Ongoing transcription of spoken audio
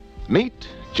Meet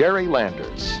Jerry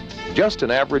Landers. Just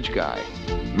an average guy.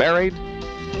 Married,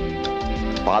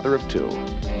 father of 2.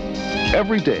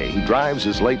 Every day he drives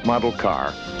his late model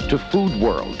car to Food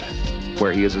World,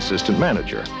 where he is assistant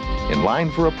manager, in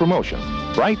line for a promotion.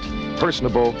 Bright,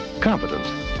 personable, competent.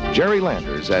 Jerry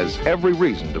Landers has every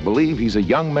reason to believe he's a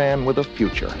young man with a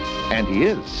future. And he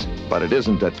is, but it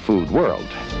isn't at Food World.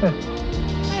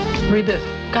 Read this.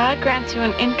 God grants you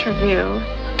an interview.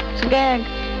 It's a gag.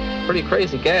 Pretty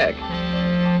crazy gag.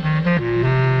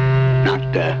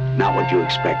 Not what you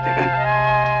expected, huh?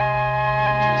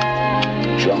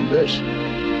 Show him this.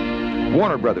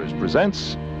 Warner Brothers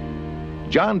presents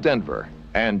John Denver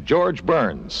and George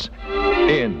Burns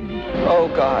in... Oh,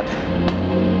 God.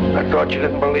 I thought you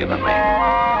didn't believe in me.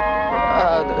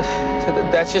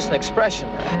 That's just an expression.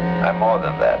 I'm more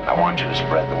than that. I want you to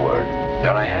spread the word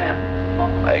that I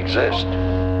am. I exist.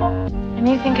 And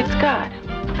you think it's God?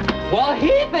 Well,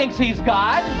 he thinks he's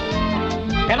God,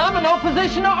 and I'm in no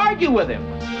position to argue with him.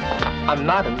 I'm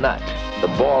not a nut. The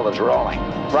ball is rolling.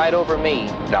 Right over me.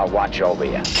 Now watch over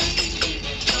you.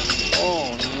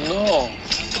 Oh, no.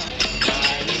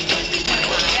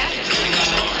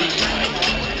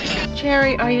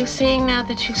 Jerry, are you saying now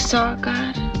that you saw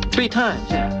God? 3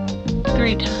 times, yeah.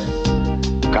 3 times.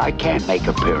 I can't make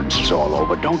appearances all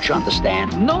over. Don't you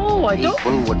understand? No, I don't.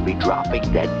 People would be dropping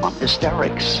dead from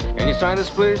hysterics. Can you sign this,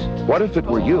 please? What if it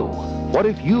were you? What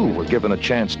if you were given a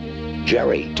chance,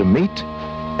 Jerry, to meet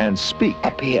and speak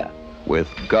up here with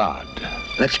God?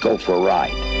 Let's go for a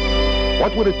ride.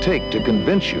 What would it take to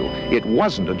convince you it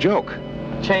wasn't a joke?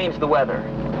 Change the weather.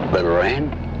 Little rain?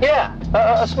 Yeah,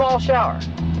 a small shower.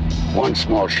 One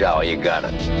small shower, you got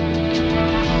it.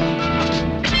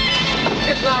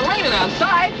 It's not raining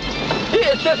outside.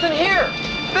 It's just in here.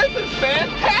 This is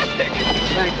fantastic.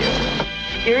 Thank you.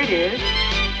 Here it is,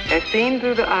 as seen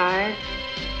through the eyes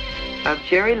of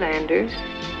Jerry Landers,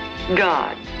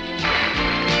 God.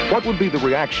 What would be the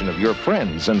reaction of your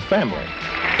friends and family?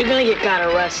 You're gonna get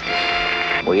God arrested.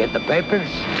 We had the papers,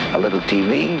 a little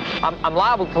TV. I'm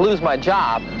liable to lose my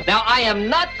job. Now, I am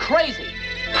not crazy.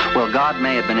 Well, God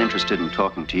may have been interested in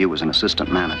talking to you as an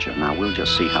assistant manager. Now, we'll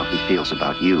just see how he feels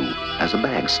about you as a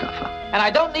bag stuffer. And I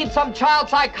don't need some child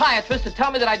psychiatrist to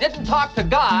tell me that I didn't talk to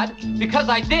God, because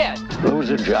I did.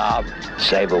 Lose a job,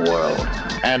 save a world.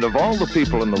 And of all the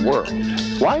people in the world,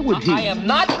 why would he I am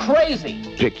not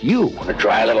crazy. pick you? Want to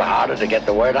try a little harder to get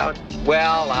the word out?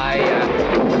 Well,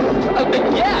 yeah,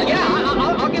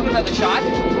 I'll give it another shot.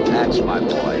 That's my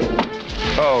boy.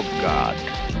 Oh, God.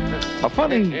 A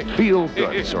funny,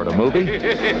 feel-good sort of movie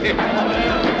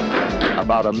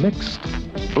about a mixed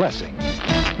blessing.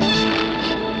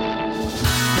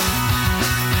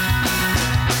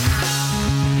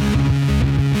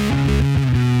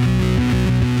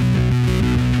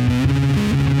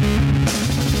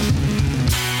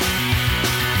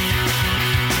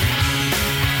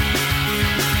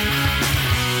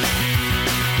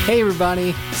 Hey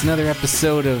everybody, it's another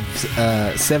episode of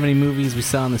 70 movies we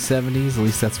saw in the 70s. At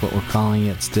least that's what we're calling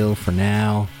it still for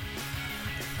now.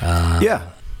 Yeah.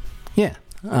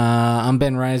 I'm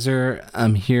Ben Reiser.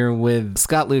 I'm here with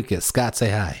Scott Lucas. Scott, say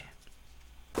hi.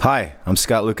 Hi, I'm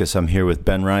Scott Lucas. I'm here with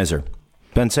Ben Reiser.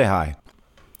 Ben, say hi.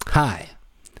 Hi.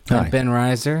 Hi. I'm Ben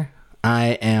Reiser.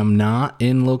 I am not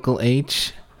in Local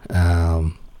H.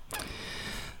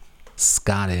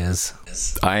 Scott is.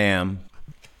 I am.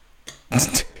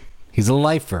 He's a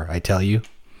lifer, I tell you.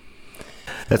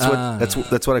 That's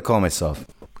what I call myself.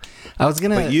 I was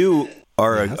gonna. But you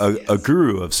are a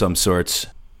guru of some sorts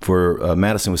for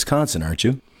Madison, Wisconsin, aren't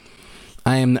you?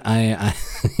 I am.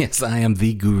 Yes, I am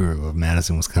the guru of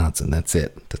Madison, Wisconsin. That's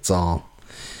it. That's all.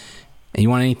 And you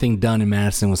want anything done in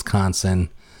Madison, Wisconsin,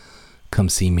 come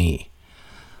see me.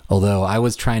 Although I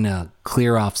was trying to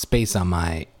clear off space on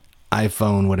my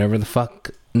iPhone, whatever the fuck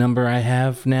number I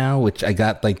have now, which I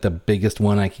got like the biggest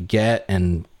one I could get,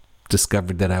 and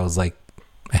discovered that I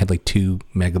had like 2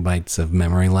 megabytes of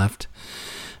memory left,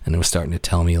 and it was starting to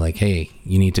tell me like, hey,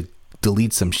 you need to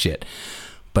delete some shit.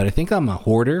 But I think I'm a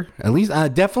hoarder. At least I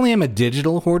definitely am a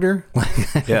digital hoarder.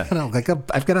 Yeah.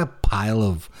 I've got a pile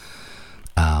of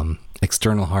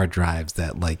external hard drives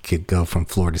that like could go from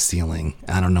floor to ceiling.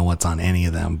 I don't know what's on any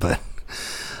of them, but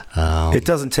it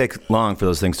doesn't take long for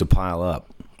those things to pile up.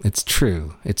 It's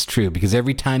true, because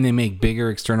every time they make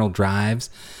bigger external drives,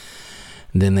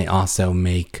 then they also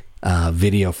make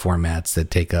video formats that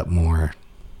take up more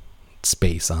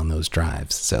space on those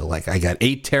drives. So like I got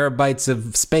 8 terabytes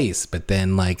of space, but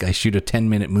then like I shoot a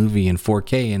 10-minute movie in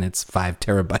 4K and it's 5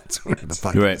 terabytes. Whatever the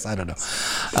fuck it is. I don't know.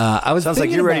 Sounds like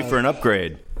you're ready for an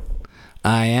upgrade.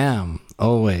 I am.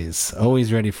 always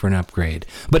ready for an upgrade.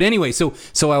 But anyway, so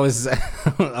I was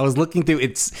I was looking through.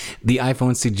 The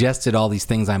iPhone suggested all these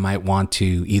things I might want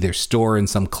to either store in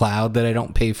some cloud that I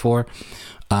don't pay for.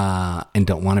 And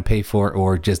don't want to pay for,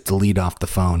 or just delete off the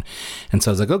phone. And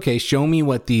so I was like, okay, show me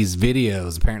what these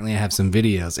videos. Apparently I have some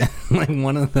videos. And like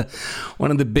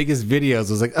one of the biggest videos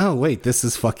was like, oh wait, this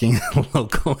is fucking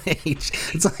Local H.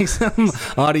 It's like some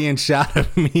audience shot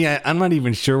of me. I'm not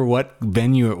even sure what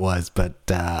venue it was, but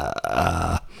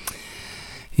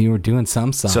you were doing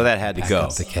some song. So that had to go.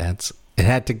 The Cats. It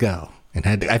had to go.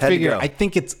 I figure I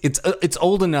think it's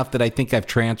old enough that I think I've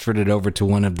transferred it over to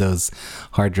one of those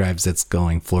hard drives that's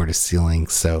going floor to ceiling.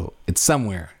 So it's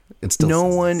somewhere. It's still no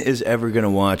one is ever going to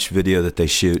watch video that they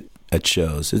shoot at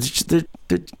shows. It's just,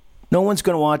 no one's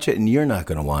going to watch it, and you're not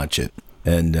going to watch it.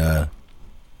 And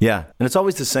yeah, and it's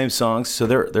always the same songs, so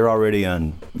they're already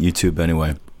on YouTube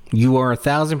anyway. You are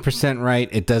 1,000% right.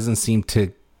 It doesn't seem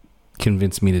to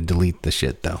convince me to delete the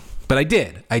shit though, but I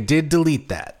did. I did delete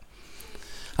that.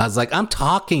 I was like, I'm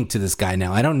talking to this guy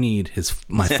now. I don't need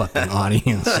my fucking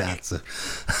audience shots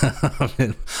of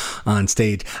him on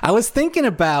stage. I was thinking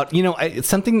about,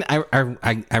 something.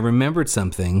 I remembered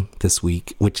something this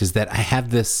week, which is that I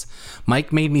have this.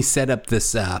 Mike made me set up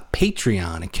this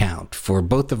Patreon account for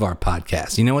both of our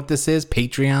podcasts. You know what this is?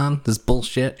 Patreon? This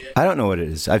bullshit? I don't know what it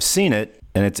is. I've seen it,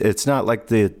 and it's not like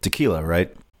the tequila,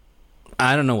 right?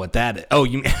 I don't know what that is. Oh,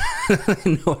 you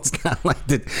no, it's not like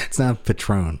that. It's not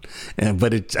Patron,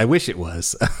 but I wish it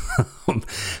was.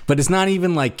 But it's not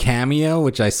even like Cameo,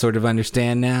 which I sort of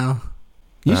understand now.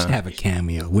 You should have a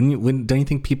Cameo. Don't you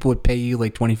think people would pay you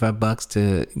like $25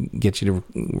 to get you to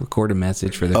record a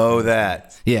message for their? Oh,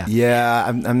 that. Yeah. Yeah,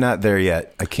 I'm not there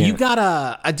yet. I can't. You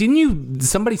got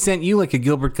somebody sent you like a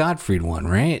Gilbert Gottfried one,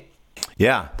 right?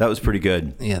 Yeah, that was pretty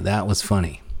good. Yeah, that was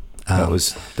funny. That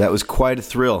was quite a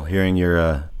thrill hearing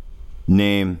your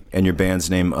name and your band's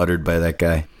name uttered by that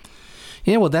guy.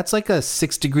 Yeah, well, that's like a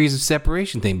 6 degrees of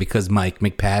separation thing because Mike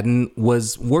McPadden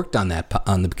worked on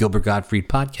the Gilbert Gottfried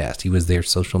podcast. He was their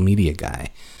social media guy.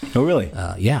 Oh, really?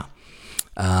 Yeah.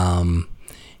 And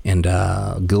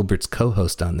Gilbert's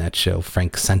co-host on that show,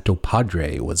 Frank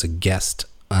Santopadre, was a guest,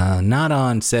 not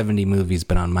on 70 Movies,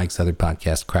 but on Mike's other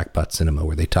podcast, Crackpot Cinema,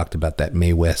 where they talked about that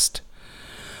Mae West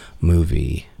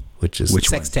movie. Which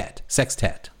Sextet.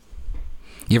 Sextet.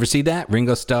 You ever see that?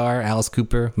 Ringo Starr, Alice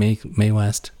Cooper, Mae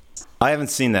West? I haven't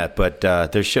seen that, but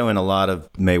they're showing a lot of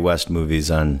Mae West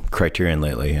movies on Criterion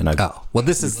lately. And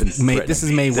this is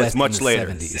Mae West much in the later.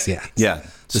 70s. Yeah. Yeah.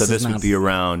 So this would be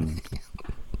around.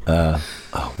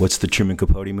 What's the Truman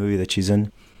Capote movie that she's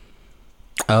in?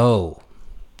 Oh,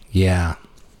 yeah.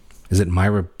 Is it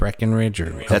Myra Breckinridge or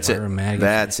That's Elvira it. Madigan?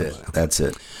 That's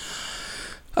it.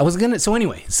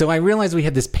 So I realized we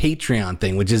had this Patreon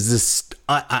thing, which is this.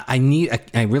 What I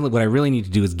really need to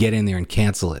do is get in there and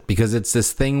cancel it because it's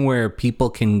this thing where people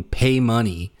can pay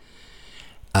money,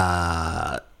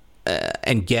 and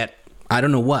get I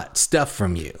don't know what stuff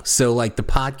from you. So like the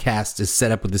podcast is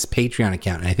set up with this Patreon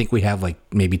account, and I think we have like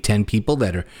maybe 10 people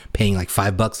that are paying like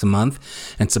 $5 a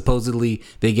month, and supposedly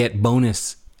they get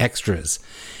bonus extras.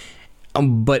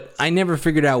 But I never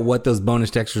figured out what those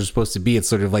bonus extras are supposed to be. It's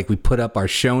sort of like we put up our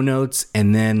show notes,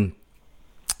 and then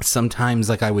sometimes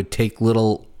like I would take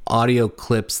little audio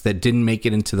clips that didn't make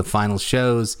it into the final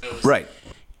shows, right,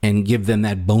 and give them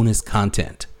that bonus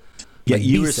content. Yeah, like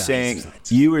you were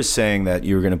saying that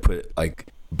you were going to put like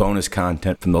bonus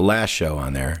content from the last show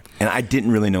on there, and I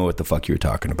didn't really know what the fuck you were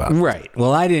talking about. Right.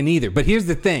 Well, I didn't either. But here's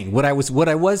the thing: what I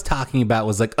was talking about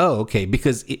was like, oh, okay,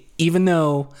 because even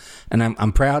though, and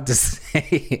I'm proud to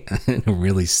say, in a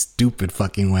really stupid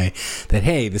fucking way, that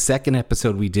hey, the second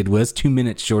episode we did was 2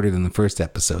 minutes shorter than the first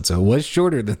episode, so it was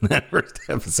shorter than that first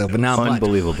episode, but not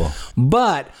unbelievable. Much.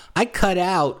 But I cut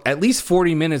out at least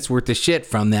 40 minutes worth of shit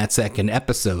from that second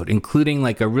episode, including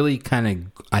like a really kind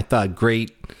of, I thought,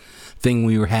 great thing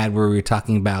we had where we were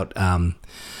talking about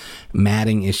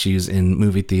matting issues in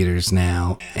movie theaters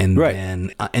now, and right.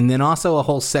 then also a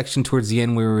whole section towards the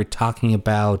end where we were talking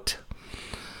about,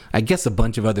 I guess, a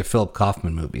bunch of other Philip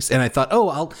Kaufman movies. And I thought,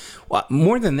 well,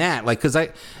 more than that, like, because I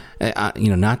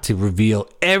not to reveal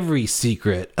every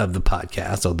secret of the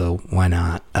podcast, although why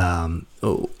not?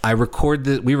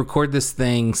 We record this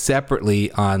thing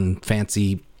separately on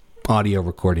fancy audio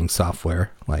recording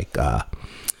software like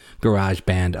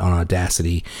GarageBand on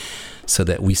Audacity so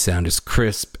that we sound as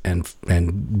crisp and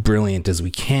brilliant as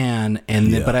we can.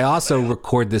 And then, but I also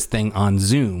record this thing on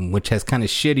Zoom, which has kind of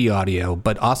shitty audio,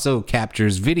 but also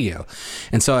captures video.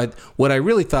 And so what I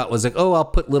really thought was like, oh, I'll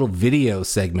put little video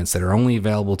segments that are only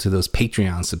available to those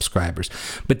Patreon subscribers.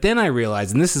 But then I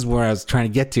realized, and this is where I was trying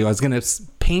to get to, I was going to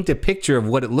paint a picture of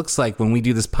what it looks like when we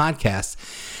do this podcast.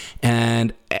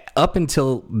 And up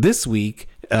until this week,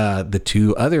 the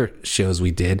 2 other shows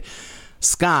we did,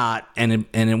 Scott, and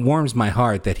it warms my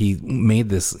heart that he made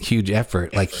this huge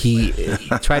effort. Like he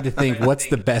tried to think, what's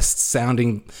the best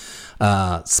sounding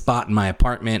spot in my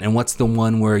apartment, and what's the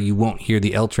one where you won't hear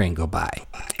the L train go by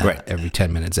every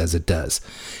 10 minutes as it does.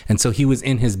 And so he was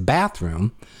in his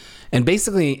bathroom, and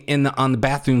basically on the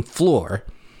bathroom floor,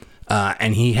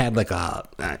 and he had like a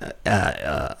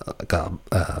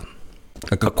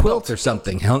quilt or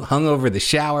something hung over the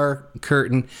shower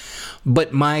curtain,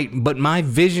 but my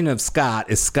vision of Scott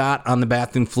is Scott on the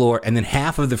bathroom floor, and then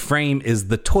half of the frame is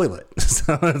the toilet.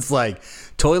 So it's like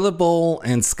toilet bowl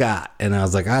and Scott, and I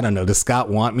was like, I don't know, does Scott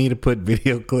want me to put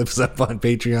video clips up on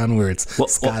Patreon where it's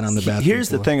Scott on the bathroom Here's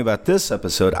floor? the thing about this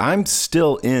episode. I'm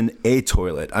still in a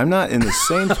toilet. I'm not in the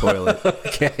same toilet,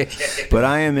 okay, but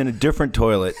I am in a different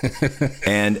toilet,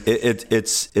 and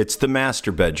it's the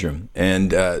master bedroom,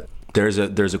 and there's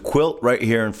a quilt right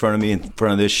here in front of me, in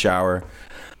front of this shower.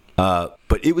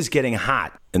 But it was getting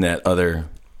hot in that other,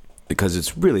 because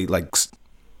it's really like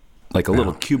a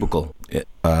little cubicle.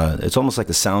 It's almost like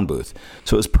a sound booth.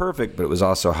 So it was perfect, but it was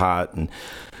also hot. And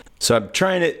so I'm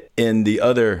trying it in the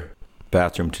other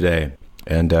bathroom today.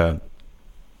 And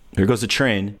here goes the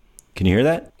train. Can you hear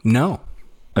that? No.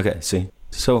 Okay, see.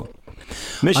 So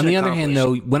on the other hand,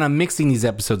 though, when I'm mixing these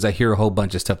episodes, I hear a whole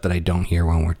bunch of stuff that I don't hear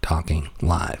when we're talking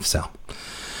live. So,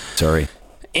 sorry.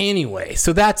 Anyway,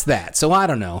 so that's that. So I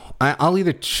don't know. I'll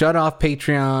either shut off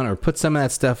Patreon or put some of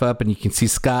that stuff up, and you can see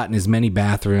Scott in his many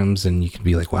bathrooms, and you can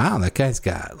be like, wow, that guy's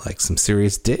got like some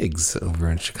serious digs over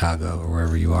in Chicago or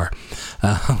wherever you are.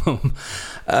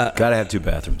 Gotta have 2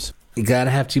 bathrooms. You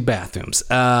gotta have 2 bathrooms.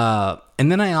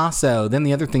 And then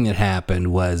the other thing that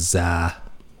happened was...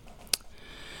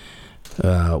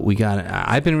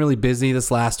 I've been really busy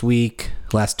this last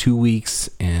 2 weeks,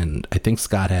 and I think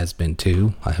Scott has been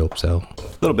too. I hope so. A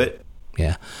little bit.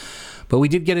 Yeah. But we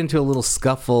did get into a little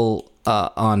scuffle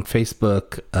on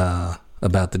Facebook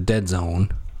about the Dead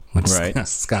Zone, which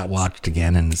Scott watched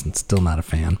again and is still not a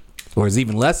fan, or is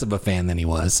even less of a fan than he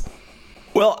was.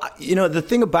 Well, the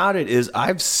thing about it is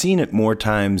I've seen it more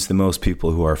times than most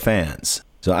people who are fans.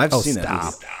 So I've seen that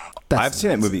movie. I've seen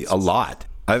that movie a lot.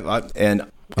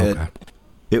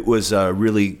 It was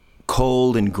really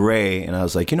cold and gray, and I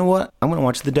was like, you know what? I'm going to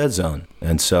watch The Dead Zone.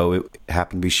 And so it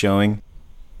happened to be showing,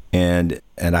 and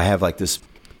I have like this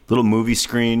little movie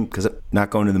screen because I'm not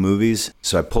going to the movies.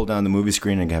 So I pull down the movie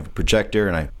screen and I have a projector,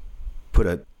 and I put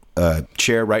a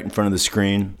chair right in front of the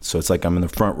screen, so it's like I'm in the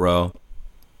front row,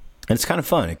 and it's kind of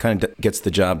fun. It kind of gets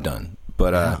the job done.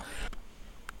 But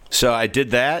so I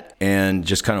did that and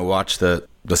just kind of watched the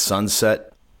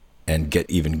sunset and get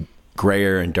even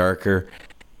grayer and darker.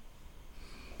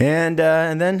 And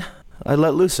then I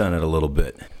let loose on it a little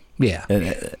bit. Yeah.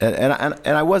 And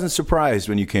I wasn't surprised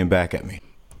when you came back at me.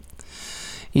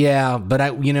 Yeah, but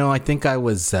I think I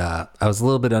was a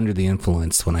little bit under the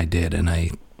influence when I did, and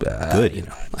I good.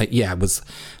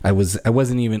 I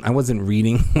wasn't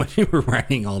reading what you were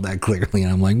writing all that clearly,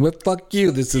 and I'm like, well, fuck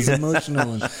you, this is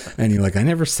emotional, and you're like, I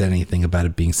never said anything about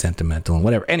it being sentimental and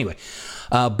whatever. Anyway,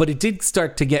 but it did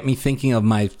start to get me thinking of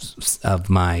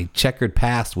my checkered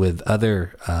past with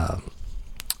other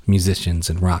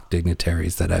musicians and rock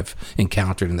dignitaries that I've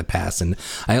encountered in the past, and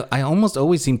I almost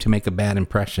always seem to make a bad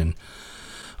impression,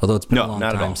 although it's been a long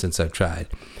time since I've tried.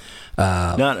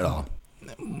 Not at all.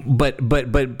 But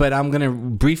I'm going to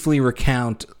briefly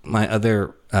recount my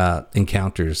other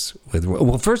encounters with.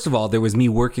 Well, first of all, there was me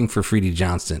working for Freedy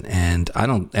Johnston, and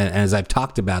as I've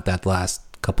talked about that the last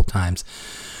couple times,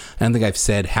 I don't think I've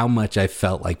said how much I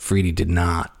felt like Freedy did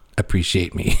not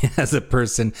appreciate me as a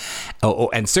person,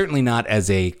 and certainly not as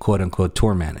a quote unquote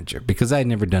tour manager, because I had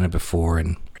never done it before,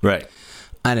 and right.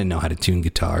 I didn't know how to tune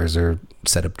guitars or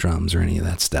set up drums or any of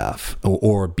that stuff,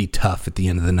 or be tough at the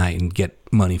end of the night and get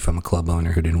money from a club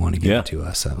owner who didn't want to give it to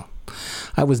us. So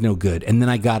I was no good. And then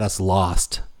I got us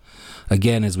lost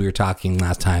again, as we were talking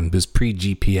last time. It was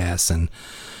pre-GPS, and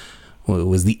it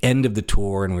was the end of the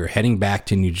tour, and we were heading back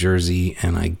to New Jersey,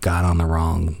 and I got on the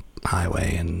wrong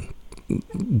highway and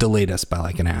delayed us by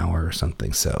like an hour or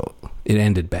something. So it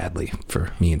ended badly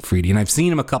for me and Freedy. And I've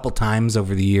seen him a couple times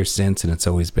over the years since, and it's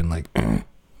always been like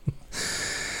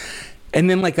And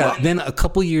then then a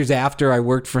couple years after I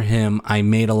worked for him, I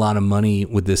made a lot of money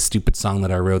with this stupid song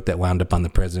that I wrote that wound up on the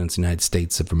President's United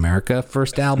States of America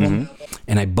first album.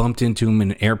 And I bumped into him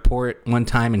in an airport one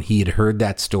time, and he had heard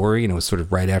that story, and it was sort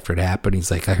of right after it happened.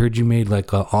 He's like, I heard you made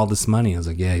like all this money. I was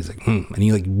like, yeah. He's like, And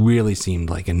he like really seemed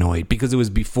like annoyed because it was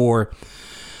before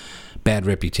Bad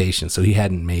Reputation, so he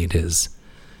hadn't made his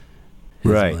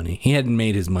money. He hadn't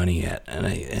made his money yet,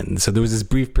 and so there was this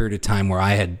brief period of time where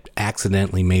I had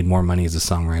accidentally made more money as a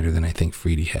songwriter than I think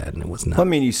Freedy had, and it was not. Well, I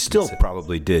mean, you still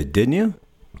probably did, didn't you?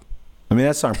 I mean,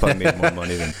 that song probably made more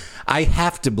money than. I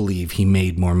have to believe he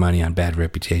made more money on Bad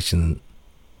Reputation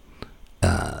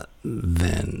than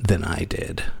I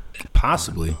did.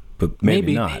 Possibly, but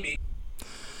maybe not. Maybe.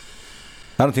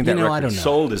 I don't think that record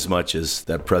sold as much as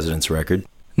that President's record.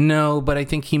 No, but I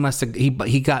think he must have.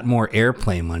 He got more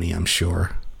airplay money. I'm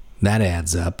sure that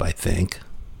adds up. I think.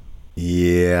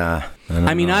 Yeah.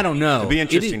 I mean, I don't know. It'd be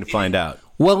interesting to find out.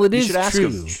 Well, it is true.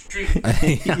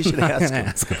 You should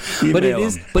ask him. But it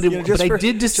is. But I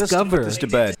did discover.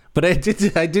 But I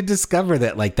did discover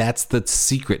that like that's the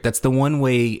secret. That's the one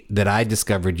way that I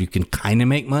discovered you can kind of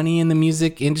make money in the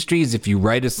music industry is if you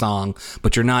write a song,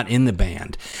 but you're not in the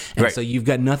band, and so you've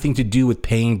got nothing to do with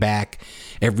paying back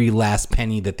every last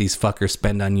penny that these fuckers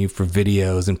spend on you for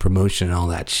videos and promotion and all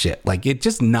that shit. Like, it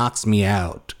just knocks me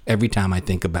out every time I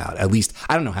think about it. At least,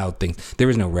 I don't know how things... There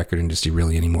is no record industry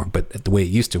really anymore, but the way it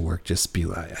used to work,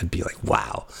 I'd be like,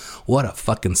 wow, what a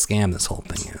fucking scam this whole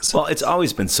thing is. Well, it's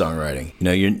always been songwriting.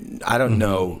 You know, I don't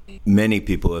know many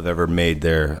people have ever made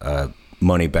their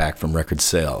money back from record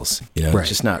sales. You know,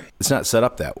 it's not set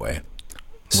up that way.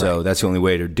 So that's the only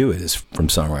way to do it is from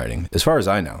songwriting, as far as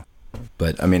I know.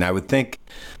 But I mean, I would think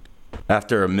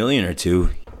after $1 million or $2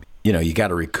 million, you know, you got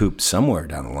to recoup somewhere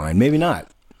down the line. Maybe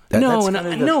not.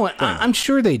 I'm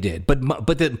sure they did. But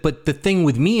the thing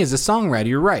with me as a songwriter,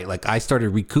 you're right. Like, I started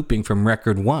recouping from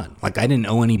record one. Like, I didn't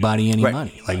owe anybody any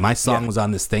money. Like, my song was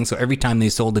on this thing, so every time they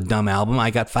sold a dumb album,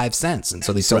 I got 5 cents, and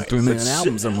so they sold 3 million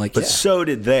albums. I'm like, so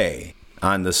did they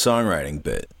on the songwriting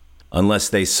bit. Unless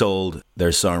they sold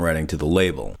their songwriting to the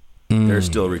label, they're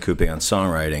still recouping on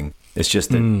songwriting. It's just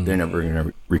that they're never going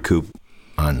to recoup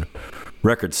on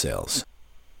record sales.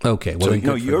 Okay. Well, so,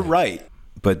 no, you're right.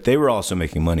 But they were also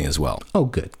making money as well. Oh,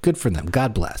 good for them.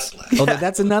 God bless. Oh,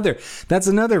 that's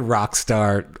another rock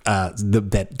star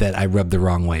that I rubbed the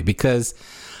wrong way because,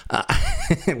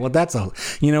 well, that's all.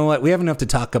 You know what? We have enough to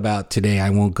talk about today. I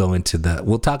won't go into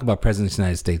we'll talk about President of the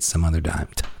United States some other time.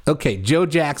 Okay, Joe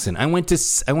Jackson. I went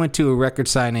to a record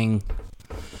signing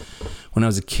when I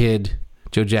was a kid.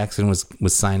 Joe Jackson was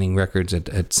signing records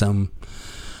at some,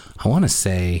 I want to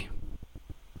say,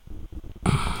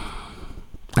 I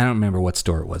don't remember what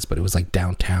store it was, but it was like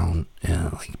downtown,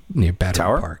 like near Battery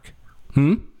Park.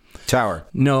 Tower.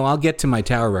 No, I'll get to my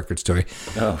Tower record story.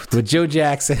 Oh. With Joe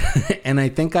Jackson, and I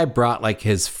think I brought like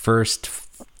his first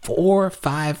 4 or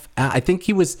 5. I think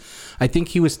he was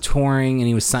touring,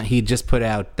 and he had just put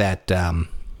out that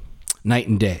Night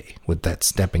and Day with that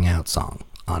Stepping Out song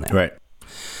on it. Right.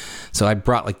 So I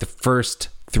brought like the first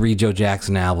 3 Joe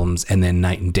Jackson albums and then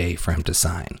Night and Day for him to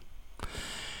sign.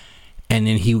 And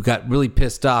then he got really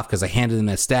pissed off because I handed him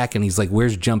that stack and he's like,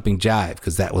 where's Jumping Jive?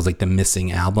 Because that was like the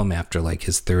missing album after like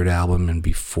his 3rd album and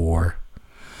before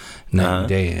Night and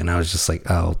Day. And I was just like,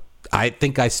 oh, I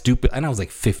think and I was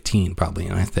like 15 probably.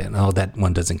 And I thought, oh, that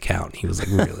one doesn't count. He was like,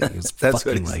 really? He was That's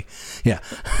fucking what like, yeah.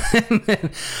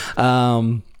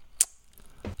 And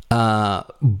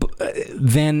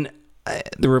then,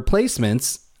 the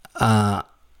Replacements, I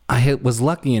was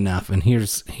lucky enough, and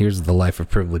here's the life of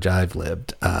privilege I've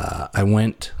lived. I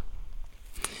went,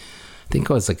 I think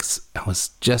I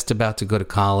was just about to go to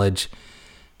college,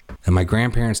 and my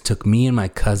grandparents took me and my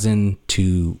cousin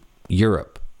to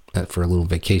Europe for a little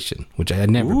vacation, which I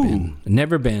had never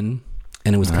been,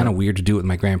 and it was kind of weird to do it with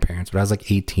my grandparents, but I was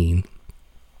like 18,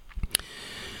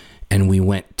 and we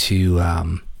went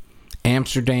to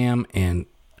Amsterdam and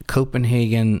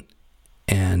Copenhagen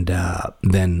and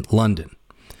then London.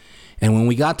 And when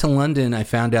we got to London, I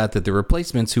found out that the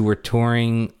Replacements, who were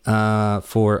touring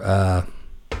for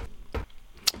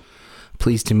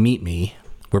Pleased to Meet Me,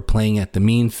 were playing at the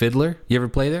Mean Fiddler. You ever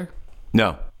play there?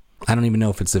 No. I don't even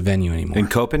know if it's a venue anymore. In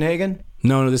Copenhagen?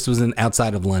 No, this was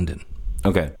outside of London.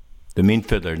 Okay. The Mean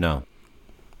Fiddler, no.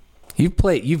 You've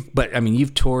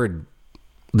toured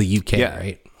the UK,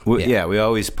 right? Yeah, we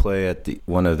always play at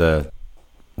one of the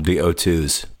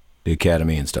O2s, the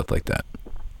Academy and stuff like that.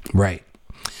 Right.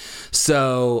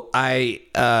 So I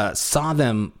saw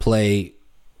them play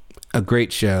a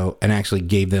great show and actually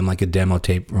gave them like a demo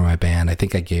tape for my band. I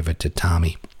think I gave it to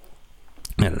Tommy.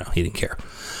 I don't know. He didn't care.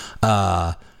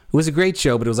 It was a great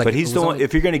show, but it was like. But he's it the was one. only-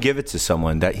 If you're going to give it to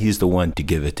someone, that he's the one to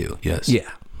give it to. Yes. Yeah.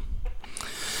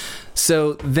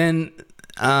 So then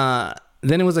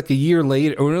it was like a year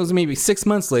later, or it was maybe 6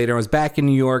 months later. I was back in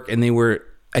New York, and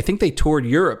I think they toured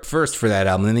Europe first for that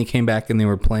album. Then they came back and they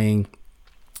were playing,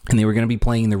 and they were going to be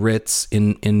playing the Ritz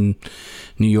in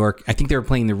New York. I think they were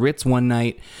playing the Ritz one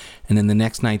night, and then the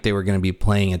next night they were going to be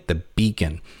playing at the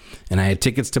Beacon. And I had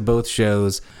tickets to both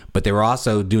shows, but they were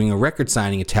also doing a record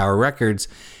signing at Tower Records.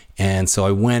 And so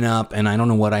I went up, and I don't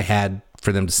know what I had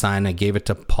for them to sign. I gave it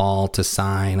to Paul to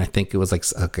sign. I think it was like a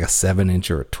 7-inch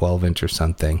or a 12-inch or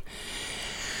something.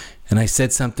 And I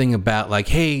said something about like,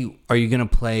 hey, are you going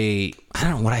to play? I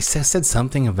don't know what I said. I said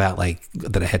something about like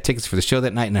that I had tickets for the show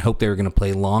that night, and I hoped they were going to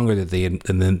play longer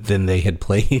than they had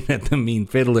played at the Mean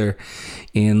Fiddler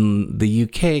in the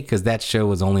UK, because that show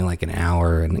was only like an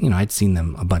hour, and I'd seen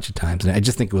them a bunch of times, and I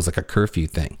just think it was like a curfew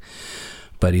thing.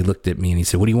 But he looked at me and he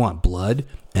said, "What do you want, blood?"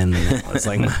 And I was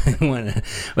like,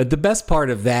 but the best part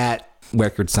of that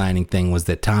record signing thing was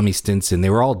that Tommy Stinson, they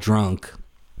were all drunk,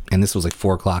 and this was like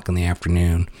 4:00 in the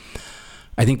afternoon.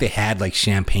 I think they had like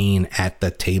champagne at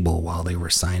the table while they were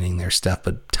signing their stuff,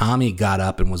 but Tommy got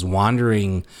up and was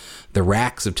wandering the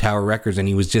racks of Tower Records, and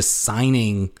he was just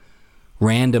signing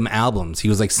random albums. He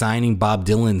was like signing Bob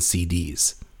Dylan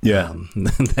CDs. Yeah.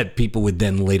 That people would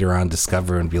then later on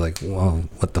discover and be like, whoa,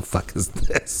 what the fuck is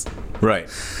this? Right.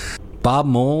 Bob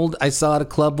Mould, I saw at a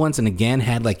club once, and again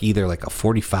had like either like a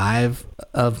 45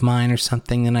 of mine or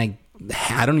something, and I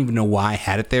don't even know why I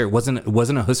had it there. It wasn't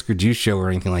a Husker Du show or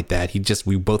anything like that.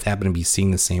 We both happened to be seeing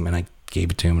the same, and I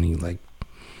gave it to him, and he like.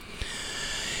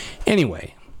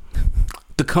 Anyway,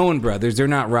 the Coen Brothers, they're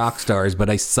not rock stars, but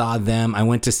I saw them. I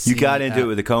went to see. You got into it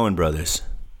with the Coen Brothers.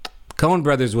 Coen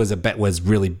Brothers was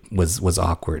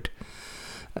awkward.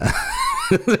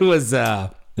 It was.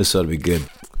 This ought to be good.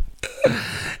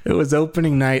 It was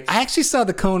opening night. I actually saw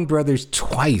the Coen Brothers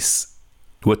twice.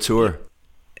 What tour?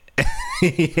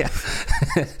 Yeah.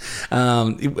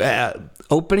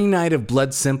 Opening night of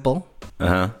Blood Simple.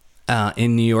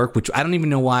 In New York, which I don't even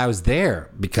know why I was there,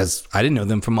 because I didn't know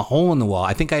them from a hole in the wall.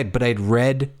 I think I had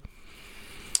read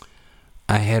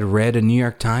a New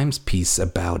York Times piece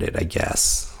about it, I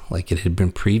guess. Like it had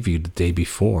been previewed the day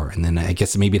before, and then I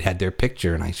guess maybe it had their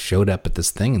picture, and I showed up at this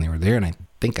thing and they were there, and I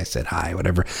think I said hi,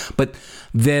 whatever. But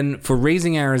then for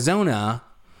Raising Arizona,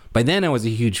 by then I was a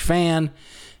huge fan,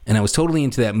 and I was totally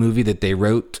into that movie that they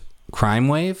wrote, Crime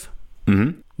Wave,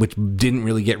 which didn't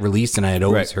really get released, and I had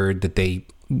always heard that they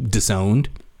disowned.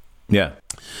 Yeah.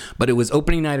 But it was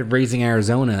opening night of Raising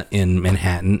Arizona in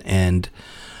Manhattan, and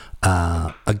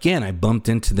again, I bumped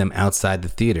into them outside the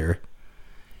theater,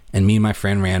 and me and my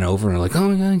friend ran over and were like, "Oh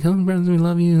my God, Coen Brothers, we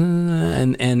love you!"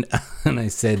 And I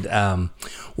said,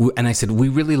 we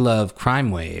really love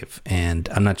Crime Wave, and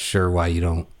I'm not sure why you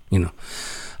don't,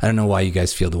 I don't know why you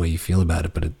guys feel the way you feel about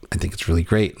it, but I think it's really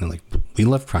great. And they're like, "We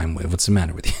love Crime Wave. What's the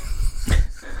matter with you?"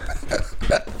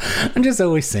 I'm just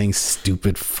always saying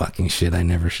stupid fucking shit I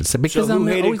never should say, because so who I'm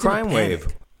hated always Crime Wave?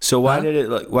 So why did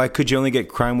it? Why could you only get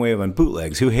Crime Wave on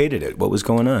bootlegs? Who hated it? What was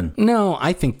going on? No,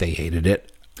 I think they hated it.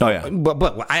 Oh yeah,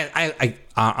 but I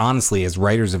honestly, as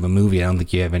writers of a movie, I don't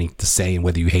think you have any to say in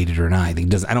whether you hate it or not.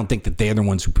 I don't think that they're the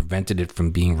ones who prevented it from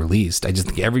being released. I just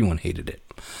think everyone hated it.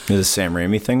 Is it a Sam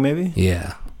Raimi thing, maybe?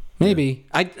 Yeah, maybe.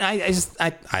 I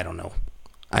don't know.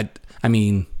 I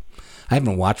mean, I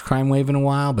haven't watched Crime Wave in a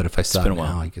while, but if I saw it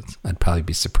now, I'd probably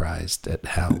be surprised at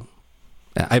how.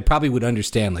 I probably would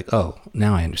understand, like, oh,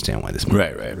 now I understand why this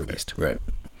movie was released. Right.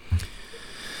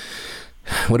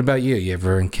 What about you? You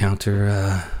ever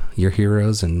encounter your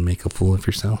heroes and make a fool of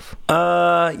yourself?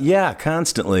 Yeah,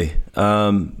 constantly.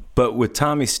 But with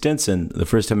Tommy Stinson, the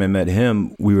first time I met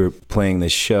him, we were playing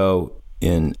this show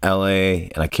in LA,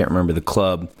 and I can't remember the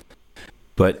club.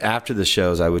 But after the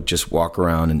shows, I would just walk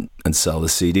around and sell the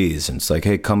CDs. And it's like,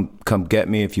 hey, come get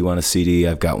me if you want a CD.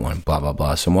 I've got one, blah, blah,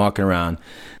 blah. So I'm walking around.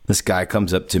 This guy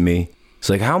comes up to me. He's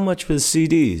like, how much for the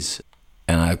CDs?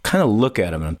 And I kind of look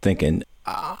at him, and I'm thinking,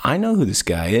 I know who this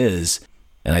guy is.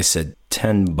 And I said,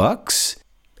 $10?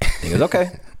 He goes,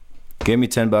 okay. Gave me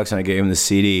 $10, and I gave him the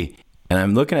CD. And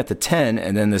I'm looking at the 10,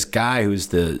 and then this guy who's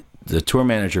the tour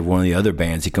manager of one of the other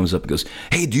bands, he comes up and goes,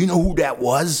 hey, do you know who that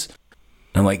was?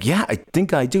 And I'm like, yeah, I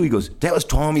think I do. He goes, that was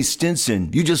Tommy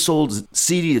Stinson. You just sold a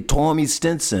CD to Tommy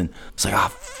Stinson. It's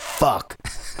like, fuck.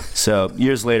 So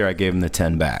years later, I gave him the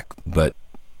 10 back. But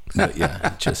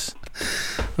yeah, just.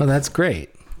 Well, that's great.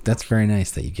 That's very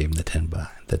nice that you gave him the 10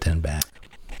 back.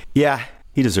 Yeah,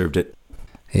 he deserved it.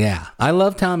 Yeah, I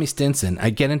love Tommy Stinson. I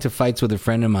get into fights with a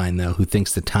friend of mine, though, who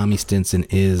thinks that Tommy Stinson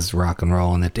is rock and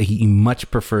roll and that he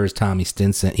much prefers Tommy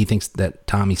Stinson. He thinks that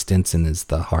Tommy Stinson is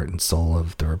the heart and soul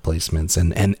of the Replacements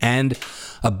and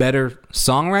a better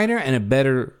songwriter and a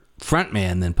better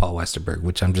frontman than Paul Westerberg,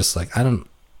 which I'm just like, I don't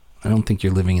think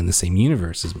you're living in the same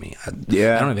universe as me. I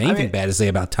don't have anything bad to say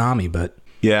about Tommy, but...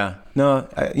 Yeah, no,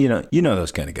 you know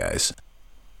those kind of guys.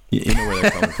 You know where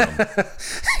they're coming from.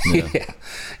 You know?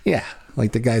 Yeah.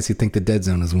 Like the guys who think The Dead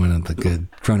Zone is one of the good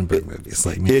Cronenberg movies.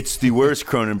 Like me. It's the worst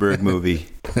Cronenberg movie.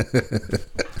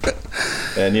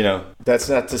 And, that's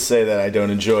not to say that I don't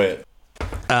enjoy it.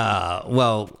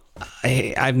 Well,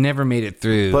 I've never made it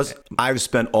through. Plus, I've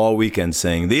spent all weekend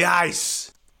saying, the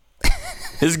ice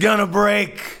is going to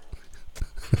break.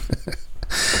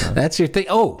 That's your thing.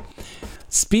 Oh,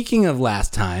 speaking of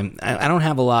last time, I don't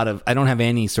have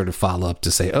any sort of follow-up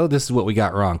to say, oh, this is what we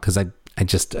got wrong, because I've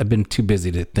been too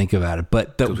busy to think about it.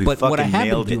 But what I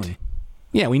have been doing,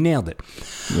 yeah, we nailed it.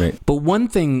 Right. But one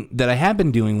thing that I have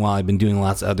been doing while I've been doing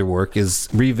lots of other work is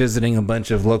revisiting a bunch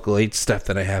of Local H stuff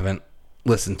that I haven't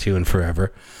listened to in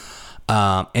forever.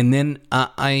 And then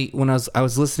I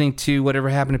was listening to Whatever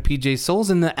Happened to PJ Souls,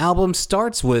 and the album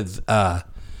starts with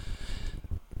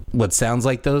what sounds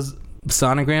like those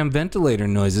sonogram ventilator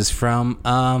noises from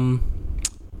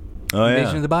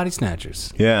Invasion of the Body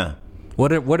Snatchers. Yeah.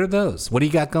 What are those? What do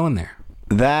you got going there?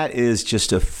 That is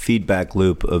just a feedback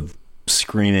loop of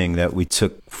screaming that we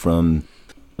took from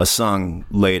a song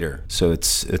later. So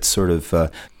it's sort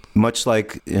of much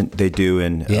like they do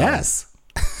in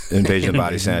Invasion of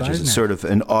Body Snatchers. It's sort of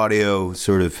an audio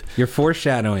sort of... You're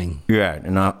foreshadowing. Yeah,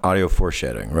 an audio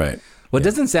foreshadowing, right. Well, it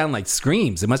doesn't sound like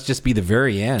screams. It must just be the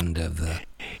very end of the...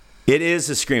 It is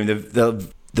a scream.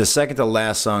 The second to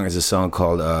last song is a song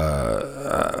called...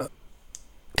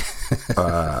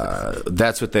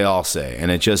 That's What They All Say,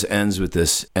 and it just ends with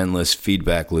this endless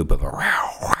feedback loop of a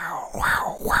wow, wow,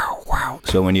 wow, wow, wow.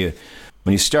 So when you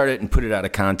start it and put it out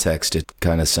of context, it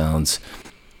kind of sounds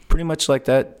pretty much like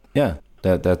that. Yeah,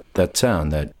 that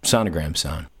sound, that sonogram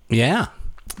sound. Yeah.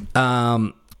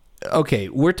 Okay,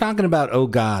 we're talking about Oh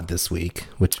God this week,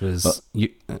 which was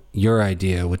your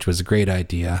idea, which was a great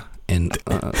idea. And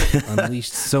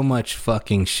unleashed so much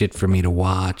fucking shit for me to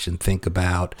watch and think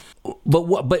about. But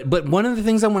one of the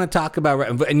things I want to talk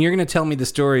about, and you're going to tell me the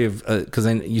story of, because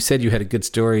you said you had a good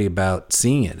story about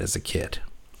seeing it as a kid.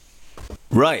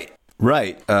 Right.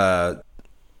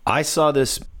 I saw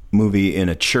this movie in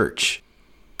a church.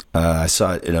 I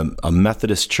saw it in a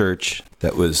Methodist church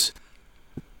that was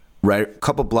right a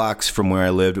couple blocks from where I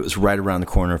lived. It was right around the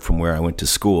corner from where I went to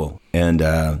school, and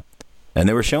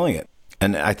they were showing it.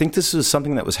 And I think this was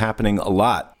something that was happening a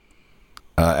lot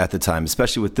at the time,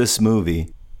 especially with this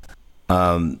movie.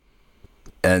 And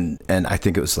I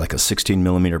think it was like a 16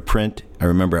 millimeter print. I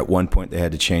remember at one point they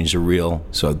had to change the reel,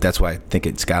 so that's why I think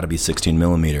it's got to be 16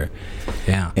 millimeter.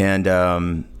 Yeah. And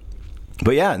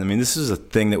but yeah, I mean, this is a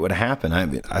thing that would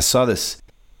happen. I saw this.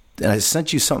 And I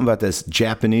sent you something about this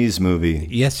Japanese movie.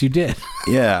 Yes, you did.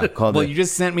 Yeah. You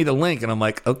just sent me the link, and I'm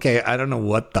like, okay, I don't know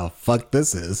what the fuck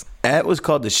this is. It was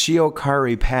called the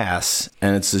Shiokari Pass,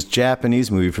 and it's this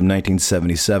Japanese movie from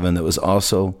 1977 that was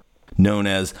also known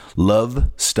as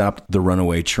Love Stopped the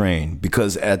Runaway Train.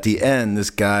 Because at the end, this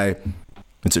guy,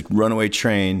 it's a runaway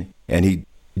train, and he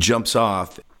jumps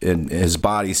off, and his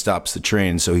body stops the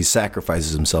train, so he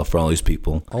sacrifices himself for all these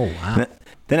people. Oh, wow.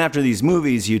 Then after these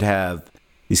movies, you'd have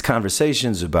these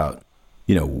conversations about,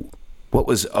 what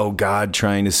was God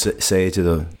trying to say to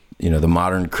the, the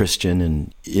modern Christian,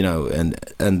 and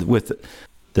with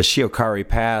the Shiokari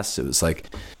Pass, it was like,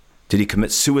 did he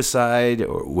commit suicide,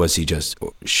 or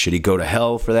should he go to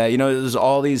hell for that? There's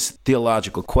all these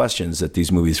theological questions that these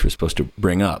movies were supposed to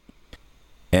bring up,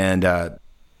 and I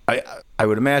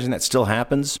would imagine that still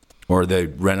happens, or they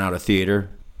rent out a theater.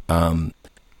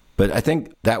 But I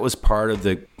think that was part of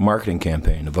the marketing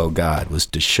campaign of Oh God, was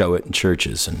to show it in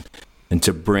churches and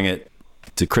to bring it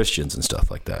to Christians and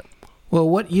stuff like that. Well,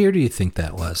 what year do you think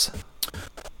that was?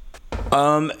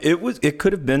 It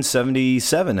could have been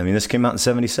 77. I mean, this came out in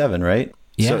 77, right?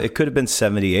 Yeah. So it could have been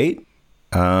 78.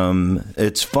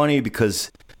 It's funny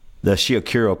because the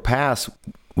Shiokari Pass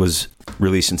was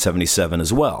released in 77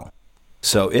 as well.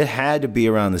 So it had to be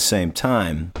around the same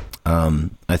time.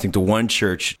 I think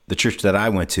the church that I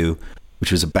went to,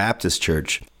 which was a Baptist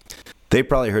church, they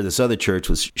probably heard this other church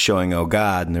was showing Oh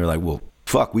God, and they were like, well,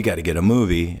 fuck, we got to get a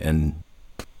movie, and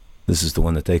this is the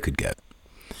one that they could get,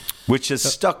 which has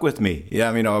stuck with me. Yeah,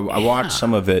 I mean, I watched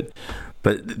some of it,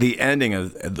 but the ending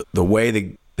of the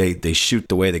way they shoot,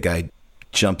 the way the guy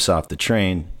jumps off the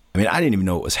train, I mean, I didn't even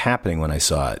know what was happening when I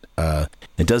saw it.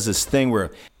 It does this thing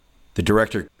where the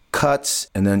director cuts,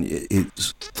 and then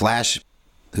his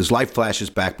life flashes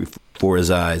back before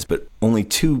his eyes, but only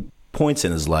 2 points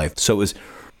in his life. So it was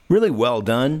really well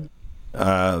done,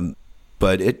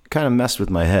 but it kind of messed with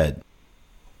my head.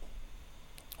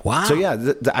 Wow. So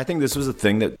yeah, I think this was a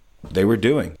thing that they were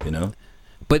doing, you know.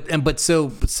 But so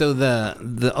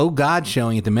the Oh God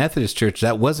showing at the Methodist Church,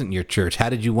 that wasn't your church. How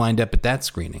did you wind up at that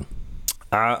screening?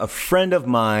 A friend of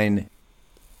mine,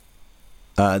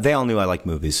 they all knew I liked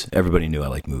movies. Everybody knew I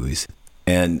liked movies,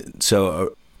 and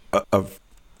so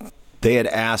they had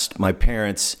asked my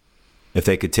parents if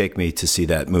they could take me to see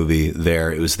that movie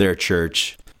there. It was their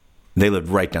church. They lived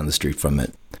right down the street from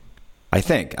it. I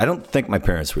don't think my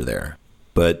parents were there,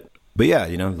 but yeah,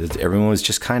 you know, everyone was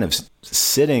just kind of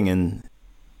sitting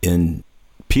in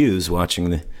pews watching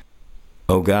the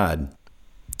Oh God,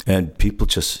 and people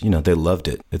just, you know, they loved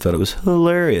it. They thought it was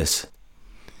hilarious,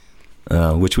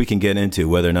 which we can get into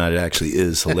whether or not it actually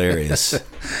is hilarious.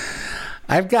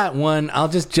 I've got one. I'll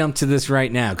just jump to this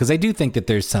right now because I do think that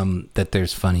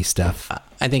there's funny stuff.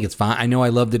 I think it's fine. I know I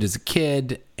loved it as a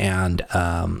kid, and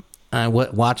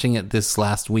watching it this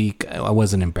last week, I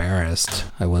wasn't embarrassed.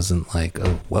 I wasn't like,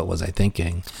 oh, what was I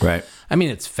thinking? Right. I mean,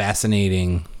 it's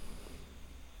fascinating.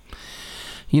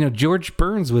 You know, George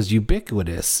Burns was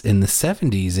ubiquitous in the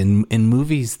 70s in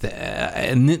movies.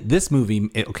 And this movie,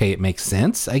 okay, it makes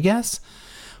sense, I guess.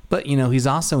 But, you know, he's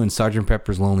also in Sgt.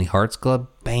 Pepper's Lonely Hearts Club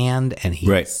Band, and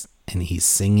he's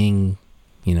singing,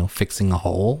 you know, Fixing a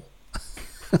Hole.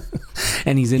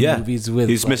 And he's in movies with...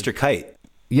 He's Mr. Kite.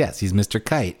 Yes, he's Mr.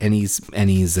 Kite. And he's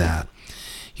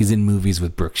in movies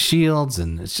with Brooke Shields,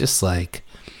 and it's just like...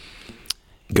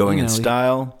 Going in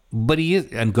style. But he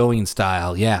is... And going in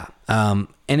style, yeah.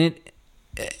 And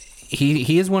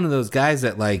he is one of those guys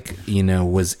that, like, you know,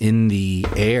 was in the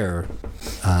air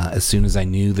as soon as I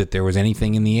knew that there was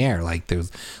anything in the air. Like,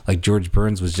 George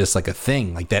Burns was just like a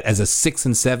thing like that. As a 6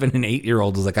 and 7 and 8 year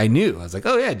old, was like, I knew. I was like,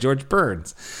 oh yeah, George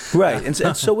Burns. Right. And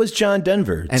so was John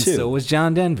Denver, too. And so was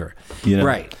John Denver. You know?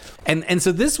 Right. And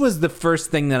so this was the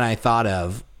first thing that I thought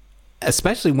of,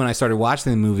 especially when I started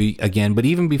watching the movie again, but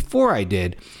even before I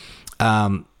did.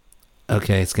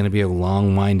 Okay, it's going to be a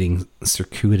long, winding,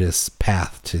 circuitous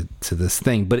path to this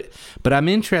thing. But I'm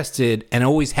interested, and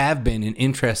always have been,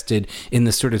 interested in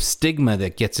the sort of stigma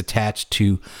that gets attached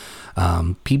to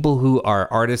people who are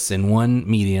artists in one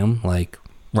medium, like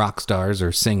rock stars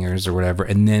or singers or whatever,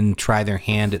 and then try their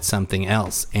hand at something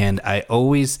else. And I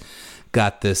always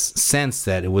got this sense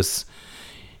that it was,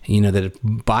 you know,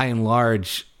 that by and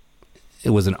large, it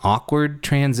was an awkward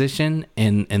transition,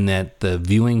 and that the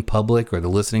viewing public or the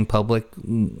listening public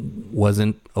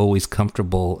wasn't always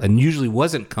comfortable, and usually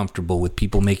wasn't comfortable with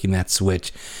people making that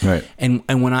switch. Right. And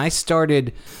when I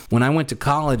went to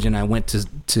college and I went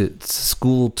to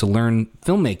school to learn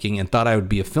filmmaking and thought I would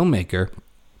be a filmmaker,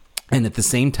 and at the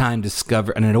same time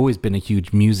discover, and I'd always been a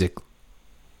huge music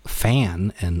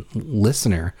fan and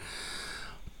listener,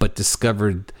 but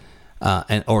discovered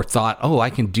or thought, oh, I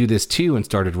can do this too, and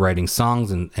started writing songs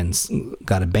and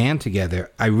got a band together.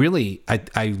 I remember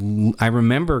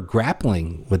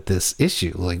grappling with this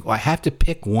issue. Like, well, I have to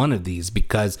pick one of these,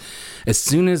 because as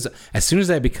soon as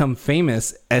I become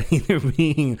famous at either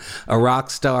being a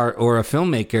rock star or a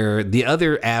filmmaker, the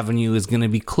other avenue is going to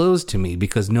be closed to me,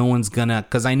 because no one's gonna,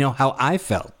 because I know how I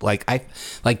felt. I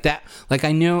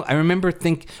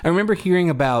remember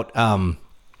hearing about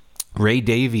Ray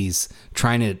Davies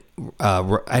trying to,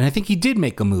 and I think he did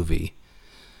make a movie,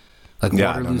 like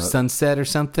Waterloo Sunset or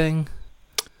something.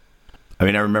 I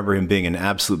mean, I remember him being an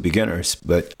absolute beginner,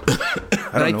 but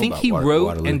I think he wrote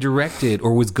Waterloo. And directed,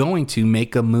 or was going to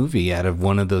make a movie out of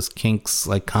one of those Kinks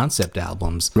like concept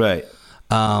albums, right?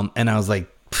 And I was like,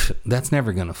 that's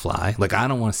never gonna fly. Like, I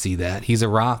don't want to see that. He's a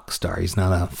rock star. He's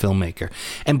not a filmmaker.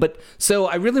 So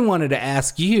I really wanted to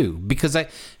ask you, because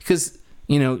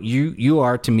you know, you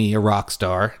are to me a rock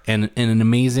star and an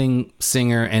amazing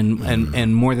singer,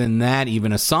 and more than that,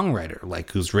 even a songwriter,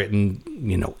 like, who's written,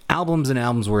 you know, albums and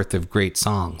albums worth of great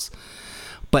songs.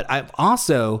 But I've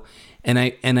also, and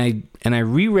I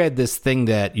reread this thing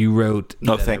that you wrote.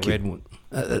 Oh, thank you.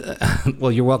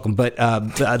 Well, you're welcome. But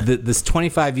this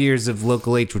 25 years of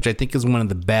Local H, which I think is one of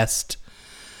the best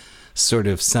sort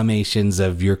of summations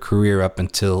of your career up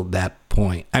until that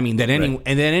point. I mean, that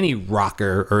any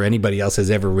rocker or anybody else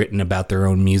has ever written about their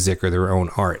own music or their own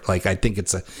art. Like, I think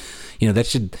it's you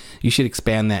should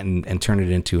expand that and turn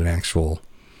it into an actual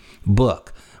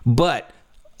book. But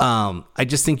I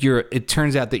just think it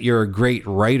turns out that you're a great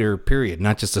writer, period,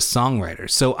 not just a songwriter.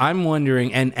 So I'm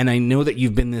wondering, and I know that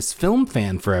you've been this film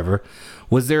fan forever.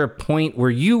 Was there a point where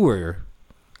you were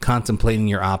contemplating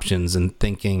your options and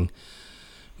thinking,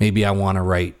 maybe I want to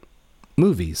write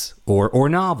movies or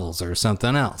novels or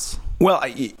something else. Well,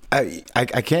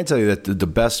 I can't tell you that the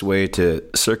best way to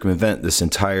circumvent this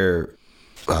entire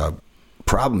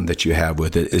problem that you have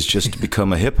with it is just to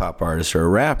become a hip hop artist or a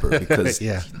rapper, because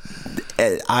Yeah.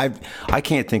 I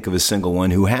can't think of a single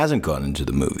one who hasn't gone into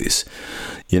the movies,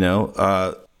 you know.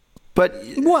 But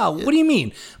Well, what do you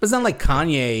mean? It's not like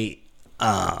Kanye.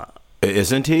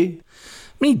 isn't he?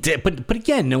 I mean, but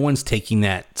again, no one's taking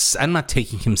that. I'm not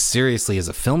taking him seriously as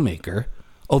a filmmaker.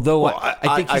 Although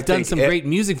I think he's done some great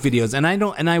music videos, and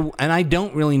I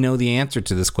don't really know the answer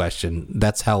to this question.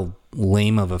 That's how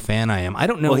lame of a fan I am. I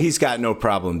don't know. Well, he's got no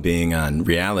problem being on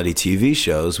reality TV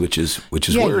shows, which is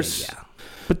worse. Yeah.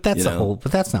 But that's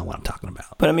But that's not what I'm talking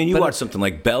about. But I mean, you watch something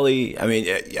like Belly. I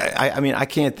mean, I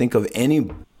can't think of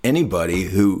anybody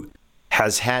who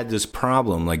has had this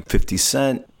problem like 50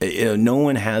 Cent. You know, no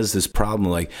one has this problem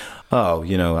like, oh,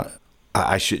 you know,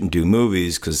 I shouldn't do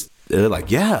movies, because they're like,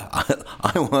 yeah,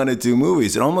 I want to do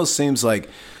movies. It almost seems like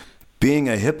being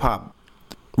a hip hop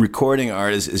recording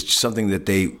artist is something that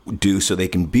they do so they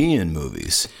can be in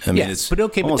movies. I mean, it's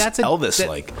almost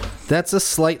Elvis-like. That's a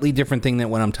slightly different thing than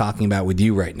what I'm talking about with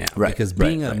you right now. Right, because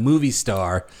being a movie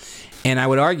star, and I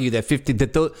would argue that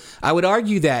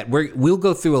we'll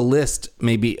go through a list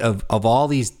maybe of all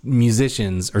these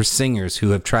musicians or singers who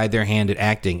have tried their hand at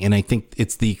acting, and I think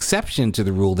it's the exception to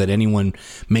the rule that anyone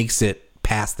makes it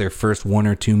past their first one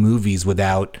or two movies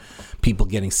without people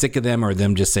getting sick of them or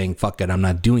them just saying, fuck it, I'm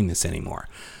not doing this anymore.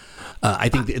 I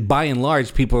think that by and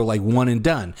large, people are like one and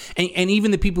done. And even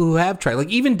the people who have tried, like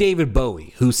even David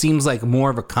Bowie, who seems like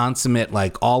more of a consummate,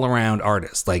 like all around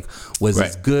artist, like was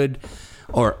as good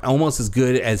or almost as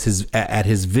good as at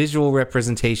his visual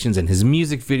representations and his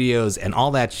music videos and all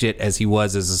that shit as he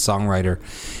was as a songwriter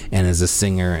and as a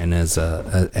singer and as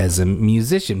a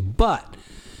musician. But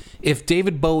if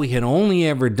David Bowie had only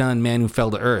ever done Man Who Fell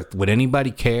to Earth, would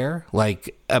anybody care,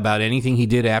 like, about anything he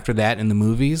did after that in the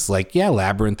movies? Like, yeah,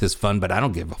 Labyrinth is fun, but I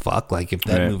don't give a fuck. Like, if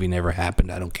that movie never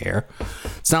happened, I don't care.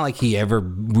 It's not like he ever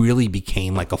really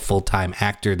became, like, a full-time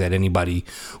actor that anybody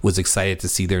was excited to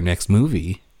see their next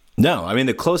movie. No, I mean,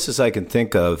 the closest I can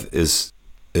think of is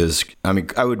I mean,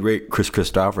 I would rate Chris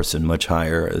Christopherson much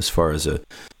higher as far as a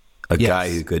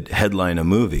guy who could headline a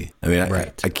movie. I mean,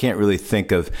 I can't really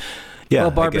think of... Yeah,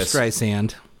 well, Barbra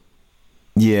Streisand.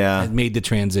 Yeah. Made the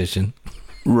transition.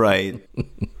 Right.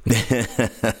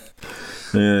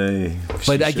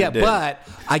 But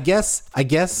I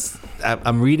guess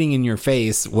I'm reading in your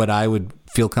face what I would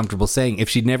feel comfortable saying. If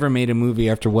she'd never made a movie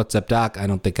after What's Up, Doc, I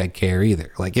don't think I'd care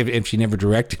either. Like if she never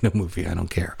directed a movie, I don't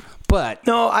care. But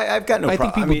no, I've got no problem.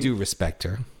 I think people do respect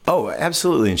her. Oh,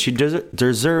 absolutely. And she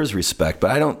deserves respect,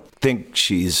 but I don't think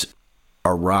she's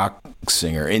a rock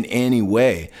singer in any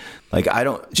way. Like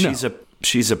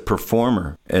she's a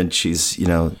performer, and she's, you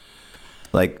know,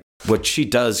 like what she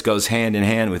does goes hand in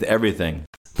hand with everything.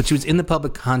 But she was in the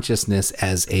public consciousness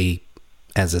as a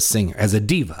singer, as a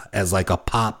diva, as like a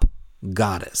pop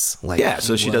goddess. Like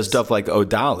so she does stuff like Oh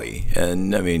Dolly,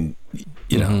 and I mean,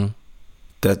 you know,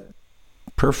 that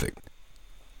perfect.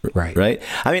 Right.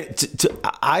 I mean,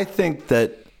 I think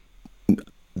that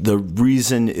the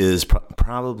reason is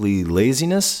probably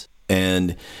laziness.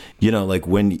 And, you know, like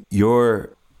when you're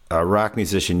a rock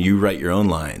musician, you write your own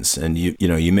lines and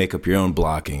you make up your own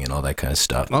blocking and all that kind of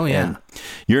stuff. Oh, yeah. And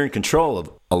you're in control of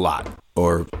a lot,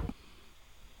 or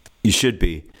you should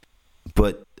be.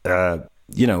 But,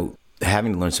 you know,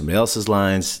 having to learn somebody else's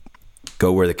lines,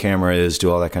 go where the camera is,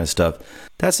 do all that kind of stuff,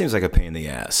 that seems like a pain in the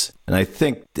ass. And I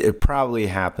think it probably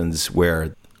happens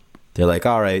where they're like,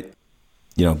 all right,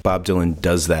 you know, Bob Dylan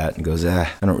does that and goes, I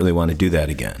don't really want to do that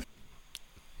again.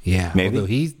 Yeah, maybe. Although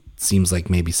he seems like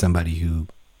maybe somebody who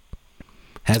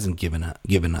hasn't given up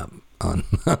on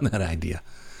that idea.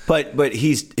 But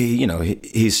he's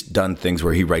done things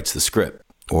where he writes the script,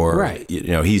 or you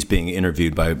know, he's being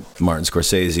interviewed by Martin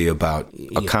Scorsese about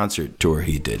a concert tour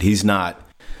he did. He's not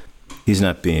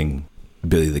being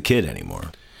Billy the Kid anymore.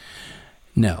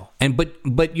 No, and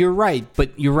but you're right.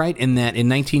 But you're right in that in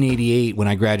 1988, when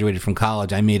I graduated from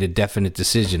college, I made a definite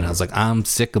decision. I was like, I'm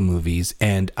sick of movies,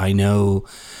 and I know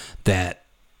that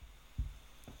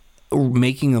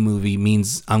making a movie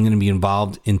means I'm going to be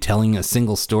involved in telling a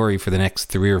single story for the next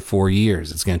 3 or 4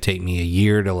 years. It's going to take me a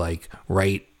year to like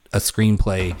write a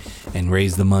screenplay and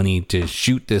raise the money to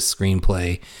shoot this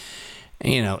screenplay.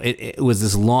 You know, it was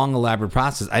this long, elaborate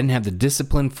process. I didn't have the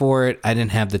discipline for it. I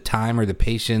didn't have the time or the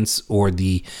patience or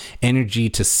the energy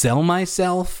to sell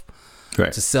myself,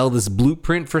 to sell this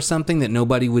blueprint for something that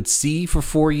nobody would see for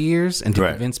 4 years, and to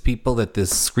convince people that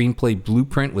this screenplay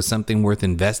blueprint was something worth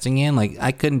investing in. Like,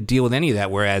 I couldn't deal with any of that.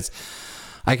 Whereas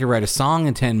I could write a song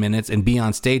in 10 minutes and be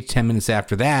on stage 10 minutes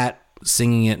after that,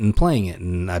 singing it and playing it,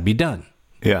 and I'd be done.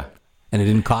 Yeah. And it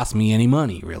didn't cost me any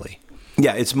money, really.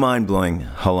 Yeah, it's mind-blowing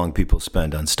how long people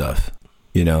spend on stuff.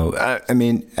 You know, I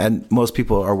mean, and most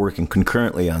people are working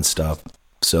concurrently on stuff,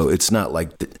 so it's not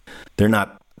like they're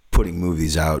not putting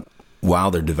movies out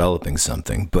while they're developing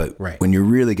something. But when you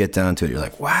really get down to it, you're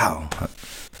like, wow,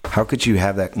 how could you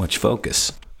have that much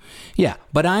focus? Yeah,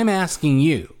 but I'm asking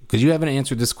you, because you haven't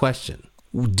answered this question.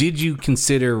 Did you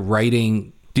consider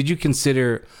writing, did you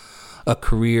consider a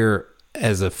career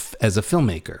as a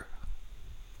filmmaker?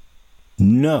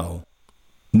 No.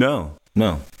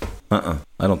 I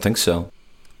don't think so.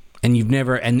 And you've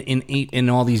never, and in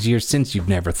all these years since, you've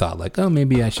never thought like, oh,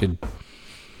 maybe I should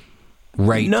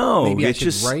write. No, maybe I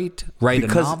should write a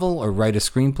novel or write a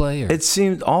screenplay. Or? It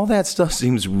seems all that stuff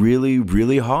seems really,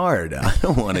 really hard. I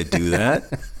don't want to do that.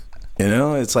 You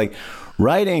know, it's like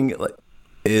writing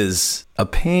is a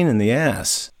pain in the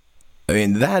ass. I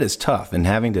mean, that is tough, and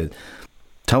having to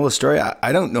tell a story,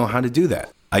 I don't know how to do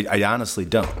that. I honestly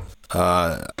don't.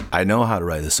 I know how to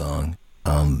write a song,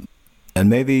 and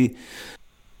maybe.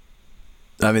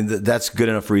 I mean, that's good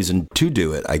enough reason to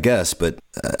do it, I guess, but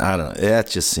I don't know. That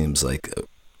just seems like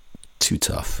too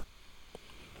tough.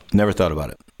 Never thought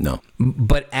about it. No.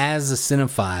 But as a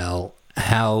cinephile,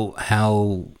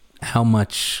 how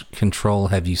much control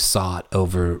have you sought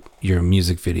over your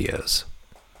music videos?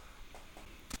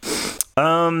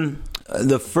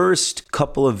 The first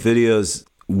couple of videos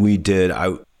we did,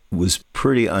 I was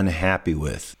pretty unhappy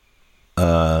with.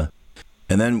 And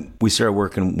then we started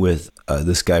working with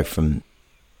this guy from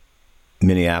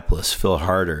Minneapolis, Phil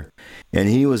Harder, and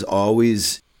he was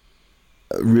always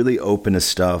really open to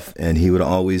stuff, and he would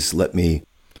always let me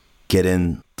get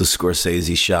in the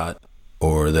Scorsese shot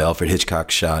or the Alfred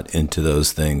Hitchcock shot into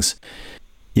those things,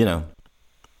 you know.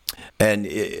 And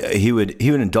he would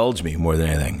indulge me more than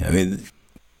anything. I mean,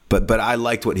 but I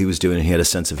liked what he was doing, and he had a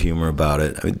sense of humor about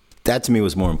it. I mean, that to me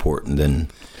was more important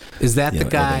than. Is that the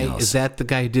guy? Is that the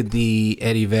guy who did the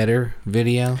Eddie Vedder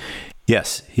video?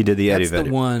 Yes, he did the Eddie Vedder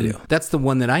video. That's the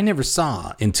one that I never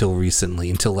saw until recently,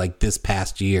 until like this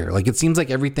past year. Like it seems like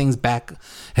everything's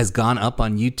has gone up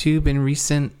on YouTube in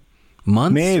recent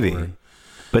months. Maybe.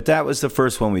 But that was the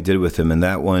first one we did with him, and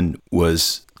that one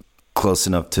was close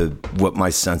enough to what my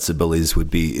sensibilities would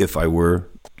be if I were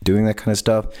doing that kind of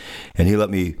stuff. And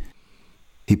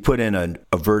he put in a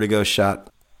Vertigo shot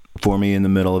for me in the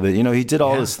middle of it. You know, he did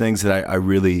all those things that I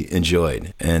really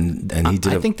enjoyed, and he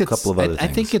did a couple of other things. I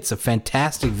think it's a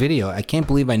fantastic video. I can't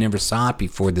believe I never saw it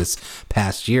before this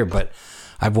past year, but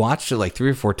I've watched it like 3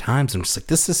 or 4 times. I'm just like,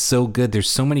 this is so good. There's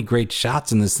so many great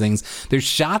shots in this thing. There's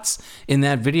shots in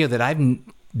that video that I've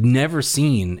never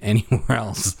seen anywhere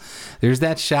else. There's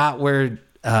that shot where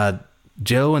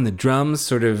Joe and the drums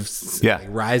sort of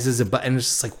rises above, and it's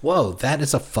just like, whoa, that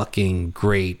is a fucking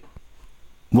great.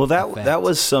 Well, that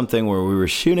was something where we were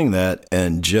shooting that,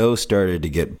 and Joe started to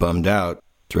get bummed out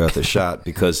throughout the shot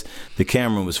because the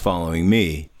camera was following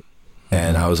me,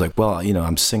 and I was like, well, you know,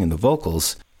 I'm singing the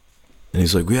vocals, and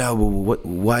he's like, yeah, well,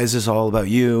 why is this all about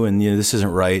you? And you know, this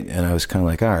isn't right. And I was kind of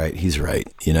like, all right, he's right,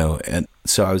 you know. And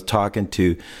so I was talking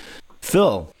to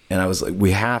Phil, and I was like,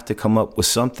 we have to come up with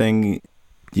something,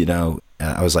 you know.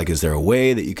 And I was like, is there a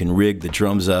way that you can rig the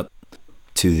drums up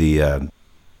to the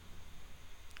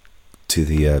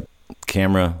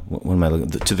camera? What am I looking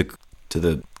to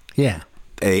the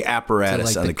a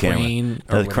apparatus on the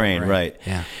camera, the crane, right?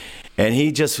 Yeah. And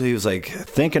he was like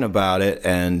thinking about it,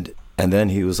 and then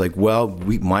he was like, well,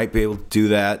 we might be able to do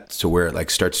that to where it like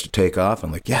starts to take off.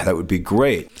 I'm like, yeah, that would be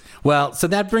great. Well, so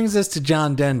that brings us to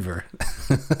John Denver.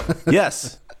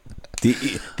 Yes,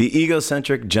 the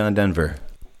egocentric John Denver.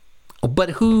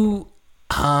 But who,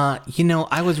 you know,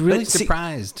 I was really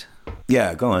surprised.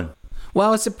 Yeah, go on. Well,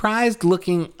 I was surprised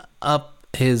looking up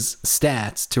his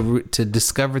stats to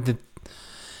discover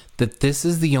that this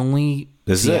is the only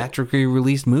theatrically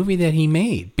released movie that he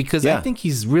made, because I think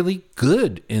he's really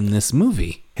good in this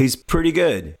movie. He's pretty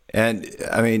good, and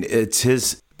I mean, it's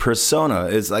his persona.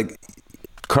 It's like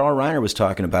Carl Reiner was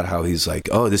talking about how he's like,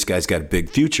 oh, this guy's got a big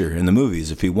future in the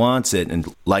movies if he wants it,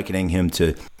 and likening him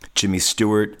to Jimmy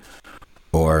Stewart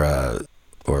or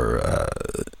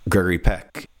Gregory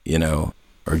Peck, you know.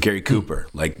 Or Gary Cooper,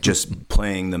 like just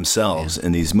playing themselves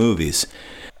in these movies.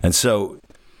 And so,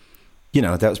 you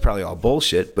know, that was probably all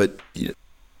bullshit, but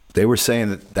they were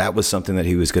saying that was something that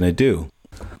he was going to do.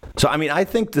 So, I mean, I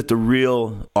think that the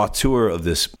real auteur of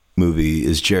this movie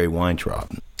is Jerry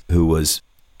Weintraub, who was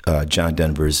John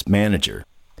Denver's manager.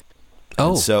 Oh.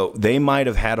 And so they might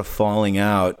have had a falling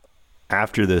out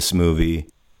after this movie,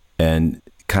 and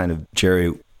kind of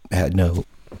Jerry had no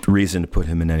reason to put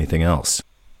him in anything else.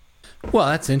 Well,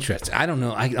 that's interesting. I don't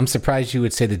know. I'm surprised you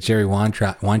would say that Jerry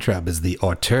Weintraub is the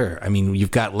auteur. I mean, you've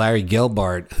got Larry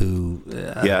Gelbart, who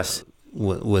yes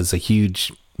was a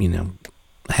huge,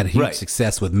 had a huge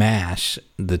success with MASH,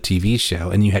 the TV show,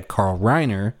 and you had Carl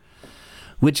Reiner,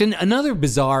 which in another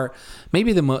bizarre,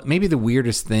 maybe the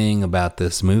weirdest thing about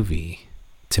this movie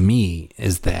to me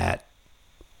is that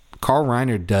Carl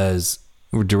Reiner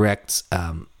directs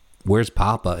Where's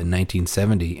Papa in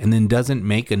 1970 and then doesn't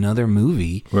make another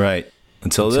movie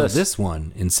until this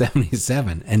one in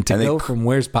 77. And to go from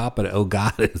Where's Papa to Oh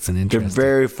God, it's an interesting. They're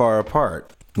very far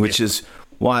apart, which is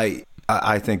why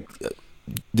I think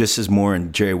this is more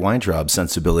in Jerry Weintraub's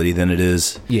sensibility than it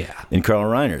is in Carl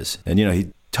Reiner's. And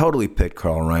he totally picked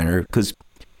Carl Reiner because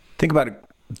think about it,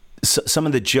 some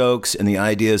of the jokes and the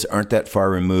ideas aren't that far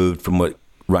removed from what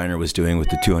Reiner was doing with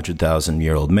the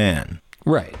 200,000-year-old man.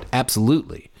 Right,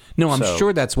 absolutely. No, I'm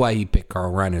sure that's why he picked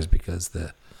Carl Reiner's, because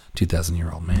the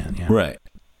 2,000-year-old man. Yeah. Right.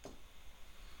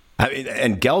 I mean,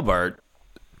 and Gelbart.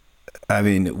 I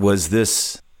mean, was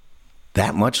this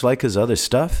that much like his other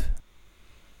stuff?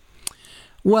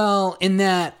 Well, in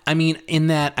that I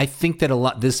think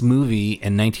that this movie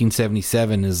in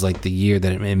 1977 is like the year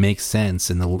that it makes sense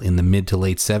in the mid to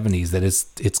late 70s, that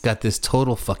it's got this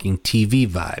total fucking TV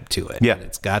vibe to it. Yeah.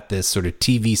 It's got this sort of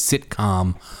TV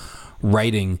sitcom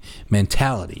writing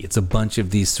mentality. It's a bunch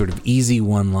of these sort of easy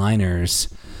one-liners,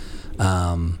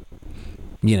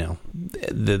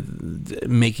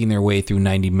 making their way through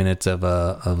 90 minutes of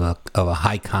a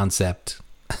high concept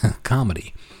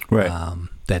comedy, right?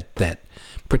 That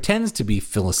pretends to be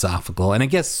philosophical, and I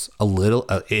guess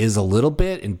is a little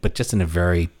bit, but just in a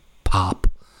very pop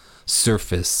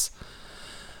surface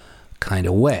kind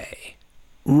of way.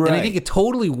 Right. And I think it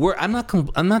totally works. I'm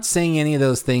not saying any of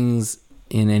those things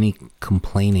in any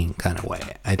complaining kind of way.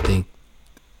 I think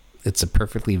it's a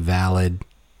perfectly valid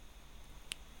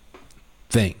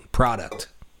product.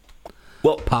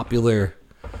 Well, popular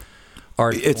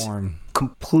art form.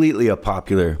 Completely a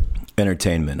popular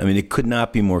entertainment. I mean, it could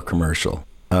not be more commercial.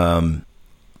 And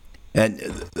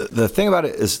the thing about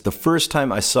it is, the first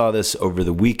time I saw this over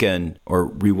the weekend or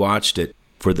rewatched it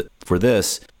for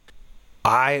this,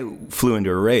 I flew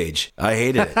into a rage. I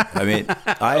hated it. I mean,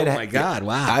 my God,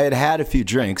 wow. I had a few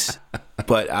drinks,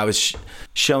 but I was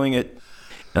showing it,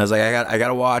 and I was like, I got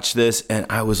to watch this, and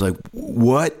I was like,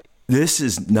 what? This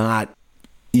is not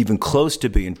even close to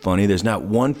being funny. There's not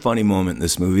one funny moment in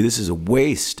this movie. This is a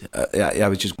waste. I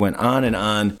was just went on and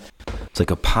on. It's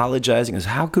like apologizing.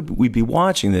 How could we be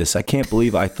watching this? I can't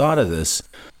believe I thought of this.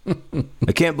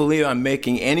 I can't believe I'm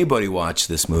making anybody watch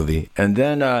this movie. And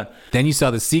then you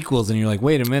saw the sequels and you're like,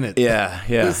 wait a minute. Yeah.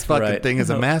 This fucking thing is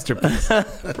a masterpiece.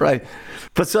 Right.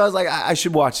 But so I was like, I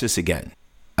should watch this again.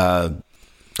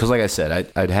 Because like I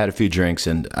said, I'd had a few drinks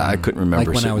and I couldn't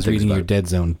remember. Like when I was reading your Dead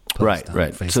Zone post.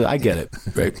 Right. So I get it.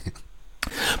 Right.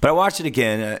 But I watched it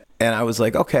again and I was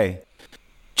like, okay,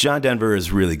 John Denver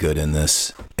is really good in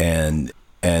this. And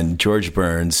George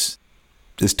Burns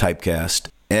is typecast.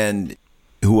 And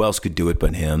who else could do it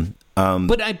but him?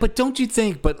 But don't you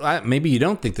think? Maybe you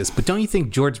don't think this. But don't you think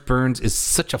George Burns is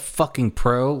such a fucking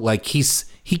pro? Like he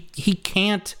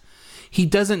can't. He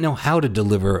doesn't know how to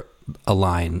deliver a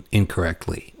line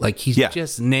incorrectly. Like he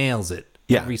just nails it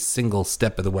every single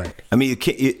step of the way. I mean,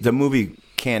 the movie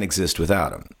can't exist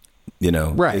without him.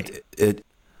 Right?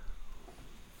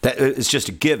 It's just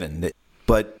a given.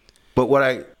 But what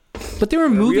I. But there are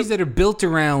movies that are built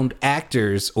around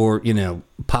actors or,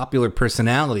 popular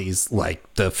personalities,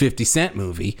 like the 50 Cent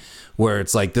movie, where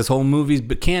it's like this whole movie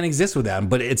can't exist without him,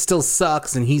 but it still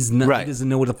sucks and he doesn't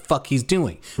know what the fuck he's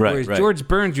doing. Right, Whereas George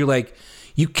Burns, you're like,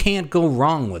 you can't go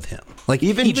wrong with him. Like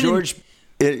even George,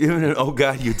 even in Oh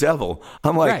God, You Devil,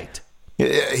 I'm like,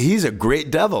 he's a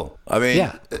great devil. I mean,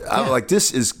 I'm like,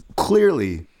 this is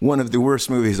clearly one of the worst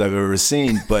movies I've ever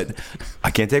seen, but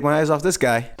I can't take my eyes off this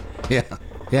guy.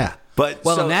 Yeah. But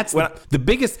and that's the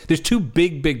biggest. There's two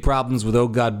big problems with Oh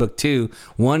God Book 2.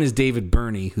 One is David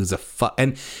Burney, who's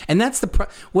and that's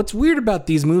what's weird about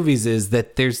these movies is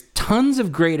that there's tons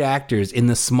of great actors in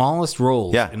the smallest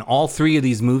roles in all three of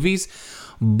these movies.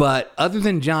 But other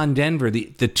than John Denver,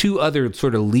 the two other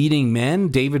sort of leading men,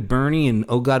 David Burney in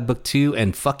Oh God Book 2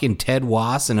 and fucking Ted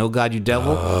Wass in Oh God You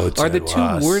Devil, are the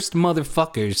two worst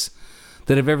motherfuckers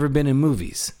that have ever been in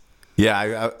movies.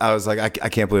 Yeah, I was like, I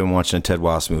can't believe I'm watching a Ted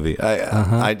Wass movie.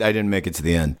 I didn't make it to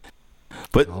the end.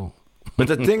 But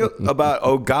the thing about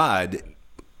Oh God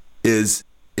is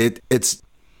it's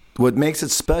what makes it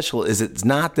special is it's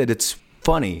not that it's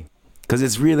funny, because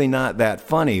it's really not that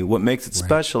funny. What makes it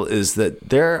special is that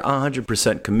they're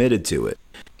 100% committed to it.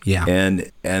 Yeah.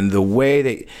 And the way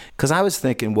they, because I was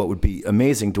thinking what would be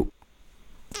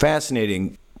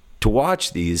fascinating to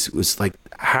watch these was like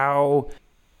how,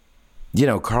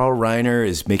 Carl Reiner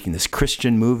is making this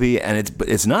Christian movie, and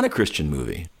it's not a Christian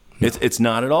movie. No. It's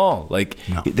not at all. Like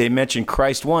they mentioned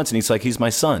Christ once, and he's like, he's my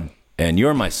son, and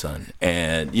you're my son,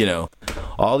 and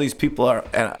all these people are,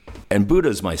 and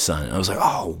Buddha's my son. And I was like,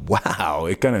 oh wow,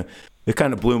 it kind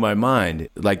of blew my mind.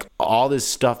 Like all this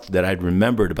stuff that I'd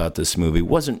remembered about this movie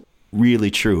wasn't really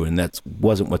true, and that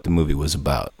wasn't what the movie was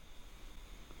about.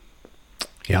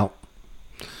 Yeah.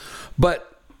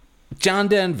 But John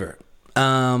Denver,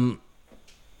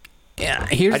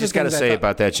 here's I just got to say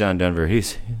about that John Denver,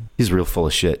 he's real full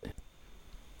of shit.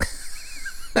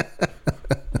 I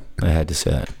had to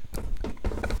say that.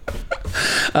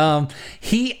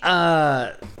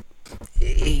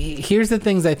 Here's the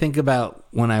things I think about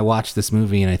when I watch this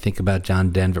movie and I think about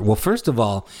John Denver. Well, first of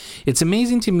all, it's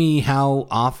amazing to me how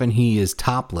often he is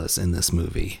topless in this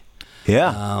movie.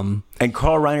 Yeah. And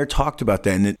Carl Reiner talked about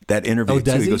that in that interview,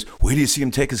 too. He goes, wait till you see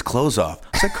him take his clothes off. I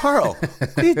was like, Carl,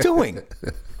 what are you doing?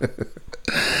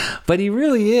 But he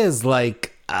really is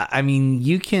like, I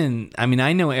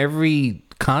know every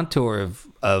contour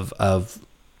of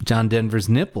John Denver's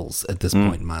nipples at this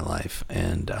point in my life,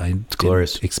 and I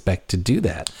didn't expect to do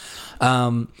that.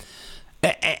 And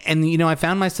I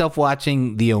found myself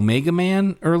watching The Omega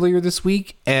Man earlier this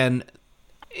week, and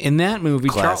in that movie,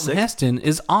 Charlton Heston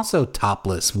is also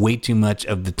topless way too much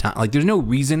of the time. Like, there's no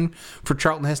reason for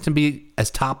Charlton Heston to be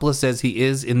as topless as he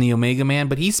is in The Omega Man,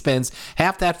 but he spends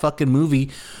half that fucking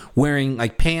movie wearing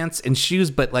like pants and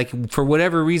shoes, but like for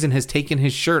whatever reason has taken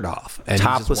his shirt off. And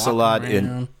topless a lot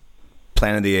in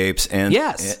Planet of the Apes and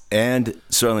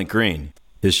Soylent Green.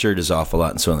 His shirt is off a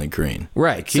lot in Soylent Green.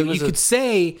 Right. Like so you could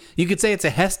say it's a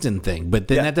Heston thing, but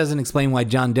then that doesn't explain why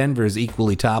John Denver is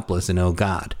equally topless in Oh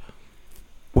God.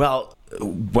 Well,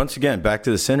 once again, back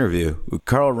to this interview,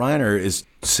 Carl Reiner is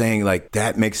saying like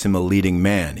that makes him a leading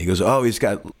man. He goes, oh, he's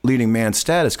got leading man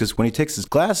status because when he takes his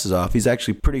glasses off, he's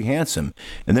actually pretty handsome.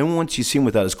 And then once you see him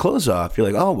without his clothes off, you're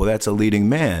like, oh, well, that's a leading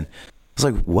man. It's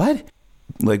like, what?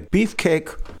 Like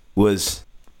Beefcake was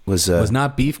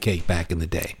not Beefcake back in the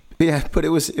day. Yeah, but it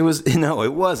was no,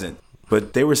 it wasn't.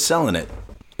 But they were selling it.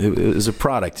 It was a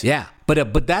product. Yeah, but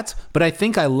I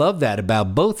think I love that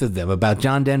about both of them, about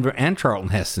John Denver and Charlton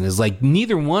Heston, is like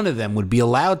neither one of them would be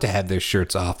allowed to have their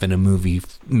shirts off in a movie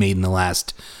made in the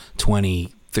last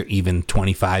 20, even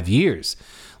 25 years.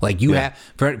 Like you have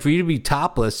for you to be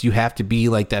topless, you have to be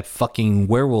like that fucking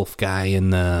werewolf guy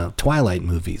in the Twilight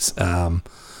movies.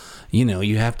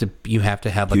 You have to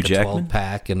have like Hugh a Jackman?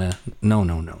 12-pack and a no.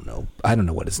 I don't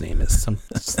know what his name is. You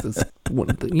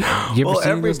ever seen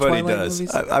everybody those Twilight does.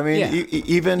 movies? I mean,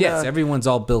 even everyone's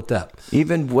all built up.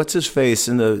 Even what's his face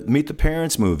in the Meet the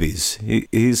Parents movies?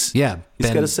 He's got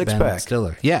a six-pack. Ben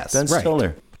Stiller. Yes, Ben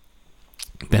Stiller.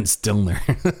 Ben Stiller.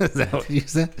 Is that what you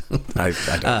said? I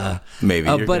don't know. Maybe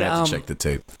you're gonna have to check the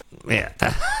tape. Yeah,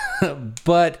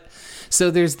 but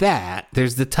so there's that.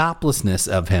 There's the toplessness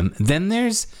of him. Then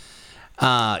there's.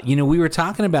 We were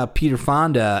talking about Peter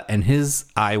Fonda and his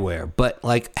eyewear, but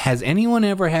like, has anyone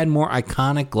ever had more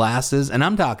iconic glasses? And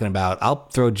I'm talking about, I'll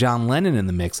throw John Lennon in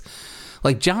the mix.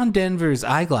 Like John Denver's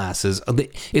eyeglasses,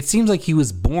 it seems like he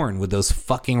was born with those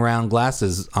fucking round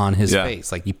glasses on his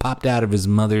face. Like he popped out of his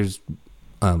mother's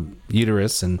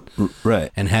uterus and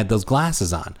had those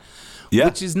glasses on. Yeah.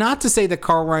 Which is not to say that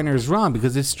Carl Reiner is wrong,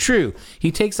 because it's true.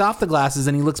 He takes off the glasses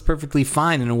and he looks perfectly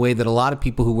fine in a way that a lot of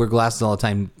people who wear glasses all the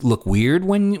time look weird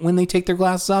when they take their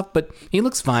glasses off, but he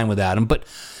looks fine without them. But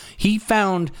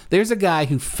there's a guy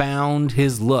who found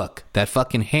his look, that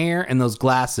fucking hair and those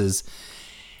glasses,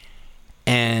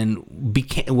 and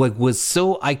was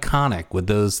so iconic with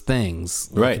those things.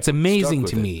 Right. It's amazing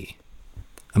to me.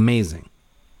 Amazing.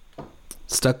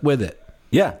 Stuck with it.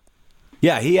 Yeah.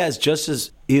 Yeah, he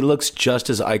looks just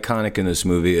as iconic in this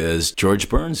movie as George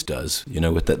Burns does,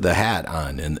 with the hat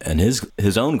on and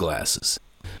his own glasses.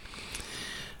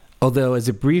 Although, as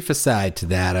a brief aside to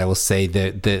that, I will say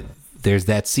that there's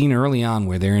that scene early on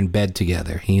where they're in bed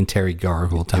together, he and Terry Garr,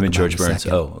 who we'll talk about George in a Burns.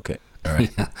 second. Oh, okay. All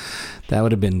right. Yeah, that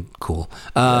would have been cool.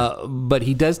 But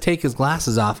he does take his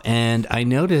glasses off, and I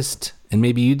noticed, and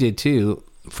maybe you did too,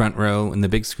 front row in the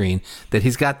big screen, that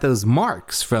he's got those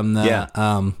marks from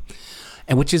the...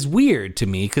 And which is weird to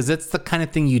me, because that's the kind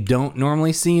of thing you don't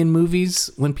normally see in movies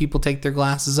when people take their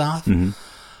glasses off.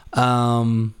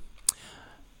 Mm-hmm.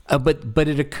 But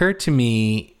it occurred to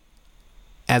me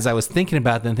as I was thinking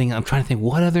about them, I'm trying to think,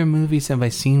 what other movies have I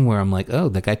seen where I'm like, oh,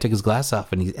 that guy took his glass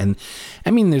off, and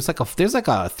I mean, there's like a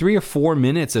 3 or 4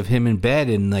 minutes of him in bed,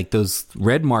 and like those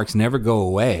red marks never go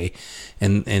away.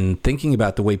 And thinking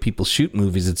about the way people shoot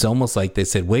movies, it's almost like they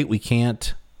said, wait, we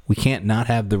can't not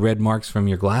have the red marks from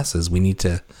your glasses. We need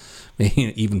to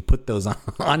even put those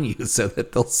on you so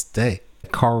that they'll stay.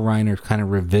 Carl Reiner kind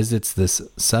of revisits this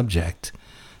subject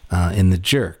in The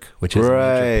Jerk, which is a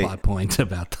major plot point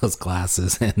about those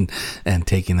glasses and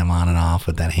taking them on and off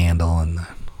with that handle and the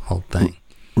whole thing.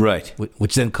 Right.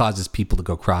 Which then causes people to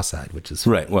go cross-eyed, which is...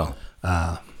 Right, well,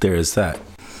 there is that.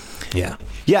 Yeah.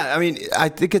 Yeah, I mean, I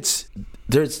think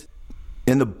there's...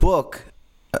 In the book,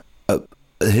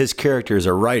 his character is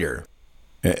a writer.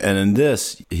 And in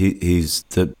this, he's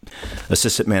the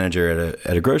assistant manager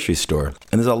at a grocery store.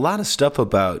 And there's a lot of stuff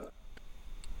about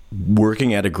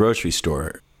working at a grocery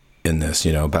store in this,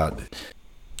 about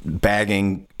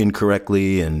bagging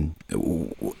incorrectly and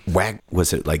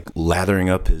was it like lathering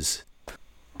up his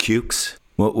cukes?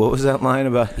 What was that line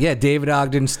about? Yeah, David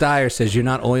Ogden Steyer says you're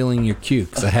not oiling your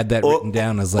cukes. I had that written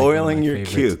down as like oiling your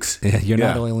cukes. Yeah, you're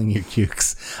not oiling your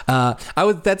cukes.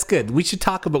 That's good. We should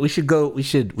talk about. We should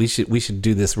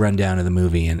do this rundown of the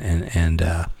movie and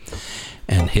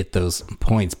hit those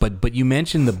points. But you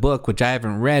mentioned the book, which I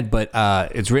haven't read, but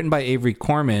it's written by Avery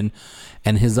Corman,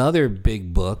 and his other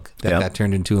big book that got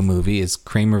turned into a movie is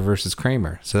Kramer versus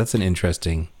Kramer. So that's an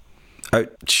interesting.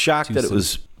 Shocked that it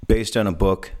was based on a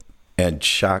book. And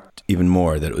shocked even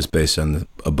more that it was based on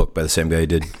a book by the same guy who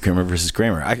did Kramer versus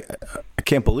Kramer. I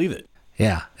can't believe it.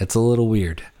 Yeah, it's a little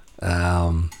weird.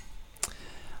 I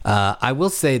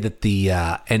will say that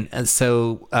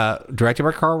directed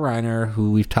by Carl Reiner,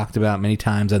 who we've talked about many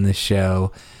times on this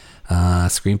show,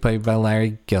 screenplay by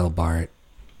Larry Gelbart,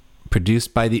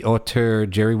 produced by the auteur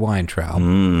Jerry Weintraub.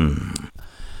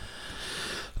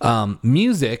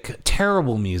 Music,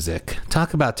 terrible music.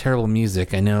 Talk about terrible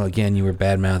music. I know, again, you were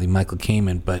bad-mouthing Michael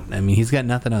Kamen, but, I mean, he's got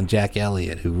nothing on Jack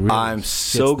Elliott, who really I'm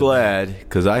so glad,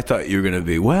 because I thought you were going to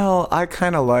be, well, I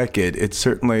kind of like it. It's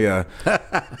certainly it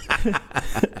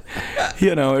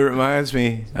reminds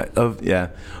me of, yeah.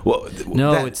 Well,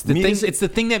 no, it's the thing. It's the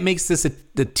thing that makes this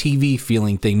the TV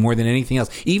feeling thing more than anything else.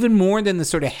 Even more than the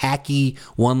sort of hacky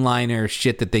one-liner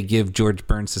shit that they give George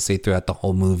Burns to say throughout the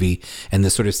whole movie, and the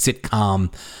sort of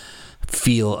sitcom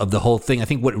feel of the whole thing. I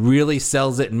think what really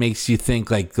sells it and makes you think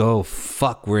like, oh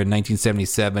fuck, we're in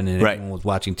 1977 and everyone was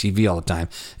watching TV all the time,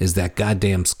 is that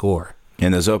goddamn score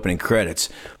and those opening credits.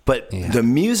 But the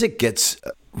music gets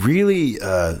really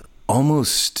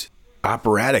almost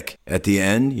operatic at the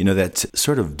end. That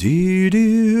sort of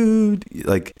doo-doo,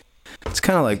 like it's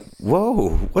kind of like,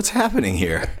 whoa, what's happening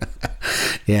here?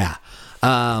 Yeah.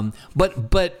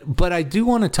 But I do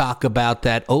want to talk about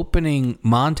that opening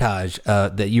montage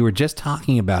that you were just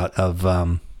talking about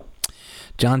of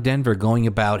John Denver going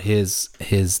about his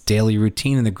daily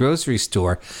routine in the grocery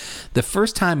store. The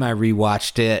first time I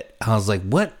rewatched it, I was like,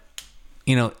 what?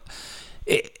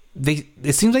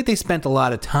 It seems like they spent a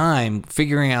lot of time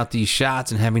figuring out these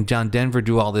shots and having John Denver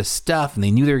do all this stuff, and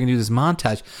they knew they were going to do this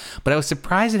montage. But I was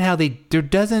surprised at how there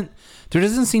doesn't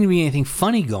seem to be anything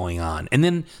funny going on. And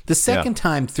then the second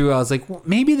time through, I was like, well,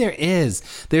 maybe there is.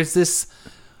 There's this,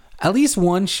 at least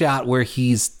one shot where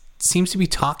seems to be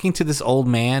talking to this old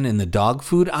man in the dog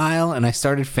food aisle, and I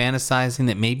started fantasizing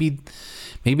that maybe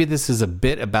this is a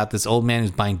bit about this old man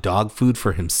who's buying dog food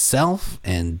for himself,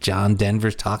 and John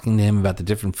Denver's talking to him about the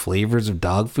different flavors of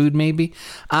dog food, maybe.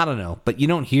 I don't know, but you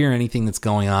don't hear anything that's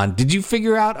going on. Did you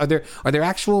figure out, are there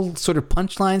actual sort of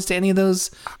punchlines to any of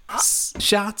those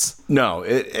shots? No,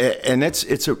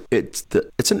 it's a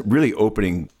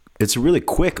really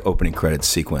quick opening credits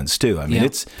sequence too. I mean,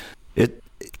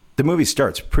 the movie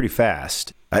starts pretty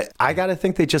fast. I got to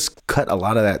think they just cut a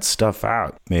lot of that stuff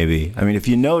out, maybe. I mean, if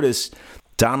you notice,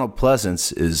 Donald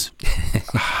Pleasance is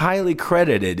highly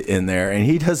credited in there, and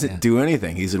he doesn't do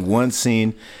anything. He's in one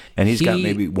scene, and he's got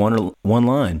maybe one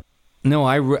line. No,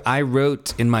 I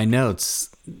wrote in my notes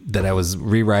that I was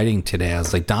rewriting today. I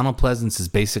was like, Donald Pleasance is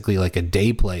basically like a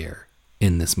day player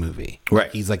in this movie.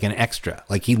 Right. He's like an extra.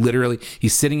 Like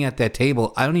he's sitting at that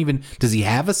table. Does he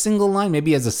have a single line?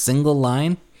 Maybe he has a single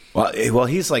line. Well,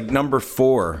 he's like number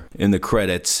 4 in the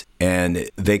credits, and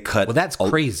they cut. Well, that's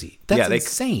crazy. That's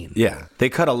insane. Yeah, they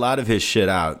cut a lot of his shit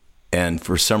out, and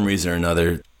for some reason or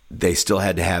another, they still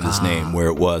had to have his name where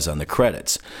it was on the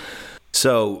credits.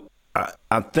 So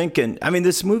I'm thinking, I mean,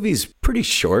 this movie's pretty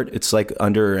short. It's like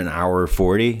under an hour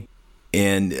 40,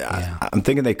 and I'm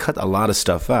thinking they cut a lot of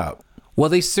stuff out. Well,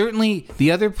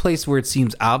 the other place where it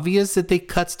seems obvious that they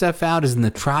cut stuff out is in the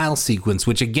trial sequence,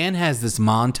 which again has this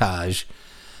montage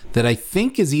that I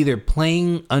think is either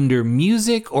playing under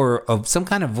music or of some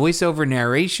kind of voiceover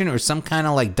narration or some kind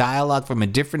of like dialogue from a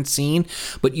different scene.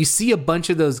 But you see a bunch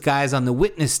of those guys on the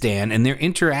witness stand and they're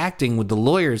interacting with the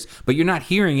lawyers, but you're not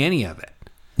hearing any of it.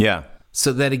 Yeah.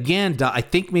 So that again, I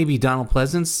think maybe Donald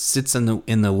Pleasence sits in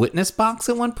the witness box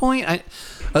at one point.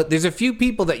 There's a few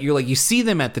people that you're like, you see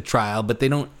them at the trial, but they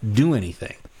don't do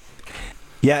anything.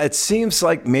 Yeah, it seems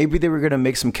like maybe they were going to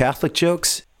make some Catholic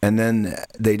jokes, and then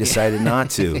they decided not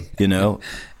to. You know.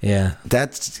 Yeah. There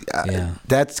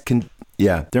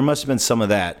must have been some of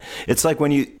that. It's like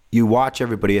when you watch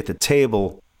everybody at the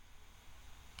table,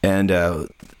 and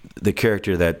the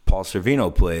character that Paul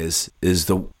Sorvino plays is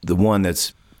the one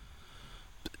that's,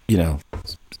 you know,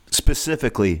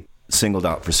 specifically singled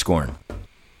out for scorn.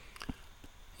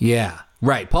 Yeah,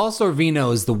 right. Paul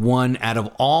Sorvino is the one out of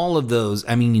all of those.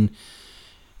 I mean,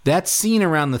 that scene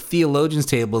around the theologian's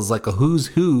table is like a who's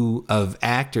who of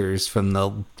actors from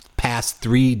the past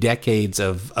 3 decades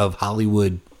of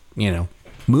Hollywood, you know,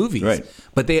 movies. Right.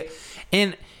 But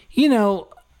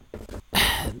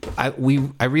I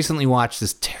recently watched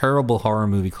this terrible horror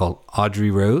movie called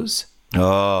Audrey Rose.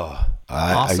 Oh,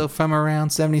 also from around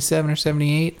 77 or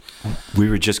 78. We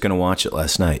were just going to watch it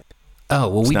last night. Oh,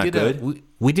 well, It's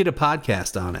we did a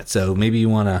podcast on it, so maybe you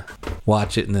want to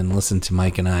watch it and then listen to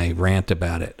Mike and I rant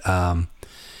about it.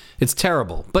 It's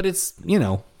terrible, but it's, you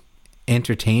know,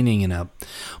 entertaining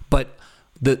but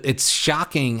it's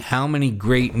shocking how many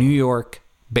great New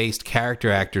York-based character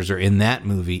actors are in that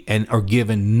movie and are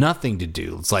given nothing to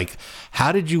do. It's like,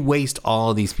 how did you waste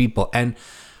all of these people? And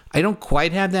I don't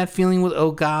quite have that feeling with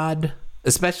Oh God,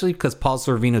 especially because Paul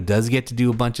Sorvino does get to do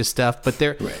a bunch of stuff, but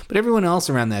but everyone else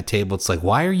around that table, it's like,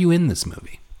 why are you in this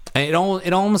movie? And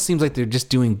it almost seems like they're just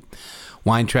doing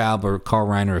Weintraub or Carl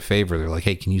Reiner a favor. They're like,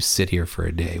 hey, can you sit here for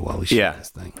a day while we shoot this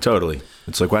thing? Totally.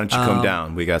 It's like, why don't you come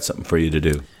down? We got something for you to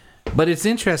do. But it's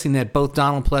interesting that both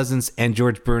Donald Pleasence and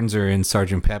George Burns are in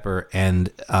Sgt. Pepper,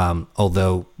 and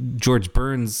although George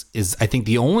Burns is, I think,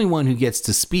 the only one who gets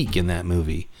to speak in that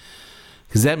movie,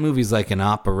 because that movie's like an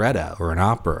operetta or an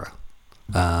opera.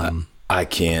 I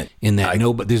can't. In that,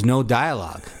 but there's no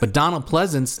dialogue. But Donald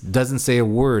Pleasence doesn't say a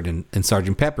word in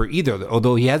Sgt. Pepper either,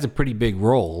 although he has a pretty big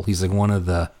role. He's like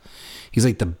he's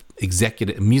like the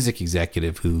music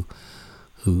executive who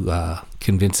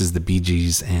convinces the Bee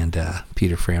Gees and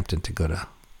Peter Frampton to go to.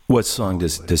 What song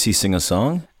does he sing a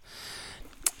song?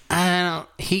 I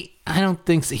don't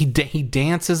think so. He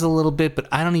dances a little bit, but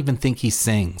I don't even think he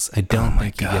sings. I don't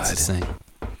think he gets to sing.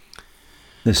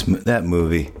 That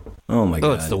movie. Oh my God.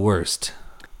 Oh, it's the worst.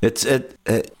 It's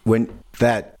when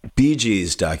that Bee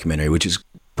Gees documentary, which is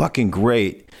fucking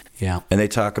great. Yeah. And they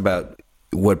talk about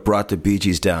what brought the Bee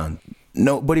Gees down.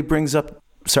 Nobody brings up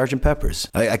Sgt. Pepper's.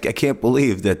 I can't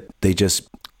believe that they just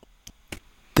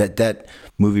that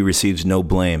movie receives no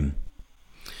blame.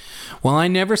 Well, I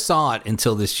never saw it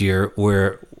until this year,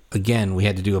 where again we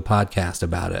had to do a podcast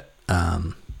about it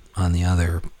on the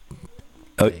other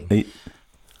thing.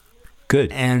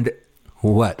 Good. And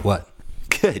what?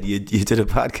 Good. You did a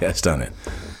podcast on it.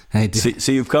 I did.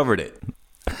 So you've covered it.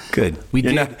 Good.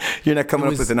 You're not coming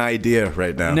up with an idea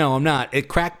right now. No, I'm not. It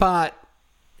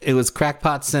was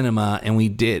Crackpot Cinema, and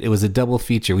it was a double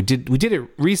feature. We did it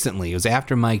recently. It was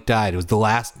after Mike died. It was the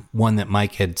last one that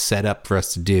Mike had set up for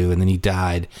us to do, and then he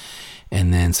died.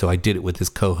 And then so I did it with his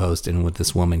co-host and with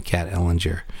this woman, Kat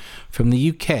Ellinger, from the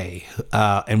UK.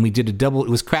 And we did a double. It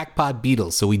was Crackpot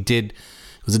Beatles. So it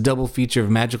was a double feature of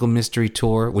Magical Mystery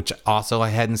Tour, which also I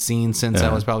hadn't seen since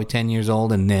I was probably 10 years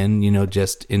old, and then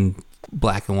just in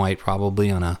black and white, probably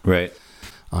on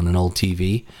an old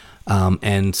TV.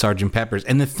 And Sgt. Pepper's.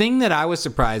 And the thing that I was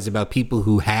surprised about people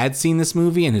who had seen this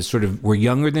movie and sort of were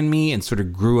younger than me and sort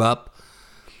of grew up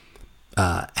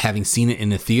having seen it in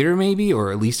the theater maybe,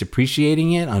 or at least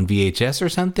appreciating it on VHS or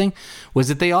something, was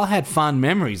that they all had fond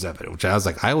memories of it, which I was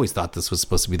like, I always thought this was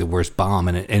supposed to be the worst bomb,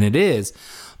 and it is.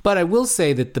 But I will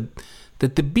say that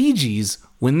the Bee Gees,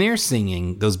 when they're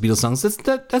singing those Beatles songs,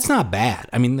 that's not bad.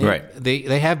 I mean,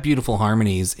 they have beautiful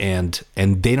harmonies, and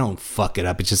they don't fuck it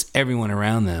up. It's just everyone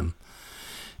around them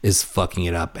is fucking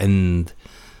it up. And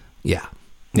yeah.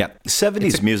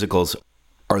 70s musicals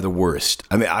are the worst.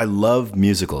 I mean, I love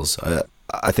musicals.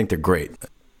 I think they're great.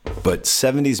 But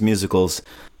 70s musicals,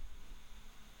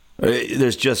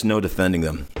 there's just no defending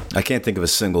them. I can't think of a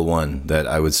single one that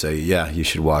I would say, yeah, you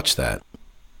should watch that.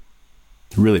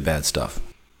 Really bad stuff.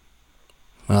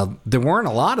 Well, there weren't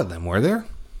a lot of them, were there?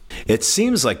 It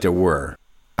seems like there were.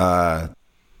 And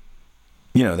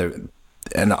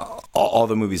all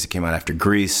the movies that came out after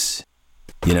Grease,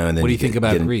 and then what do you think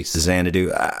about Grease?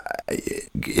 Xanadu.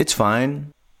 It's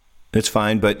fine. It's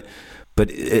fine, but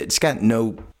it's got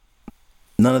no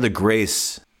none of the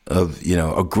grace of, you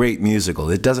know, a great musical.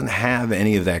 It doesn't have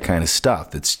any of that kind of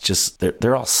stuff. It's just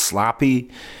they're all sloppy,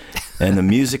 and the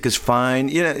music is fine.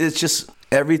 You know, it's just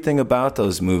everything about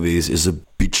those movies is a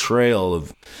betrayal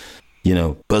of, you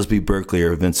know, Busby Berkeley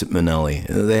or Vincent Minnelli.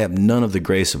 They have none of the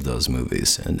grace of those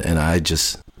movies, and I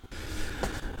just.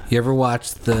 You ever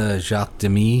watched the Jacques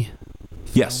Demy?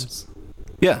 Yes.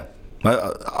 Yeah.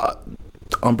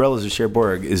 Umbrellas of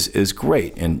Cherbourg is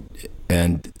great,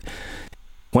 and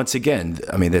once again,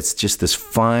 I mean, that's just this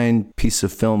fine piece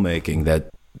of filmmaking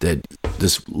that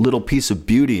this little piece of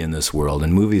beauty in this world,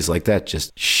 and movies like that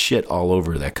just shit all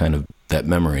over that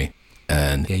memory.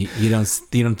 And yeah, you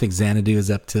don't think Xanadu is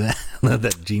up to that?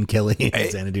 That Gene Kelly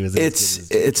and Xanadu is up to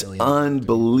this? It's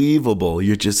unbelievable.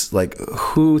 You're just like,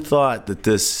 who thought that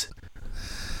this?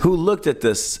 Who looked at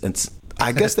this? And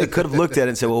I guess they could have looked at it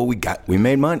and said, "Well, we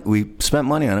made money. We spent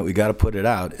money on it. We got to put it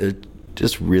out." It's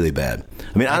just really bad.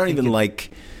 I mean, I don't even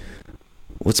like.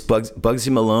 What's Bugsy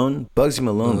Malone? Bugsy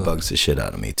Malone bugs the shit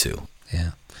out of me too.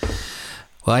 Yeah.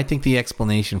 Well, I think the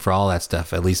explanation for all that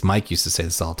stuff, at least Mike used to say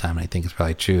this all the time, and I think it's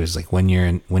probably true, is like when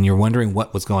you're wondering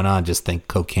what was going on, just think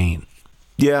cocaine.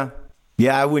 Yeah.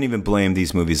 Yeah, I wouldn't even blame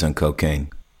these movies on cocaine.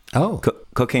 Oh.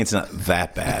 Cocaine's not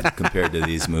that bad compared to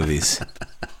these movies.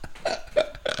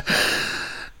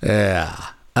 Yeah.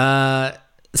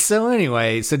 So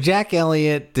anyway, Jack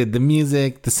Elliott did the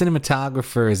music. The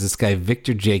cinematographer is this guy,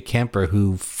 Victor J. Kemper,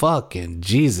 who fucking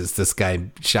Jesus, this guy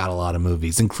shot a lot of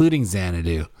movies, including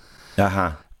Xanadu.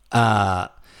 But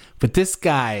this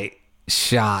guy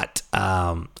shot,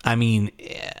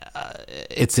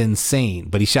 it's insane,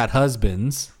 but he shot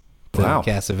Husbands, the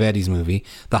Cassavetes movie,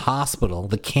 The Hospital,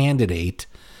 The Candidate,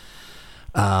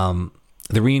 The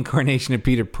Reincarnation of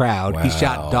Peter Proud. Wow. He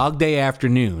shot Dog Day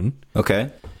Afternoon.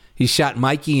 Okay. He shot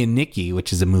Mikey and Nicky,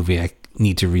 which is a movie I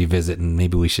need to revisit and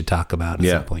maybe we should talk about at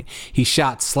some point. He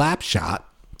shot Slapshot.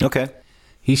 Okay.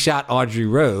 He shot Audrey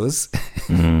Rose.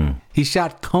 He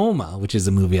shot Coma, which is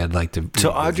a movie I'd like to revisit. So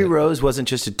Audrey Rose wasn't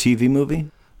just a TV movie?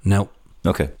 Nope.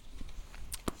 Okay.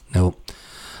 Nope.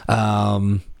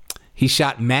 He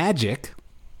shot Magic.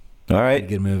 All right.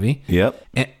 Good movie. Yep.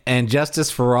 And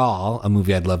Justice for All, a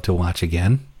movie I'd love to watch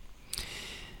again.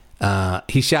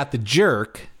 He shot The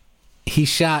Jerk. He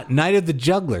shot Night of the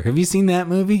Juggler. Have you seen that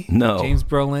movie? No. James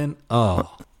Brolin?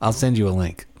 Oh, I'll send you a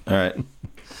link. All right.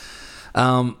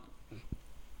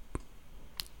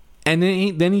 And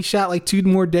then he shot like 2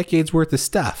 more decades worth of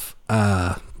stuff.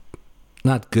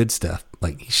 Not good stuff.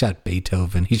 Like he shot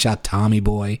Beethoven. He shot Tommy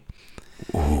Boy.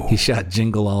 Ooh. He shot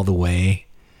Jingle All the Way.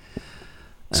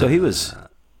 So he was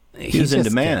in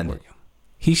demand.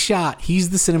 He's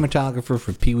the cinematographer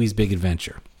for Pee-wee's Big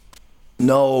Adventure.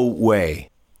 No way.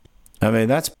 I mean,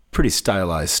 that's pretty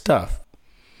stylized stuff.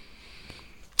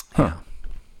 Huh.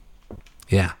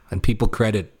 Yeah. And people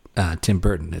credit Tim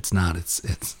Burton. It's not. It's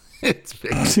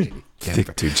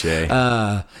Victor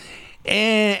J.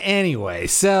 Anyway,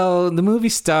 so the movie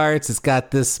starts. It's got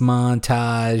this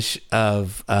montage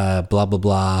of blah blah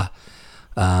blah,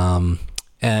 and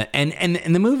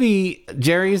the movie.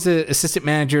 Jerry is an assistant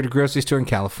manager at a grocery store in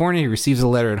California. He receives a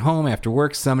letter at home after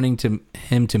work summoning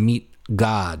him to meet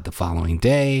God the following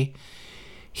day.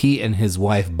 He and his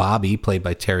wife Bobby, played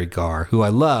by Terry Garr, who I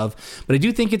love, but I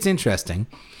do think it's interesting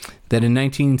that in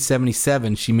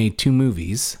 1977 she made 2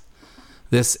 movies,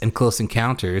 this and Close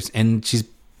Encounters, and she's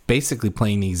basically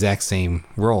playing the exact same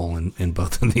role in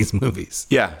both of these movies.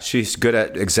 Yeah, she's good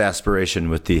at exasperation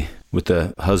with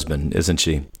the husband, isn't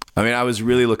she? I mean, I was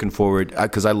really looking forward,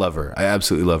 because I love her. I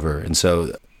absolutely love her. And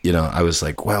so, you know, I was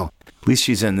like, well, at least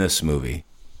she's in this movie.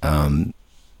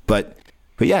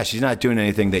 But yeah, she's not doing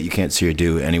anything that you can't see her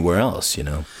do anywhere else, you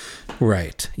know?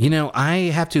 Right. You know, I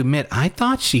have to admit, I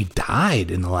thought she died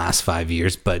in the last 5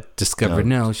 years, but discovered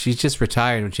no, she's just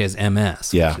retired when she has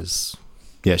MS. Yeah. Which is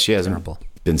she hasn't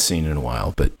been seen in a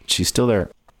while, but she's still there.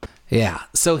 Yeah.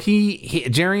 So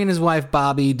Jerry and his wife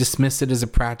Bobby dismiss it as a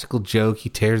practical joke. He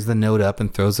tears the note up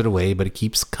and throws it away, but it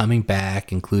keeps coming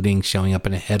back, including showing up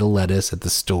in a head of lettuce at the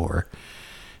store.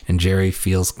 And Jerry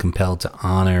feels compelled to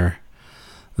honor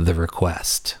the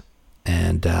request.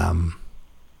 And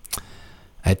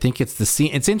I think it's the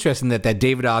scene. It's interesting that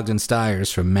David Ogden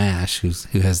Stiers from MASH,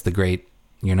 who has the great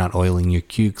 "You're not oiling your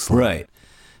cukes" line, right,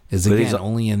 is again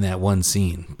only in that one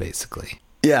scene, basically.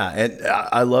 Yeah, and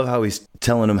I love how he's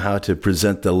telling him how to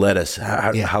present the lettuce,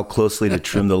 how closely to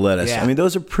trim the lettuce. Yeah. I mean,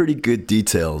 those are pretty good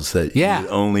details that you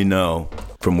only know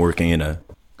from working in a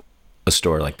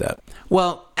store like that.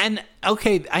 Well, and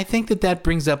okay, I think that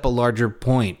brings up a larger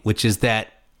point, which is that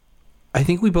I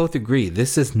think we both agree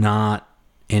this is not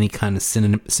any kind of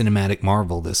cinematic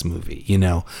marvel, this movie. You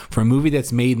know, for a movie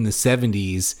that's made in the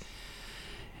 70s,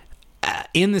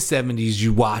 in the 70s,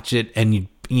 you watch it and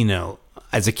you know,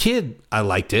 as a kid, I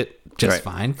liked it just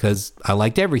fine because I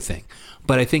liked everything.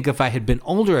 But I think if I had been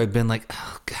older, I'd been like,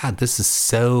 oh God, this is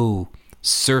so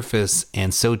surface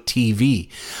and so TV.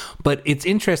 But it's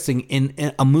interesting,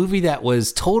 in a movie that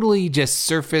was totally just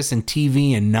surface and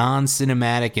TV and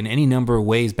non-cinematic in any number of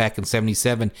ways back in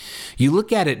 77, you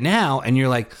look at it now and you're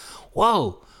like,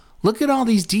 whoa, look at all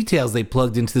these details they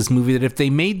plugged into this movie that if they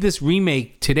made this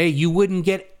remake today, you wouldn't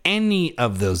get any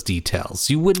of those details.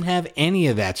 You wouldn't have any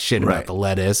of that shit about the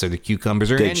lettuce or the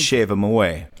cucumbers or anything. They'd shave them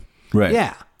away. Right.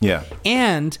 Yeah. Yeah.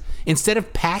 And instead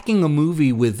of packing a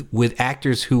movie with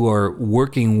actors who are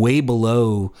working way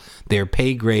below their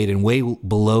pay grade and way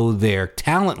below their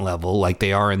talent level like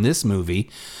they are in this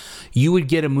movie, you would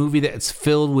get a movie that's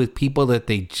filled with people that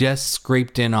they just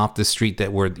scraped in off the street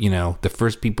that were, you know, the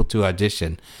first people to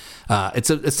audition.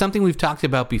 It's something we've talked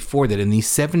about before, that in these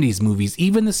 70s movies,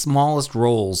 even the smallest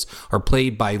roles are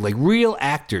played by like real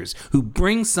actors who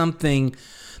bring something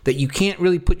that you can't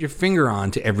really put your finger on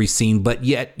to every scene, but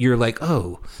yet you're like,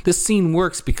 oh, this scene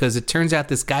works because it turns out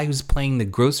this guy who's playing the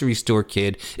grocery store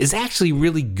kid is actually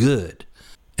really good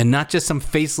and not just some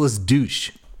faceless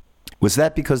douche. Was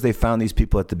that because they found these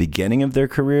people at the beginning of their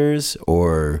careers,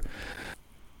 or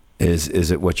is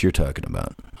it what you're talking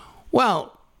about?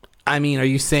 Well, I mean, are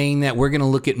you saying that we're going to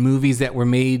look at movies that were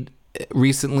made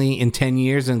recently in 10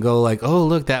 years and go like, oh,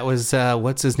 look, that was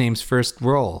what's his name's first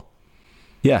role?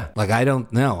 Yeah. Like, I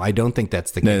don't know. I don't think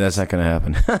that's the case. No, that's not going to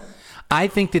happen. I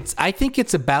think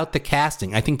it's about the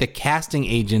casting. I think the casting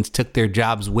agents took their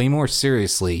jobs way more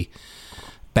seriously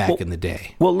back in the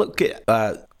day. Well, look at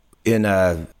in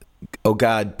Oh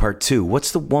God Part 2.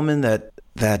 What's the woman that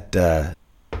the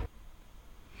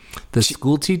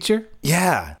school teacher?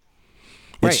 Yeah.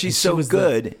 And right. she's so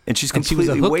good, and she's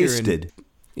completely wasted.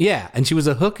 Yeah, and she was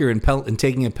a hooker in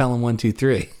taking a Pelham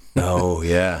 1-2-3. Oh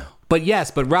yeah.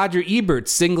 But Roger Ebert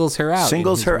singles her out.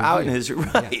 In his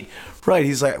right. Yeah. Right.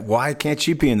 He's like, why can't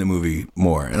she be in the movie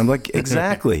more? And I'm like,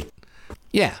 exactly.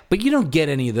 Yeah, but you don't get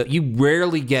any of that. You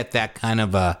rarely get that kind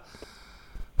of a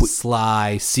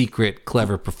sly, secret,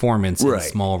 clever performance in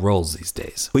small roles these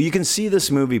days. Well, you can see this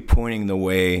movie pointing the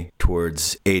way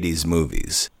towards 80s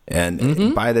movies.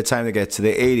 And by the time they get to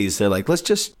the 80s, they're like, let's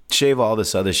just shave all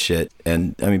this other shit.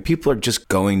 And I mean, people are just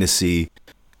going to see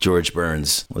George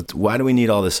Burns. Why do we need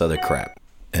all this other crap?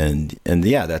 And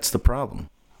yeah, that's the problem.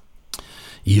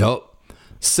 Yup.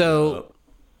 So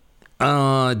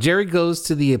Jerry goes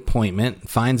to the appointment,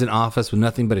 finds an office with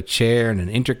nothing but a chair and an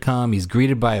intercom. He's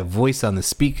greeted by a voice on the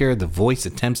speaker. The voice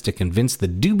attempts to convince the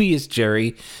dubious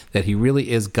Jerry that he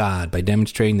really is God by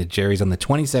demonstrating that Jerry's on the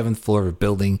 27th floor of a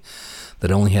building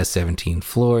that only has 17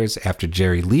 floors. After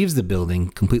Jerry leaves the building,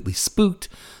 completely spooked,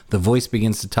 the voice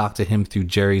begins to talk to him through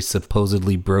Jerry's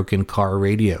supposedly broken car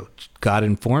radio. God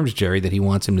informs Jerry that he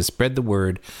wants him to spread the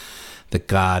word that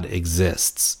God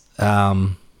exists.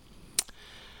 Have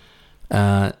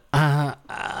you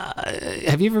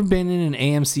ever been in an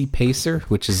AMC Pacer,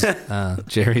 which is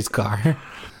Jerry's car? Are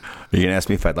you gonna ask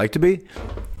me if I'd like to be?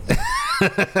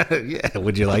 Yeah,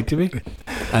 would you like to be?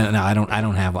 No, I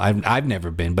don't have. I've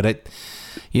never been, but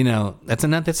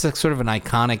that's a sort of an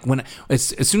iconic.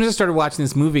 As soon as I started watching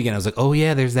this movie again, I was like, oh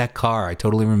yeah, there's that car. I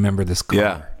totally remember this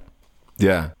car.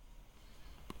 Yeah.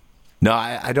 No,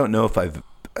 I don't know if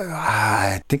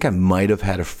I think I might have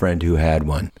had a friend who had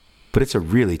one, but it's a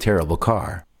really terrible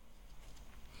car.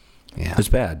 Yeah, it's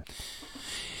bad.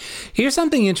 Here's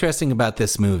something interesting about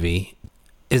this movie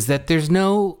is that there's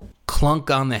no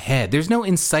clunk on the head. There's no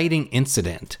inciting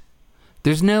incident.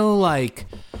 There's no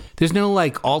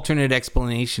alternate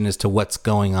explanation as to what's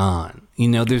going on.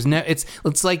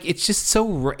 It's just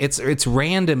so it's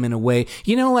random in a way.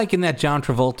 Like in that John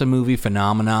Travolta movie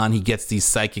Phenomenon, he gets these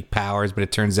psychic powers, but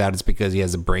it turns out it's because he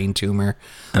has a brain tumor.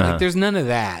 Like there's none of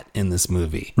that in this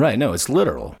movie. Right, no, it's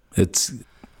literal. It's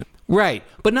right.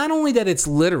 But not only that it's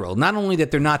literal, not only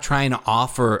that they're not trying to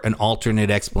offer an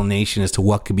alternate explanation as to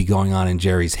what could be going on in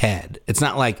Jerry's head. It's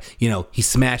not like, he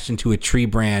smashed into a tree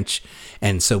branch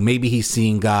and so maybe he's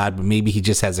seeing God, but maybe he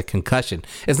just has a concussion.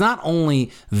 It's not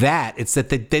only that, it's that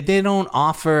they don't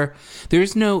offer,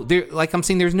 there's no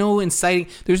inciting,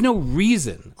 there's no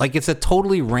reason. Like it's a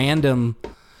totally random,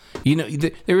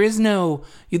 there is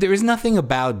nothing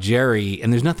about Jerry,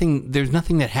 and there's nothing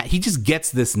that he just gets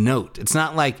this note. It's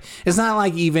not like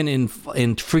even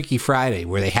in Freaky Friday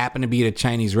where they happen to be at a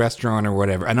Chinese restaurant or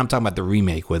whatever. And I'm talking about the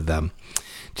remake with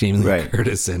Jamie Lee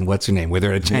Curtis and what's her name, where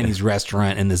they're at a Chinese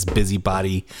restaurant and this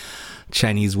busybody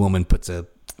Chinese woman puts a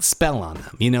spell on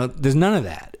them. There's none of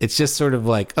that. It's just sort of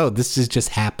like, oh, this is just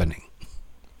happening.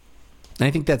 And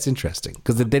I think that's interesting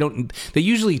because they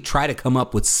usually try to come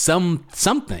up with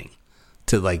something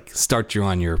to like start you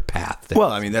on your path.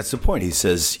 Well, I mean, that's the point. He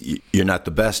says you're not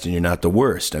the best and you're not the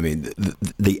worst. I mean,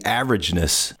 the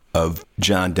averageness of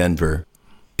John Denver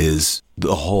is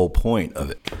the whole point of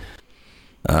it.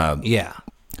 Yeah.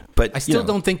 But I still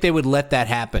don't think they would let that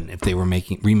happen if they were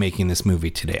remaking this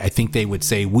movie today. I think they would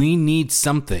say, we need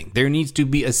something. There needs to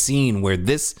be a scene where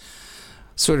this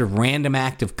sort of random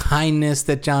act of kindness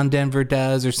that John Denver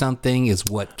does or something is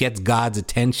what gets God's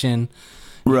attention.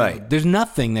 Right. You know, there's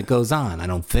nothing that goes on, I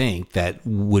don't think, that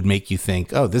would make you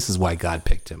think, oh, this is why God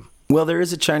picked him. Well, there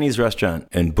is a Chinese restaurant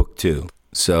in Book 2.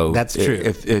 So that's true.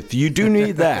 If you do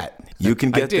need that, you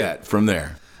can get that from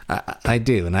there. I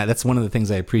do, and that's one of the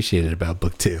things I appreciated about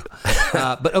Book 2.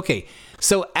 But okay,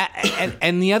 so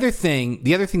and the other thing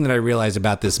that I realized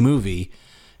about this movie,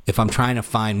 if I'm trying to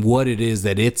find what it is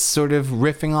that it's sort of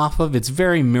riffing off of, it's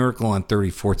very Miracle on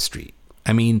 34th Street.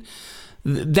 I mean,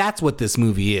 that's what this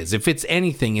movie is. If it's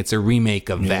anything, it's a remake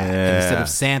of that. Yeah. Instead of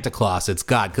Santa Claus, it's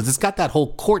God, because it's got that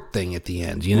whole court thing at the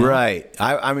end, you know? Right.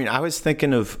 I mean, I was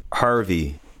thinking of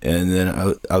Harvey, and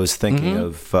then I was thinking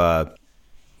of...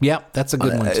 Yep, that's a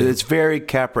good one too. It's very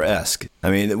Capra-esque.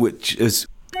 I mean, which is,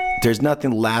 there's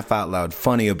nothing laugh out loud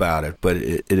funny about it, but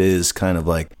it is kind of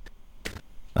like,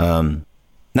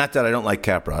 not that I don't like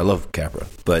Capra. I love Capra,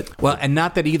 but and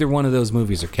not that either one of those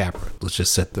movies are Capra. Let's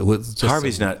just set the.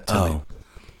 Harvey's not. Oh,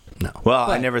 no. Well,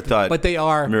 I never thought. But they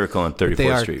are Miracle on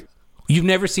 34th Street. You've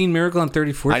never seen Miracle on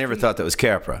 34th Street? I never thought that was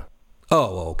Capra.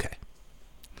 Oh, okay.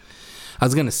 I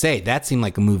was gonna say that seemed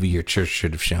like a movie your church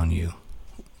should have shown you.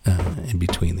 In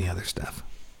between the other stuff.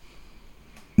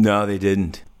 No, they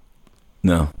didn't.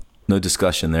 No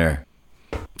discussion there.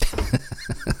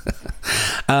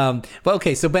 Well,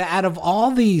 okay, but out of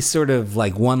all these sort of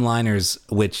like one-liners,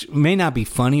 which may not be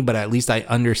funny, but at least I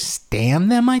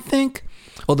understand them, I think.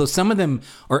 Although some of them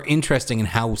are interesting in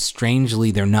how strangely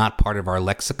they're not part of our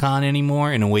lexicon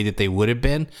anymore in a way that they would have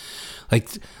been.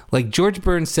 Like George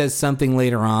Burns says something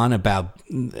later on about...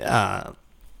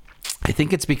 I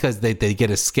think it's because they get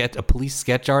a police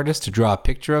sketch artist to draw a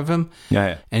picture of him.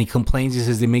 Yeah. And he complains, he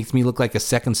says, it makes me look like a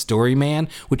second story man,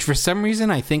 which for some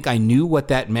reason I think I knew what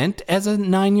that meant as a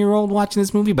 9-year-old watching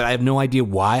this movie, but I have no idea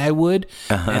why I would.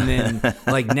 And then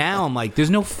like now I'm like, there's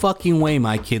no fucking way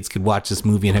my kids could watch this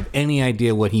movie and have any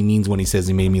idea what he means when he says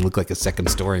he made me look like a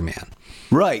second story man.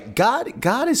 Right.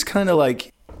 God is kind of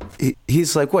like,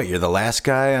 he's like, what? You're the last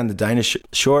guy on the Dinah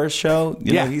Shore show.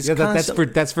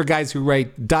 That's for guys who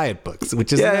write diet books,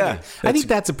 which is I think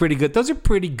that's a pretty good. Those are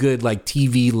pretty good, like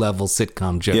TV level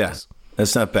sitcom jokes. Yeah,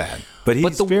 that's not bad. But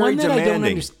he's very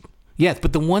demanding. Yes,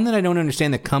 but the one that I don't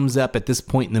understand that comes up at this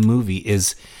point in the movie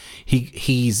is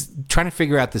he's trying to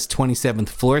figure out this 27th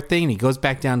floor thing, and he goes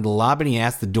back down to the lobby and he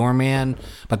asks the doorman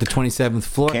about the 27th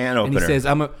floor. Can opener. And he says,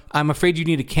 "I'm afraid you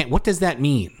need a can." What does that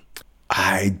mean?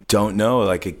 I don't know,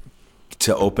 like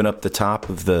to open up the top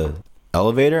of the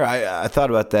elevator. I thought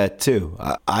about that too.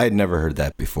 I had never heard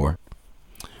that before.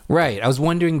 Right. I was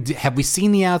wondering, have we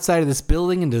seen the outside of this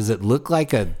building, and does it look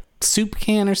like a soup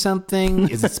can or something?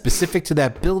 Is it specific to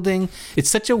that building? It's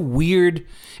such a weird,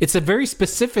 it's a very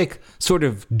specific sort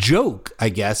of joke, I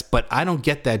guess, but I don't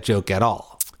get that joke at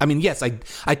all. I mean, yes,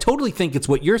 I totally think it's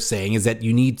what you're saying is that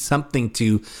you need something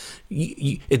to,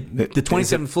 the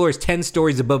 27th floor is 10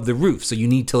 stories above the roof, so you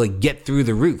need to like get through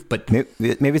the roof. But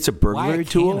maybe it's a burglary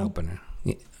tool. Opener?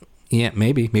 Yeah,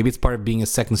 maybe it's part of being a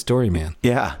second story man.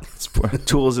 Yeah, it's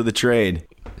tools of the trade.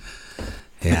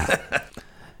 Yeah.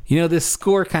 You know, this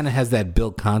score kind of has that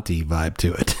Bill Conti vibe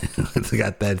to it. It's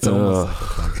got that. It's almost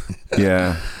like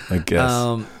yeah, I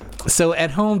guess. So at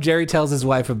home, Jerry tells his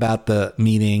wife about the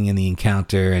meeting and the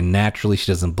encounter, and naturally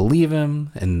she doesn't believe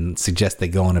him and suggests they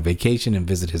go on a vacation and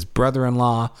visit his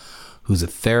brother-in-law, who's a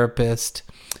therapist.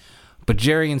 But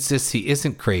Jerry insists he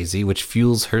isn't crazy, which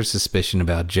fuels her suspicion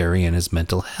about Jerry and his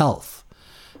mental health.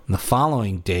 And the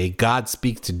following day, God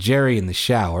speaks to Jerry in the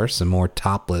shower, some more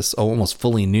topless, almost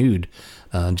fully nude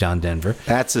John Denver.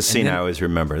 That's the scene I always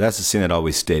remember. That's the scene that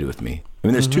always stayed with me. I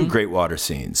mean, there's two great water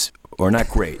scenes, or not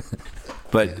great.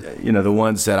 But, you know, the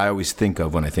ones that I always think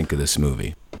of when I think of this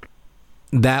movie.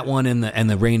 That one and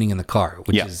the raining in the car,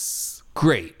 which is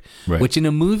great. Right. Which in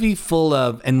a movie full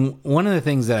of, and one of the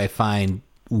things that I find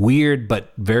weird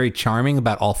but very charming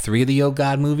about all three of the Oh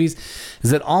God movies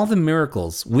is that all the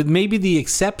miracles, with maybe the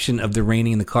exception of the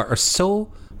raining in the car, are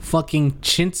so fucking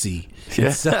chintzy.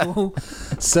 It's so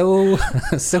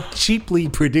cheaply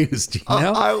produced, you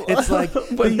know? It's like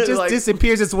he just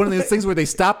disappears. It's one of those things where they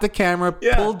stop the camera,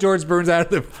 pull George Burns out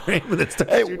of the frame, and it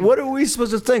starts shooting. What are we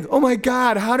supposed to think? Oh my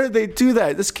God, how did they do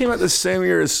that? This came out the same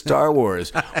year as Star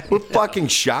Wars. We're fucking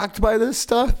shocked by this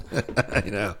stuff. I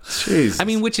know. Jeez. I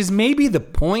mean, which is maybe the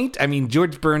point. I mean,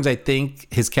 George Burns, I think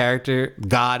his character,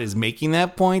 God, is making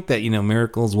that point that,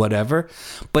 miracles, whatever.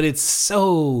 But it's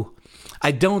so... I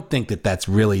don't think that that's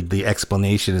really the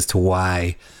explanation as to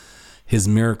why his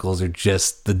miracles are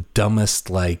just the dumbest,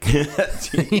 like,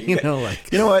 you know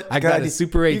what? I got a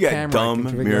Super 8 you got camera.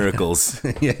 Dumb miracles.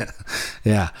 Yeah.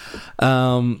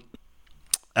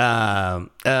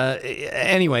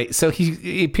 Anyway, so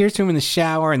he appears to him in the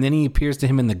shower, and then he appears to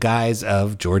him in the guise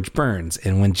of George Burns.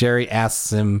 And when Jerry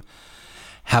asks him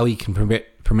how he can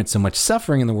permit so much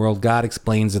suffering in the world, God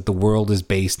explains that the world is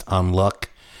based on luck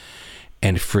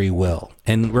and free will.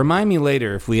 And remind me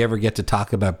later, if we ever get to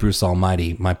talk about Bruce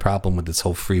Almighty, my problem with this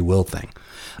whole free will thing.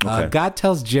 Okay. God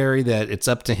tells Jerry that it's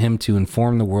up to him to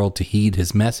inform the world to heed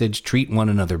his message, treat one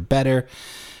another better,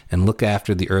 and look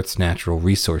after the earth's natural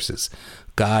resources.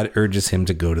 God urges him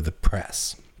to go to the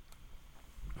press.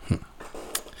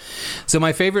 So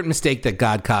my favorite mistake that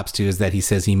God cops to is that he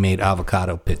says he made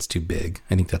avocado pits too big.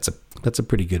 I think that's a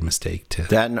pretty good mistake too.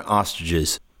 That and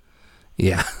ostriches.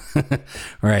 Yeah,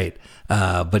 right.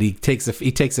 But he takes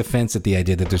offense at the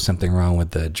idea that there's something wrong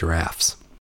with the giraffes.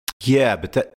 Yeah,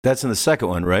 but that's in the second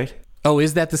one, right? Oh,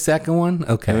 is that the second one?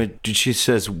 Okay. I mean, she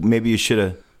says maybe you should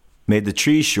have made the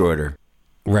trees shorter.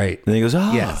 Right. And he goes,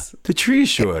 yes, the trees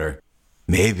shorter.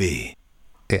 Maybe.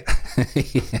 Yeah.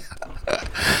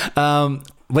 Yeah.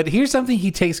 But here's something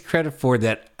he takes credit for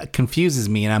that confuses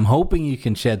me, and I'm hoping you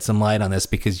can shed some light on this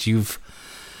because you've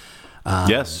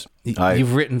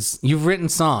you've written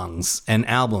songs and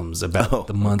albums about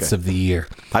the months of the year.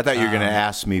 I thought you were going to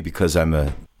ask me because I'm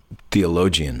a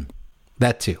theologian.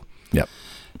 That too. Yep.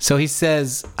 So he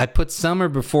says, I put summer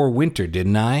before winter,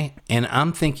 didn't I? And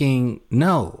I'm thinking,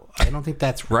 no, I don't think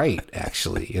that's right,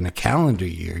 actually. In a calendar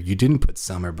year, you didn't put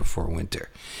summer before winter.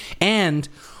 And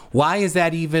why is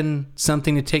that even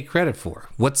something to take credit for?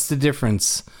 What's the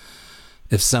difference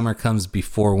if summer comes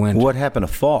before winter? What happened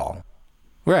to fall?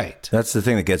 Right. That's the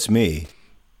thing that gets me.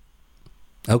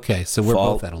 Okay, so we're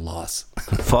both at a loss.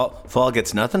 Fall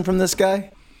gets nothing from this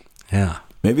guy? Yeah.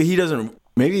 Maybe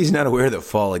he's not aware that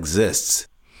fall exists.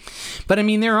 But I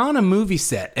mean, they're on a movie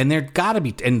set, and there got to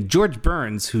be, and George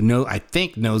Burns, who I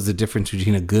think knows the difference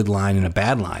between a good line and a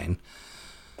bad line.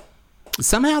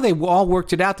 Somehow they all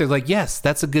worked it out. They're like, yes,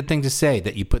 that's a good thing to say,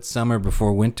 that you put summer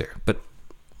before winter. But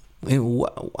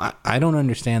I don't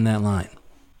understand that line.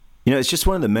 It's just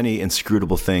one of the many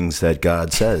inscrutable things that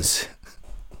God says.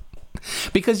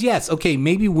 Because yes, okay,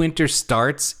 maybe winter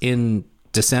starts in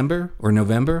December or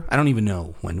November. I don't even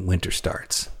know when winter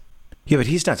starts. Yeah, but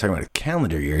he's not talking about a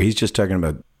calendar year. He's just talking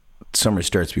about summer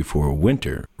starts before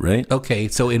winter, right? Okay,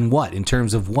 so in what? In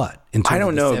terms of what? In terms I don't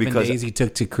of the know 7 because days he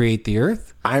took to create the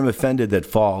earth? I'm offended that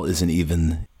fall isn't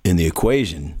even in the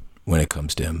equation when it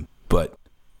comes to him. But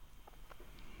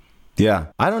yeah,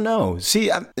 I don't know.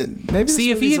 See, maybe this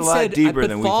if he had a lot said deeper I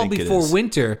than put we fall think it before is.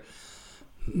 winter,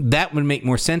 that would make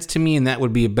more sense to me, and that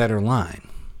would be a better line.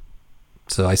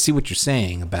 So I see what you're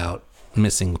saying about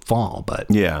missing fall, but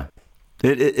yeah,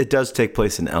 it does take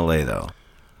place in L.A. though.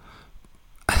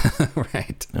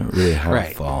 Right. Not really how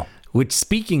right. fall. Which,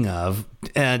 speaking of,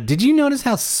 did you notice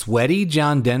how sweaty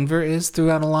John Denver is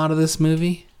throughout a lot of this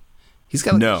movie? He's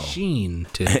got a sheen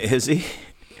to him. Is he?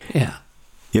 Yeah.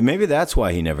 Yeah, maybe that's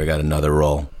why he never got another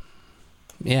role.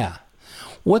 Yeah.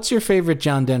 What's your favorite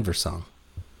John Denver song?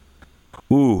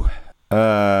 Ooh.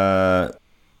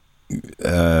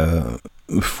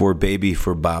 For Baby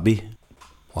for Bobby.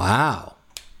 Wow.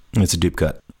 It's a deep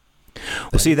cut.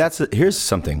 Well, see, here's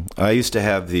something. I used to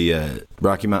have the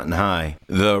Rocky Mountain High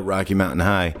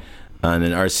on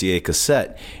an RCA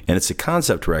cassette, and it's a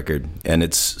concept record, and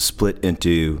it's split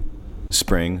into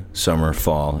spring, summer,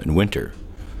 fall, and winter.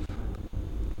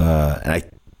 And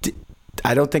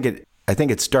I don't think it. I think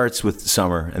it starts with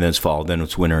summer, and then it's fall, then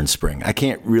it's winter and spring. I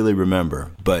can't really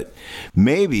remember, but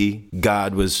maybe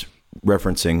God was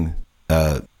referencing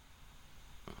the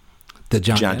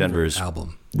John Denver's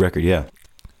album record. Yeah.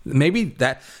 Maybe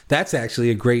that's actually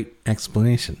a great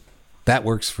explanation. That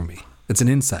works for me. It's an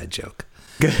inside joke.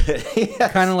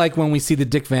 Yes. Kind of like when we see the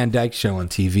Dick Van Dyke Show on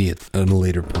TV at a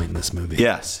later point in this movie.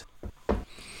 Yes.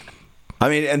 I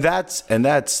mean, and that's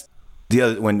the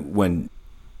other when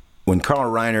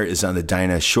Carl Reiner is on the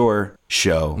Dinah Shore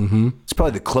show. Mm-hmm. It's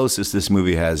probably the closest this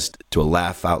movie has to a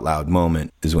laugh out loud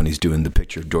moment is when he's doing the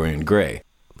picture of Dorian Gray.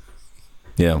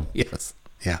 Yeah. Yes.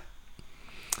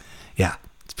 Yeah,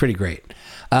 it's pretty great.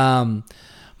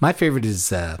 My favorite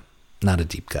is not a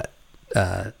deep cut.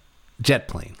 Jet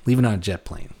Plane, Leaving on a Jet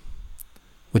Plane,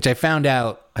 which I found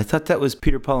out. I thought that was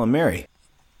Peter, Paul, and Mary.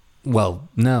 Well,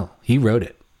 no, he wrote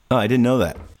it. Oh, I didn't know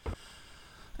that.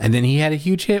 And then he had a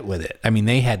huge hit with it. I mean,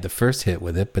 they had the first hit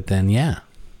with it, but then, yeah.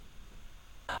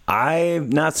 I'm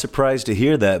not surprised to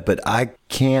hear that, but I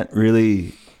can't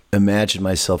really imagine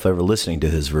myself ever listening to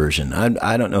his version.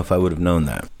 I don't know if I would have known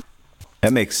that.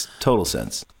 That makes total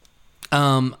sense.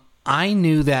 I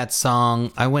knew that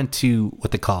song. I went to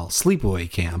what they call sleepaway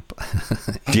camp.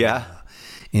 Yeah.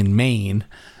 In Maine,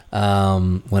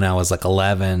 when I was like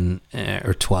 11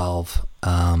 or 12.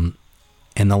 And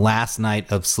the last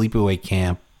night of sleepaway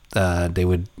camp, they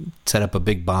would set up a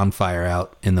big bonfire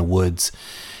out in the woods,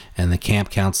 and the camp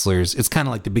counselors, it's kind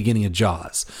of like the beginning of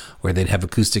Jaws, where they'd have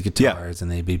acoustic guitars and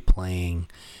they'd be playing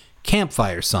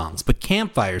campfire songs. But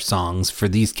campfire songs for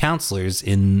these counselors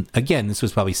again, this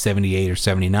was probably 78 or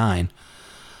 79,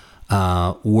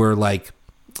 were like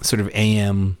sort of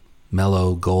AM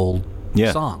mellow gold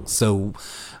songs. So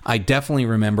I definitely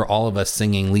remember all of us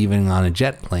singing Leaving on a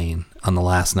Jet Plane on the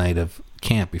last night of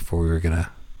camp before we were going to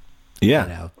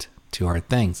head out to our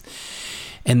things.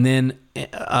 And then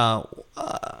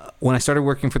when I started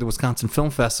working for the Wisconsin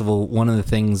Film Festival, one of the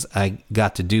things I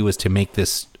got to do was to make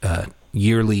this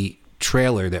yearly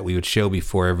trailer that we would show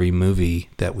before every movie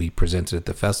that we presented at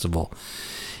the festival.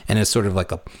 And it's sort of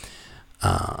like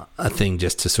a thing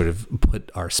just to sort of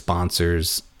put our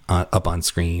sponsors up on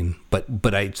screen.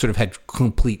 But I sort of had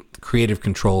complete creative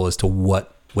control as to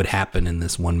what would happen in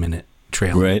this 1 minute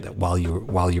trailer. Right. That while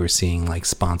you were seeing like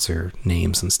sponsor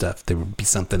names and stuff, there would be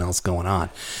something else going on.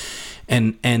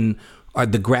 And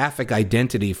the graphic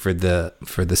identity for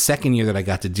the second year that I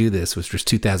got to do this, which was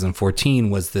 2014,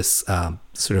 was this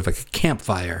sort of like a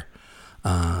campfire.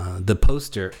 The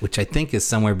poster, which I think is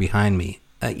somewhere behind me.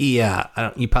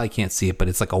 You probably can't see it, but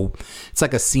it's like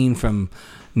a scene from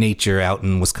nature out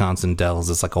in Wisconsin dells.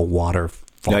 It's like a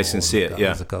waterfall. I can see it.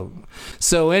 Yeah.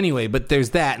 So anyway, but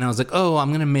there's that, and I was like, oh,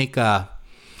 I'm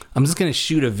just gonna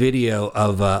shoot a video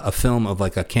of a film of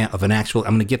like I'm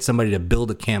gonna get somebody to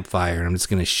build a campfire, and I'm just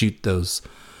gonna shoot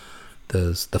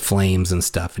the flames and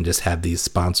stuff, and just have these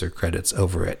sponsor credits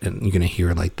over it, and you're gonna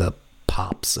hear like the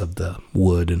pops of the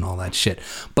wood and all that shit.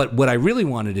 But what I really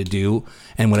wanted to do,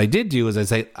 and what I did do,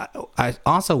 is I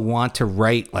also want to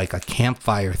write like a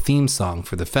campfire theme song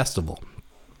for the festival.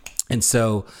 And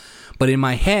so, but in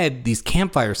my head, these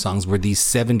campfire songs were these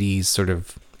 70s sort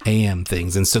of AM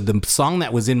things. And so the song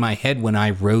that was in my head when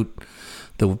I wrote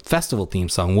the festival theme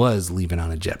song was Leaving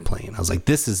on a Jet Plane. I was like,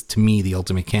 this is to me the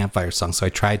ultimate campfire song. So I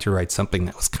tried to write something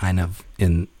that was kind of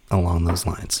along those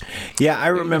lines. Yeah, I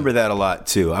remember that a lot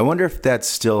too. I wonder if that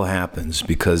still happens,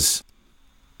 because,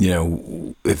 you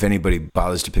know, if anybody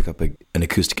bothers to pick up an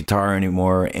acoustic guitar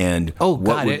anymore. And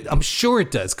I'm sure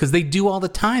it does, because they do all the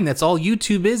time. That's all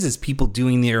YouTube is people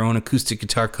doing their own acoustic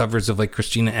guitar covers of like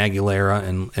Christina Aguilera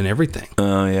and everything.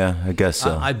 Oh yeah, I guess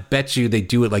so. I bet you they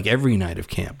do it like every night of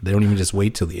camp. They don't even just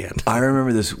wait till the end. I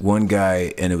remember this one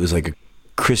guy, and it was like a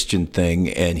Christian thing,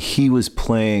 and he was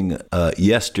playing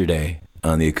Yesterday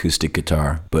on the acoustic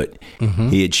guitar, but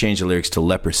he had changed the lyrics to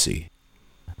Leprosy.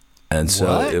 And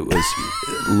so it was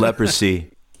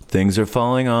leprosy. Things are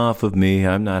falling off of me.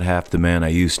 I'm not half the man I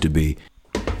used to be.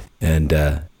 And,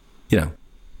 you know,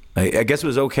 I guess it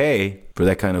was okay for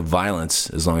that kind of violence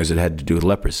as long as it had to do with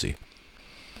leprosy.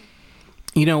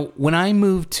 You know, when I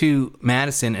moved to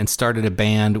Madison and started a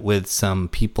band with some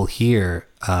people here,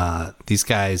 these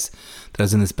guys that I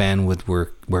was in this band with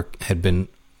had been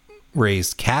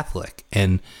raised Catholic,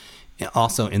 and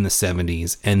also in the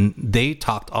 70s. And they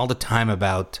talked all the time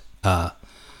about... I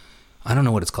don't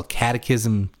know what it's called,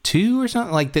 Catechism 2 or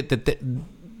something like that.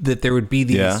 That there would be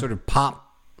these sort of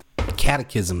pop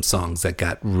catechism songs that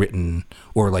got written,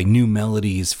 or like new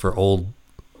melodies for old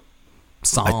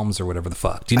psalms or whatever the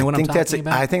fuck. Do you know what I'm talking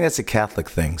about? I think that's a Catholic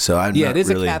thing. So it is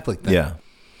a Catholic thing. Yeah,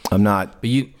 I'm not. But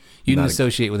you didn't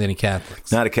associate with any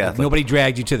Catholics. Not a Catholic. Like, nobody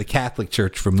dragged you to the Catholic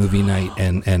church for movie night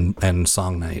and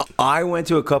song night. I went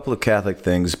to a couple of Catholic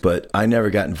things, but I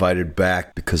never got invited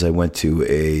back because I went to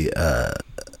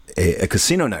a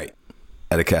casino night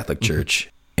at a Catholic church,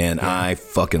 and I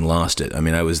fucking lost it. I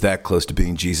mean, I was that close to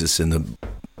being Jesus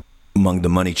among the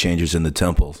money changers in the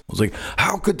temple. I was like,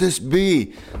 how could this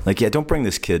be? Like, yeah, don't bring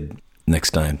this kid next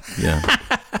time. Yeah.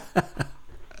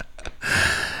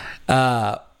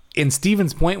 In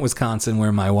Stevens Point, Wisconsin,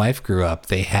 where my wife grew up,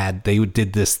 they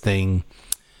did this thing,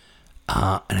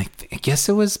 and I guess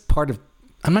it was part of,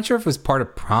 I'm not sure if it was part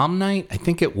of prom night. I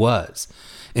think it was.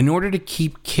 In order to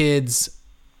keep kids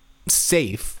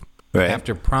safe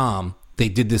after prom, they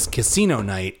did this casino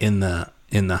night in the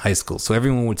high school. So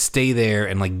everyone would stay there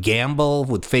and like gamble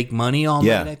with fake money all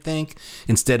night, I think,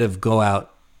 instead of go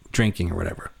out drinking or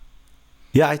whatever.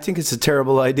 Yeah, I think it's a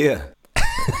terrible idea.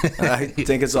 I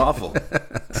think it's awful.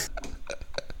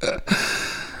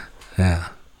 Yeah.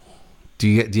 Do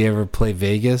you ever play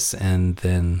Vegas and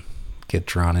then get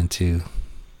drawn into?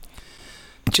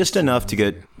 Just enough to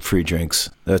get free drinks.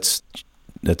 That's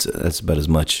about as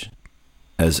much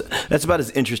as that's about as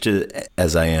interested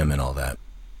as I am in all that.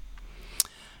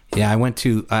 Yeah, I went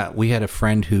to. We had a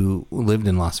friend who lived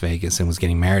in Las Vegas and was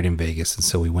getting married in Vegas, and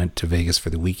so we went to Vegas for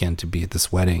the weekend to be at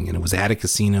this wedding, and it was at a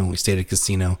casino. We stayed at a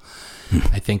casino.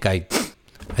 I think I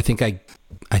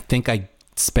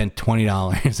spent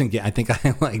 $20 and I think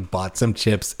I like bought some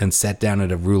chips and sat down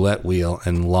at a roulette wheel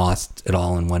and lost it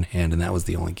all in one hand, and that was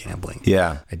the only gambling.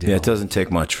 Yeah, I did. Yeah, it doesn't take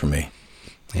much for me.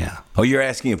 Yeah. Oh, you're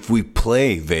asking if we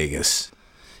play Vegas?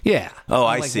 Yeah. Oh,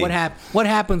 I see. What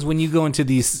happens when you go into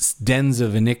these dens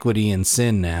of iniquity and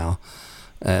sin now,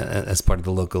 as part of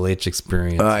the local H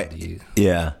experience?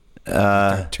 Yeah.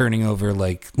 Turning over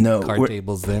like card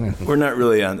tables then? We're not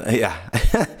really on... Yeah.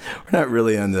 We're not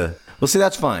really on the... Well, see,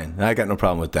 that's fine. I got no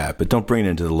problem with that. But don't bring it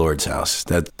into the Lord's house.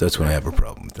 That's when I have a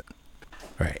problem with it.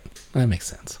 Right. That makes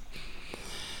sense.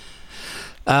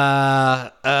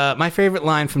 My favorite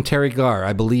line from Terry Garr: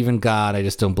 "I believe in God, I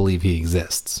just don't believe he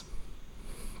exists."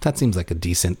 That seems like a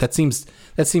decent... That seems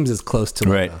as close to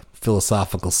like a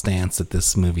philosophical stance that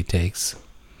this movie takes.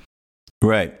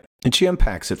 Right. And she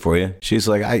unpacks it for you. She's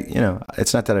like,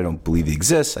 it's not that I don't believe he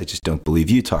exists. I just don't believe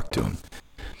you talk to him.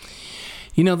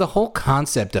 You know, the whole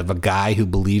concept of a guy who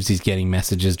believes he's getting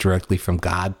messages directly from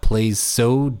God plays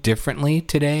so differently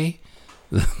today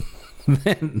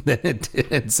than it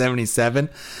did in 77.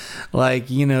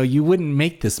 Like, you wouldn't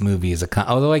make this movie as a...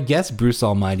 Although I guess Bruce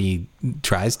Almighty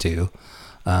tries to.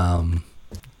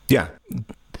 Yeah.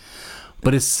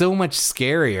 But it's so much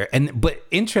scarier. But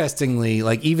interestingly,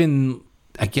 like even...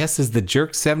 I guess is The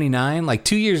Jerk 79, like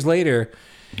 2 years later,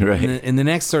 right? In the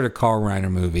next sort of Carl Reiner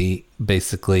movie,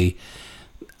 basically,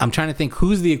 I'm trying to think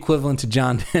who's the equivalent to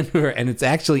John Denver, and it's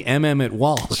actually M. Emmett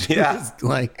Walsh,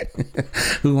 like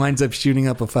who winds up shooting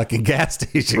up a fucking gas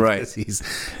station, right?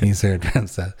 He's heard from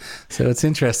stuff. So it's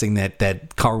interesting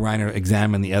that Carl Reiner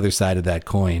examined the other side of that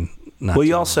coin. Well,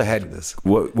 you also had this.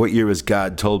 What year was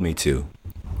God Told Me To?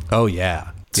 Oh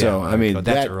yeah. So I mean,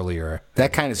 that's earlier.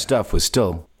 That kind of stuff was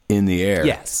still in the air.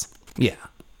 Yes. Yeah.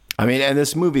 I mean, and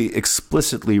this movie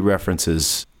explicitly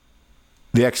references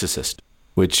The Exorcist,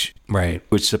 which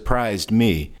surprised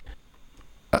me,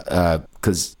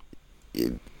 because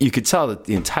you could tell that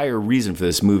the entire reason for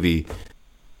this movie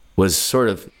was sort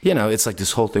of, it's like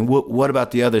this whole thing. What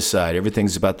about the other side?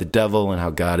 Everything's about the devil and how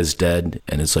God is dead.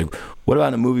 And it's like, what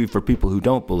about a movie for people who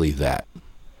don't believe that?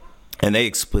 And they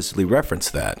explicitly reference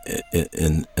that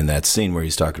in that scene where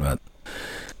he's talking about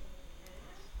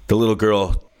the little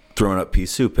girl throwing up pea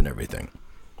soup and everything.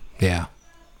 Yeah.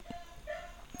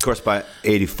 Of course, by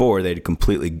 84, they'd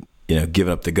completely,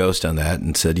 given up the ghost on that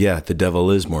and said, yeah, the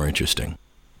devil is more interesting.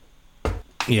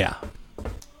 Yeah.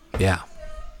 Yeah.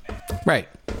 Right.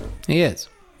 He is.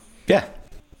 Yeah.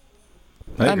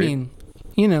 I mean,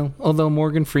 although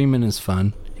Morgan Freeman is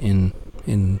fun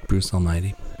in Bruce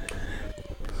Almighty.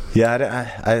 Yeah,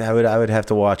 I would have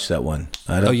to watch that one.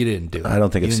 You didn't do it. I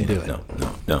don't think I've seen it.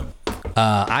 No.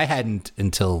 I hadn't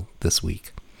until this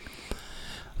week.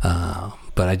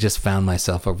 But I just found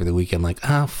myself over the weekend like,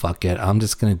 fuck it. I'm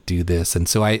just going to do this. And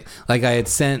so I had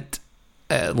sent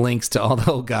links to all the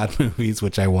old God movies,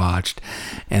 which I watched.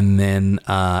 And then,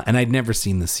 and I'd never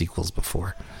seen the sequels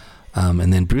before.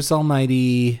 And then Bruce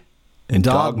Almighty and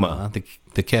Dogma,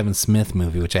 the Kevin Smith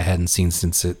movie, which I hadn't seen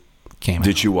since it came out.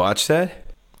 Did you watch that?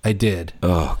 I did.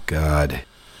 Oh, God.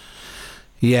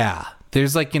 Yeah.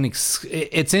 There's like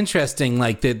it's interesting.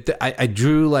 Like I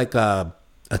drew like a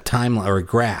timeline or a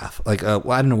graph. Like I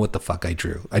don't know what the fuck I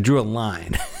drew. I drew a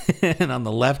line, and on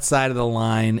the left side of the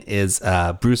line is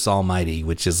Bruce Almighty,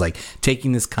 which is like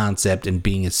taking this concept and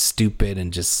being as stupid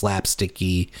and just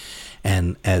slapsticky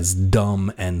and as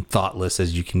dumb and thoughtless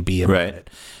as you can be about it.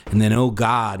 And then Oh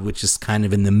God, which is kind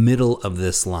of in the middle of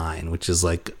this line, which is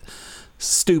like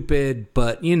stupid,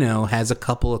 but has a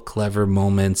couple of clever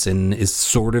moments and is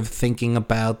sort of thinking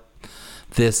about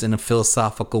this in a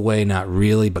philosophical way, not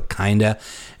really, but kinda.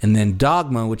 And then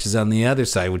Dogma, which is on the other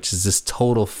side, which is this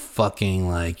total fucking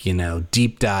like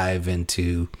deep dive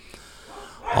into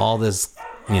all this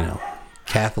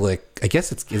Catholic, I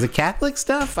guess is it Catholic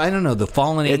stuff? I don't know. The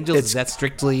fallen angels, is that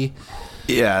strictly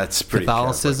it's pretty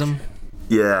Catholicism?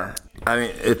 Catholic. I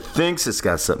mean, it thinks it's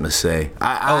got something to say. It's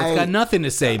got nothing to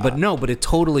say, but it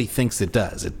totally thinks it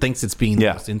does. It thinks it's being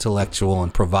the most intellectual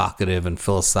and provocative and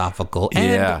philosophical,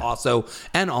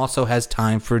 and also has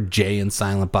time for Jay and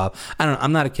Silent Bob. I don't know.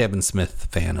 I'm not a Kevin Smith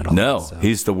fan at all. No,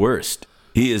 he's the worst.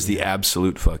 He is the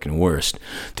absolute fucking worst.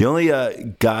 The only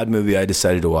God movie I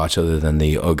decided to watch other than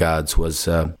the Oh Gods was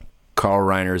Carl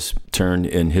Reiner's turn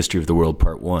in History of the World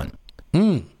Part 1.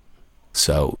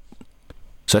 So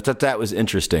I thought that was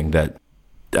interesting.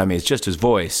 It's just his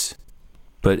voice,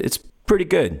 but it's pretty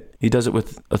good. He does it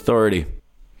with authority.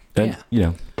 And,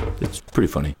 it's pretty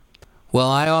funny. Well,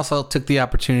 I also took the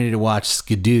opportunity to watch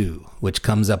Skidoo, which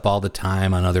comes up all the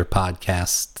time on other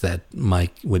podcasts that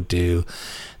Mike would do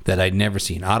that I'd never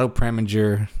seen. Otto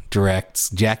Preminger directs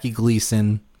Jackie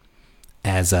Gleason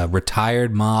as a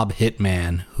retired mob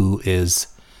hitman who is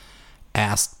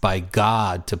asked by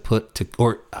God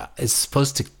is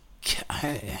supposed to...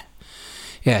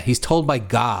 he's told by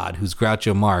God, who's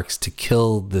Groucho Marx, to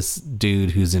kill this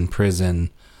dude who's in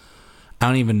prison. I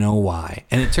don't even know why.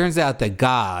 And it turns out that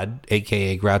God,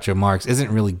 a.k.a. Groucho Marx,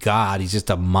 isn't really God. He's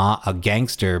just a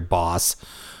gangster boss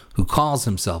who calls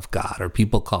himself God, or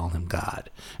people call him God.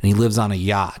 And he lives on a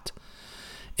yacht.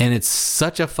 And it's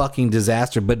such a fucking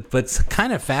disaster, but it's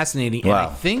kind of fascinating. Wow. And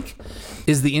I think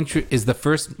is the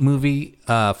first movie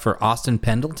for Austin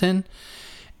Pendleton.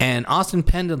 And Austin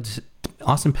Pendleton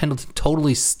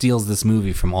totally steals this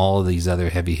movie from all of these other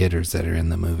heavy hitters that are in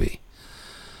the movie.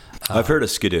 I've heard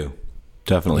of Skidoo.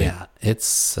 Definitely. Yeah,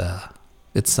 it's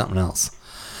something else.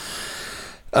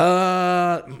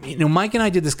 Mike and I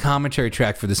did this commentary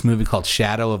track for this movie called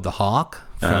Shadow of the Hawk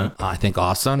from I think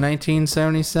also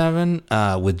 1977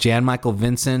 with Jan Michael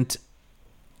Vincent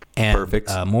and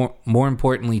perfect. More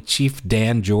importantly, Chief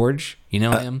Dan George. You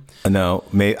know him? No,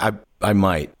 I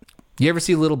might. You ever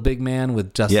see Little Big Man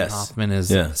with Justin Hoffman?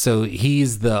 So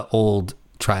he's the old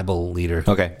tribal leader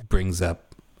who brings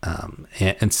up,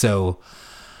 and so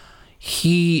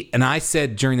I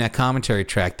said during that commentary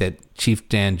track that Chief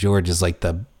Dan George is like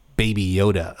the baby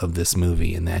Yoda of this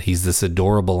movie, and that he's this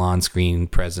adorable on-screen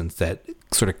presence that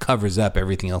sort of covers up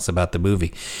everything else about the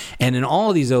movie. And in all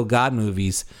of these Oh God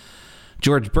movies,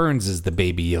 George Burns is the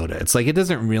baby Yoda. It's like it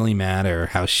doesn't really matter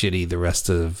how shitty the rest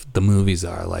of the movies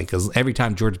are. Like, 'cause every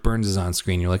time George Burns is on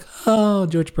screen, you're like, oh,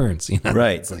 George Burns,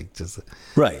 Right. It's like just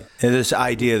right. And this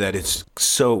idea that it's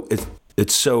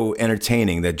so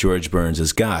entertaining that George Burns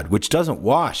is God, which doesn't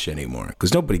wash anymore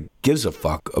because nobody gives a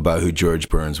fuck about who George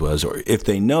Burns was, or if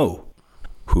they know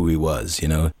who he was.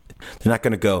 They're not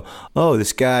going to go, oh,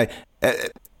 this guy.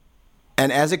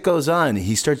 And as it goes on,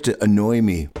 he starts to annoy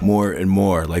me more and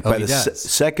more. Like by the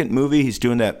second movie, he's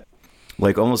doing that,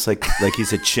 like almost like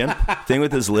he's a chimp thing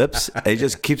with his lips. And he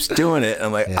just keeps doing it.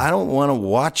 I'm like, I don't want to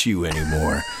watch you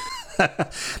anymore.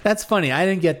 That's funny. I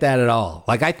didn't get that at all.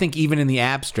 Like, I think even in the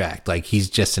abstract, like he's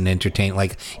just an entertainer.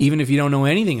 Like, even if you don't know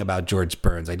anything about George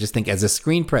Burns, I just think as a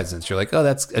screen presence, you're like, oh,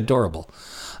 that's adorable.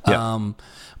 Yeah.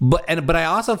 But I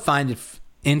also find it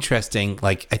interesting.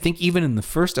 Like, I think even in the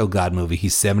first Oh God movie,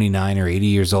 he's 79 or 80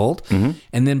 years old, and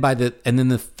then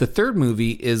the third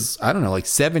movie is, I don't know, like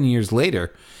 7 years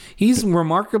later. He's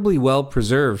remarkably well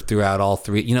preserved throughout all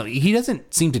three. He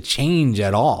doesn't seem to change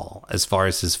at all as far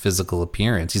as his physical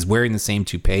appearance. He's wearing the same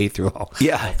toupee through all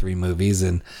three movies,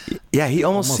 and he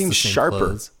almost seems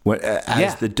sharper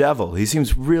as the devil. He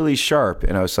seems really sharp,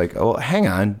 and I was like, oh, hang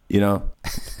on,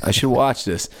 I should watch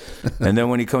this. And then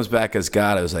when he comes back as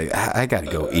God, I was like, I got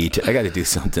to go eat. I got to do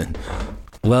something.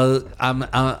 Well,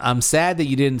 I'm sad that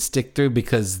you didn't stick through,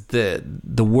 because the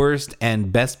worst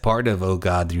and best part of Oh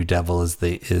God, You Devil is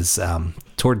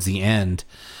towards the end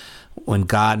when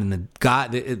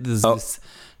God this.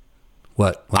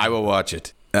 What? I will watch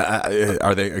it.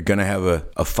 Are they going to have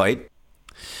a fight?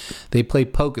 They play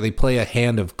poker. They play a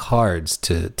hand of cards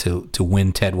to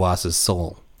win Ted Wass's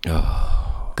soul.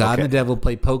 Oh, God and the devil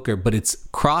play poker, but it's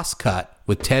cross-cut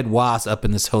with Ted Wass up in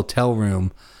this hotel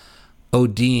room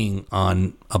ODing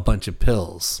on a bunch of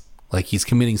pills. Like he's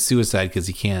committing suicide because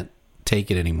he can't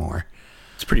take it anymore.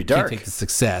 It's pretty dark. Can't take the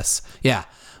success. Yeah,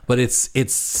 but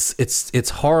it's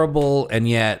horrible, and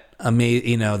yet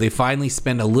amazing. They finally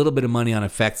spend a little bit of money on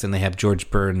effects, and they have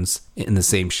George Burns in the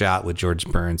same shot with George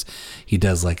Burns. He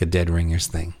does like a Dead Ringers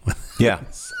thing. Yeah,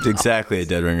 it's exactly a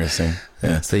Dead Ringers thing.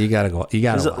 Yeah. So you gotta go.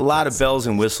 There's a lot of bells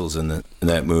and whistles in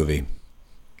that movie,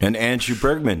 and Andrew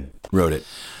Bergman wrote it,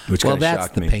 which kind of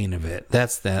shocked me. That's the pain of it.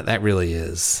 That really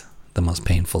is the most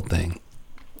painful thing.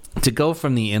 To go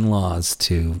from the in-laws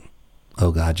to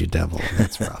Oh God, You Devil.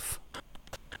 That's rough.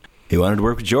 He wanted to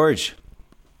work with George.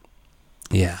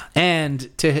 Yeah. And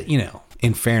to,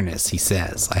 in fairness, he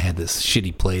says, I had this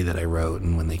shitty play that I wrote,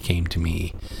 and when they came to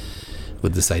me,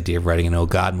 with this idea of writing an Oh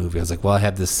God movie. I was like, well, I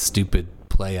have this stupid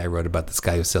play I wrote about this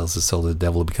guy who sells his soul to the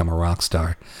devil to become a rock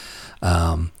star.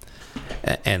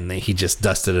 And he just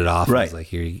dusted it off. Right. And was like,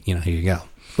 here you go.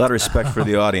 A lot of respect for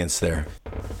the audience there.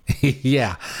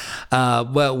 Yeah.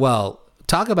 Well,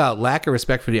 talk about lack of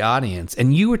respect for the audience.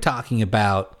 And you were talking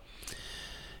about,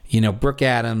 Brooke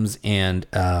Adams and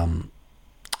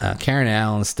Karen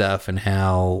Allen stuff, and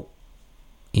how,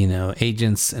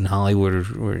 agents in Hollywood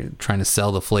were trying to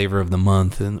sell the flavor of the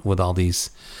month and with all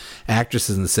these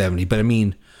actresses in the 70s. But I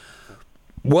mean,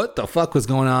 what the fuck was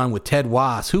going on with Ted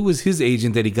Wass? Who was his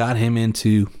agent that he got him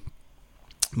into,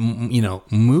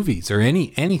 movies or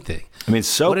anything? I mean,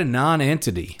 Soap. What a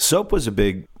non-entity. Soap was a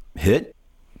big hit.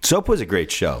 Soap was a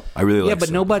great show. I really liked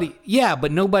Soap.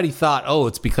 But nobody thought, oh,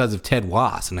 it's because of Ted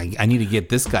Wass, and I need to get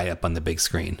this guy up on the big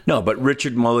screen. No, but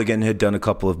Richard Mulligan had done a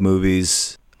couple of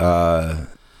movies. That's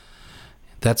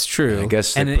true. I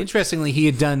guess. And interestingly, he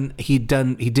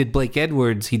did Blake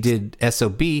Edwards. He did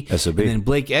SOB. And then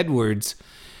Blake Edwards,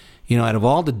 out of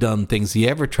all the dumb things he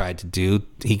ever tried to do,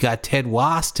 he got Ted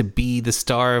Wass to be the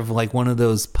star of like one of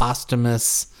those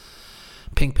posthumous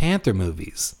Pink Panther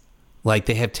movies. Like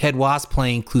they have Ted Wass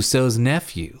playing Clouseau's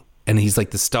nephew, and he's like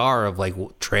the star of like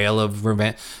Trail of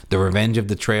Revenge, The Revenge of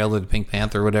the Trail of the Pink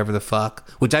Panther, whatever the fuck,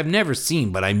 which I've never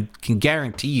seen, but I can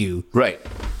guarantee you, right,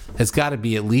 has got to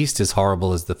be at least as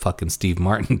horrible as the fucking Steve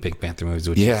Martin Pink Panther movies,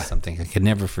 which is something I could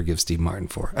never forgive Steve Martin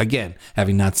for. Again,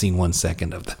 having not seen 1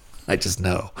 second of them, I just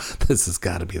know this has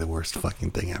got to be the worst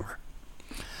fucking thing ever.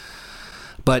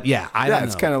 But yeah, I don't know.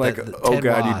 It's kind of like, oh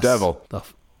God, you devil.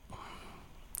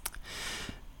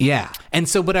 Yeah. And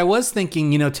so, but I was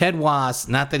thinking, Ted Wass,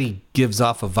 not that he gives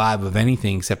off a vibe of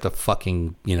anything except a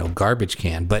fucking, garbage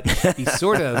can, but he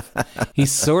sort of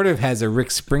has a Rick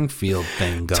Springfield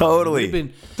thing going.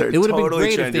 Totally. It would have been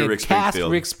great if they had cast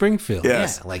Rick Springfield.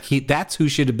 Yes. Yeah. Like that's who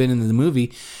should have been in the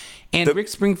movie. And Rick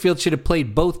Springfield should have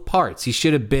played both parts. He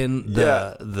should have been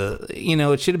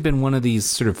it should have been one of these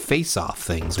sort of face-off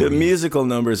things. The musical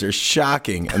numbers are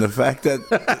shocking. And the fact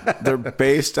that they're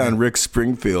based on Rick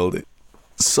Springfield,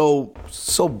 so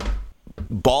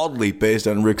baldly based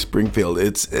on Rick Springfield,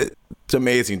 it's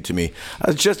amazing to me.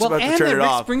 I was just about to turn it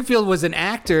off. Rick Springfield was an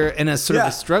actor in a sort of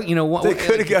a struggle. They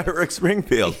could have got Rick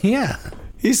Springfield. Yeah,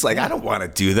 he's like, I don't want to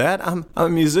do that. I'm a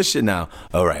musician now.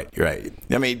 Oh, right, you're right.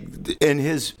 I mean,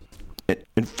 in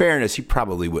fairness, he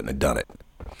probably wouldn't have done it.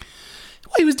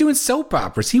 Well, he was doing soap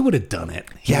operas. He would have done it.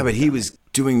 But he was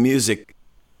doing music.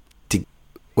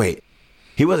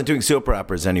 He wasn't doing soap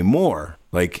operas anymore.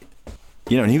 Like.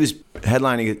 And he was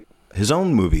headlining his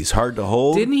own movies, Hard to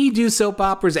Hold. Didn't he do soap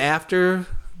operas after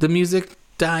the music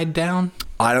died down?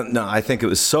 I don't know. I think it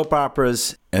was soap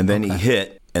operas, and then he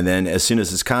hit. And then as soon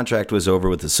as his contract was over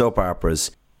with the soap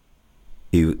operas,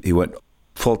 he went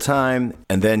full time.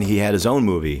 And then he had his own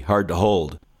movie, Hard to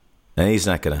Hold. And he's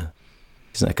not gonna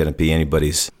be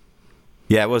anybody's.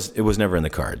 Yeah, it was never in the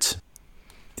cards.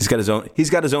 He's got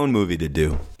his own movie to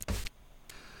do.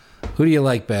 Who do you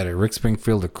like better, Rick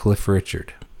Springfield or Cliff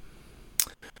Richard?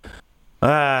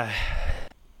 Yeah.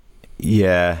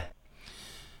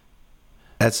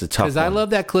 That's a tough one. Because I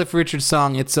love that Cliff Richard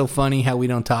song, It's So Funny How We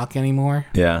Don't Talk Anymore.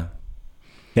 Yeah.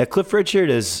 Yeah, Cliff Richard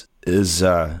is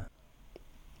you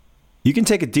can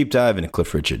take a deep dive into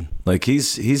Cliff Richard. Like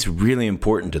he's really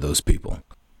important to those people.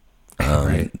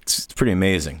 Right. It's pretty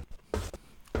amazing.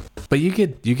 But you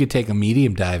could take a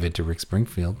medium dive into Rick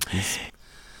Springfield.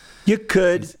 You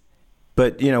could.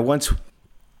 But, once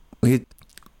I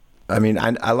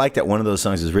like that one of those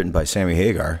songs is written by Sammy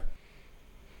Hagar.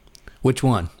 Which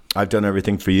one? I've Done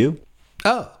Everything for You.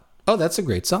 Oh, that's a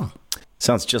great song.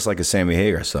 Sounds just like a Sammy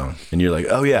Hagar song. And you're like,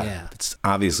 oh, yeah. It's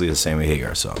obviously a Sammy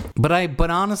Hagar song. But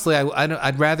honestly,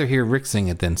 I'd rather hear Rick sing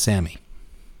it than Sammy.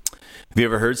 Have you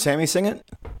ever heard Sammy sing it?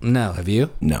 No. Have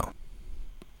you? No,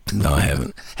 I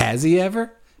haven't. Has he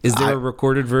ever? Is there a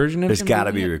recorded version of it? There's got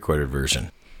to be a recorded version.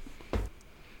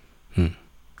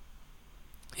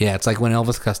 Yeah, it's like when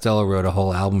Elvis Costello wrote a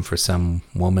whole album for some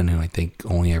woman who I think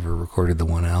only ever recorded the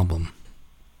one album.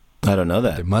 I don't know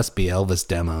that. There must be Elvis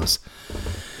demos.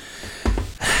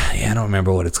 Yeah, I don't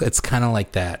remember what it's kind of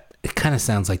like that. It kind of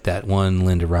sounds like that one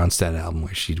Linda Ronstadt album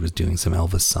where she was doing some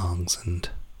Elvis songs,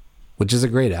 which is a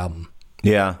great album.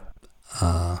 Yeah.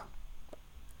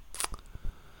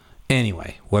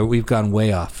 Anyway, we've gone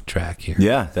way off track here.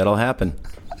 Yeah, that'll happen.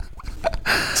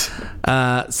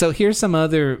 So here's some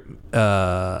other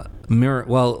mirror.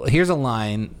 Well, here's a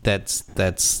line that's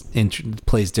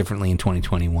plays differently in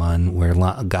 2021, where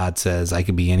God says, "I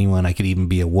could be anyone. I could even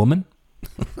be a woman."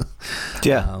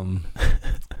 Yeah.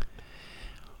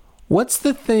 What's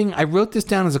the thing? I wrote this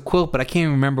down as a quote, but I can't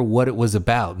even remember what it was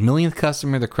about. Millionth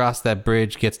customer that crossed that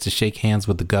bridge gets to shake hands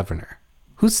with the governor.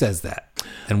 Who says that?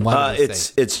 And why do they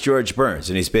say it? It's George Burns,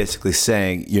 and he's basically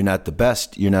saying you're not the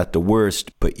best, you're not the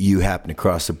worst, but you happen to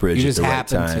cross the bridge at the right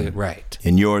time. Right.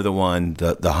 And you're the one,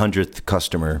 the 100th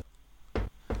customer,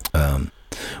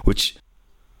 which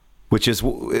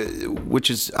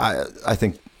is I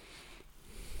think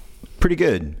pretty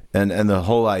good, and the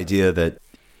whole idea that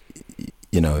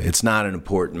it's not an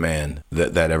important man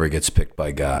that ever gets picked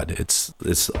by God.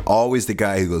 It's always the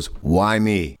guy who goes, why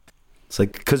me? It's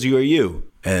like, because you are you,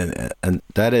 and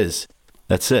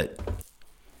that's it.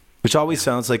 Which always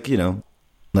sounds like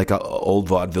like an old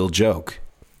vaudeville joke,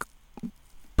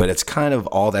 but it's kind of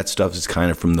all that stuff is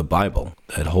kind of from the Bible.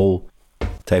 That whole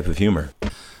type of humor.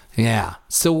 Yeah.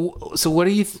 So what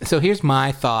do you? So here's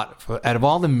my thought. Out of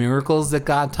all the miracles that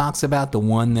God talks about, the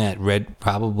one that read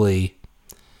probably,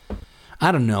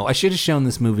 I don't know. I should have shown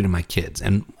this movie to my kids,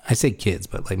 and I say kids,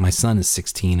 but like my son is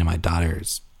 16 and my daughter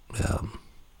is,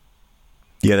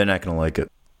 yeah, they're not gonna like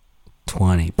it.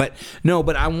 20. But no.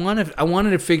 But I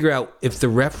wanted to figure out if the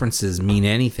references mean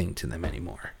anything to them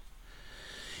anymore.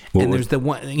 And there's the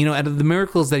one, out of the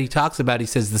miracles that he talks about, he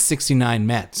says the 69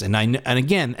 Mets. And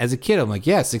again, as a kid, I'm like,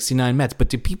 yeah, 69 Mets.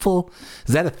 But is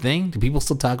that a thing? Do people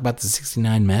still talk about the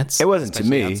 69 Mets? It wasn't to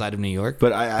me. Outside of New York?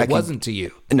 But it wasn't to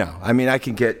you. No. I mean, I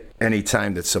can get any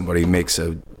time that somebody makes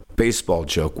a baseball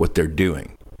joke what they're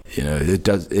doing.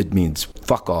 It means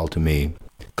fuck all to me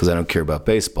because I don't care about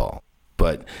baseball.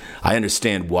 But I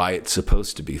understand why it's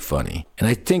supposed to be funny. And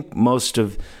I think most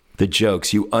of the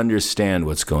jokes, you understand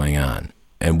what's going on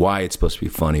and why it's supposed to be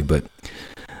funny, but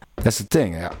that's the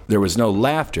thing. There was no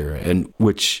laughter, and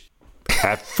which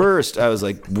at first I was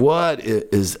like, what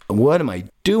am I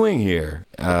doing here?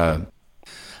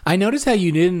 I noticed how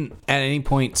you didn't at any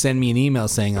point send me an email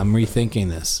saying I'm rethinking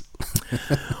this.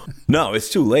 No, it's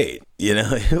too late.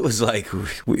 It was like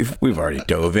we've already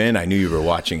dove in. I knew you were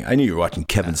watching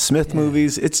Kevin Smith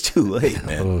movies. It's too late,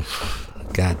 man. Oof.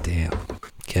 God damn.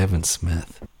 Kevin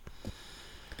Smith.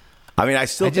 I mean, I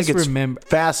think it's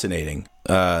fascinating.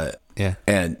 Yeah.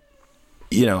 And,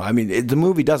 the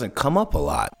movie doesn't come up a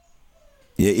lot.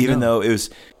 Even though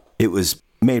it was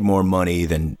made more money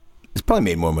than, it's probably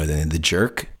made more money than The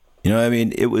Jerk.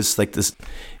 It was like this,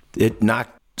 it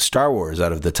knocked Star Wars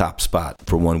out of the top spot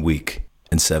for 1 week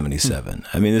in 1977.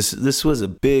 I mean, this was a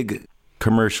big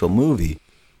commercial movie,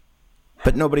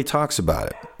 but nobody talks about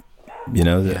it.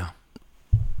 Yeah.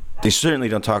 They certainly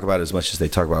don't talk about it as much as they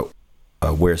talk about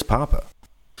Where's Papa?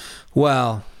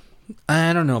 Well,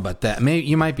 I don't know about that. Maybe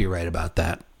you might be right about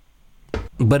that.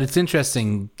 But it's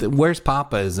interesting. Where's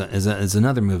Papa is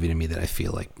another movie to me that I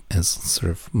feel like has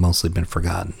sort of mostly been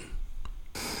forgotten,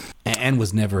 and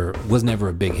was never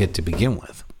a big hit to begin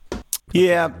with.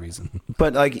 Yeah,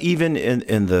 but like even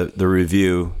in the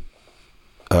review,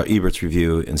 Ebert's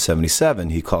review in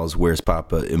 1977, he calls Where's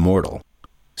Papa immortal.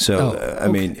 So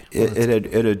it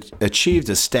had achieved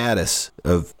a status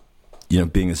of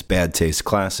being this bad taste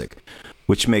classic,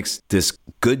 which makes this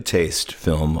good taste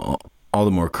film all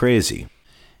the more crazy.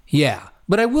 Yeah,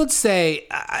 but I would say,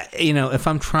 if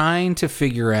I'm trying to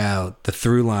figure out the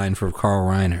through line for Carl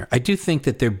Reiner, I do think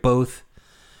that they're both,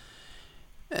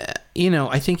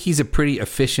 I think he's a pretty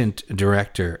efficient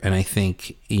director, and I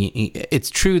think it's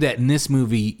true that in this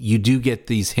movie you do get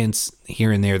these hints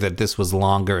here and there that this was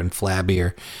longer and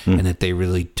flabbier, and that they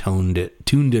really tuned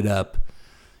it up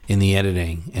in the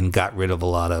editing and got rid of a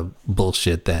lot of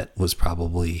bullshit that was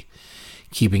probably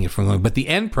keeping it from going. But the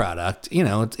end product,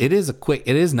 it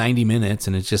is 90 minutes,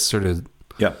 and it just sort of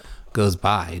goes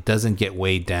by. It doesn't get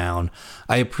weighed down.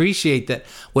 I appreciate that.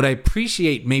 What I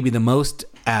appreciate maybe the most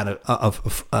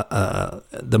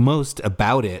the most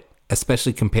about it,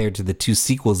 especially compared to the two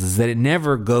sequels, is that it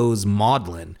never goes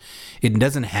maudlin. It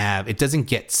doesn't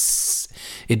get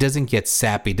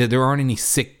sappy. There aren't any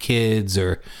sick kids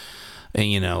or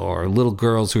little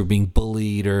girls who are being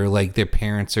bullied, or like their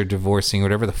parents are divorcing, or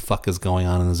whatever the fuck is going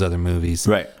on in those other movies.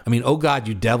 Right. I mean, Oh God,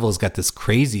 You Devil's got this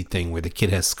crazy thing where the kid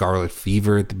has scarlet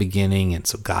fever at the beginning, and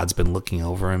so God's been looking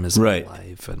over him his whole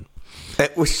life. And I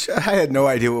had no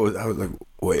idea what was. I was like,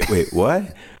 wait,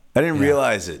 what? I didn't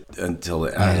realize it until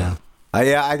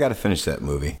I got to finish that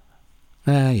movie.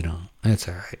 That's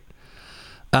all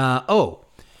right.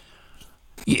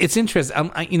 It's interesting.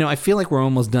 I feel like we're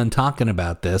almost done talking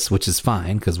about this, which is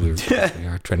fine because we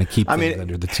are trying to keep things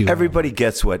under the 2 hours. Everybody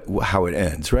gets how it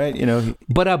ends, right?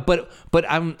 But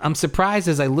I'm surprised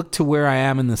as I look to where I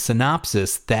am in the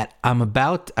synopsis that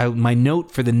my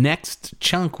note for the next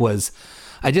chunk was,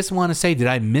 I just want to say, did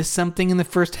I miss something in the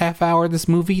first half hour of this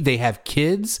movie? They have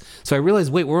kids. So I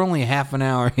realized, wait, we're only half an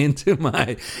hour into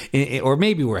or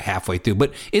maybe we're halfway through.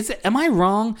 But am I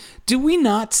wrong? Do we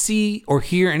not see or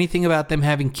hear anything about them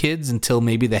having kids until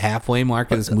maybe the halfway mark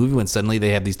of this movie when suddenly they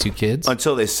have these 2 kids?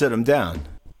 Until they sit them down.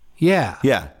 Yeah.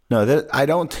 Yeah. No, I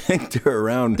don't think they're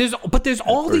around. There's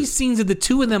all these scenes of the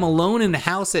 2 of them alone in the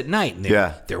house at night. And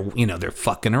they're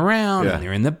fucking around and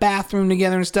they're in the bathroom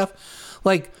together and stuff.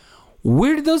 Like,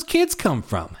 where did those kids come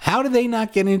from? How did they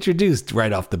not get introduced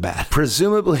right off the bat?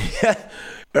 Presumably,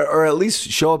 or at least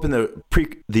show up in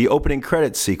the opening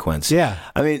credits sequence. Yeah.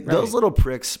 I mean, those little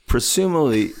pricks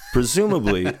presumably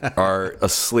are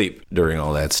asleep during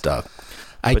all that stuff.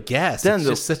 I guess it's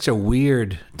just such a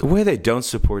weird... The way they don't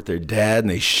support their dad and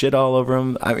they shit all over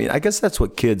him. I mean, I guess that's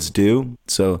what kids do.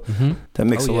 So that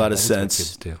makes a lot of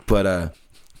sense. But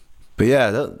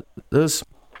yeah, those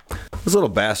little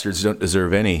bastards don't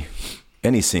deserve any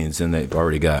scenes than they've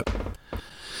already got.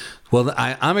 Well,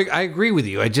 I agree with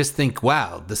you. I just think,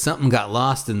 wow, something got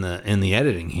lost in the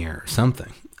editing here or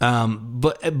something.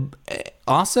 But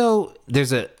also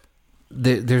there's a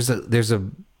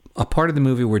part of the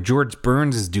movie where George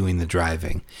Burns is doing the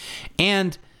driving,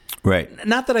 and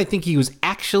not that I think he was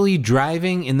actually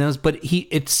driving in those, but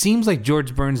it seems like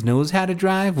George Burns knows how to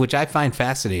drive, which I find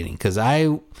fascinating because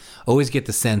I always get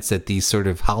the sense that these sort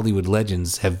of Hollywood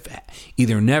legends have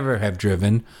either never have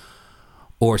driven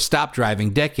or stopped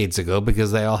driving decades ago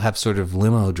because they all have sort of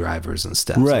limo drivers and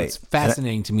stuff. Right. So it's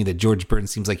fascinating to me that George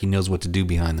Burns seems like he knows what to do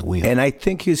behind the wheel. And I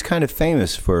think he's kind of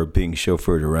famous for being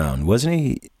chauffeured around, wasn't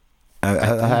he?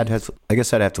 I guess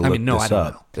I'd have to look this up. I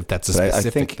don't know if that's a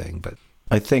specific thing, but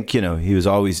I think, he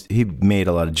made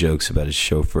a lot of jokes about his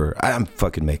chauffeur. I'm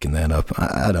fucking making that up.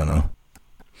 I don't know.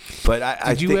 But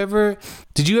did you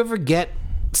ever get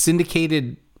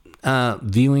syndicated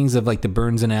viewings of like the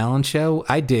Burns and Allen show?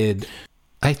 I did.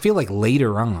 I feel like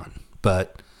later on,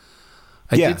 but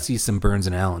I did see some Burns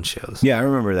and Allen shows. Yeah, I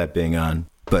remember that being on.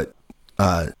 But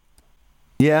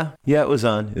yeah, it was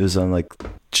on. It was on like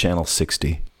Channel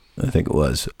 60. I think it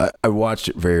was. I watched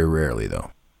it very rarely,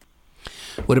 though.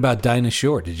 What about Dinah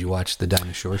Shore? Did you watch the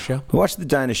Dinah Shore show? I watched the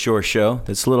Dinah Shore show.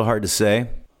 That's a little hard to say,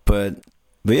 but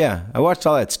yeah, I watched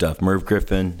all that stuff. Merv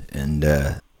Griffin and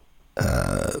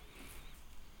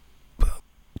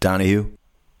Donahue.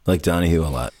 I like Donahue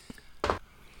a lot.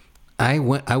 I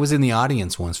was in the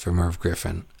audience once for Merv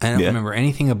Griffin. I don't remember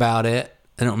anything about it.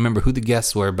 I don't remember who the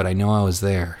guests were, but I know I was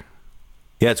there.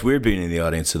 Yeah, it's weird being in the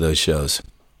audience of those shows.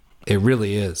 It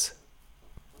really is.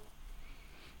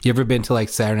 You ever been to like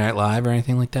Saturday Night Live or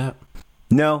anything like that?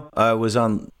 No, I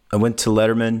went to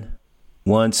Letterman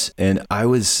once, and I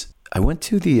went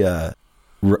to the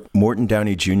Morton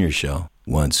Downey Jr. show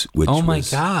once. Which my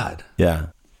God. Yeah.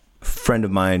 A friend of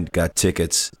mine got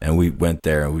tickets, and we went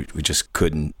there, and we just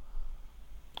couldn't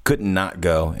not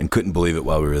go, and couldn't believe it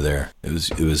while we were there. It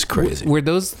was crazy. Were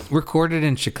those recorded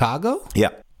in Chicago? Yeah.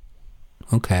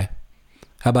 Okay.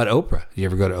 How about Oprah? Did you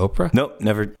ever go to Oprah? Nope,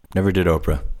 never did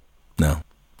Oprah.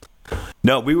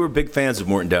 No, we were big fans of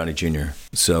Morton Downey Jr.,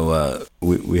 so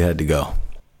we had to go.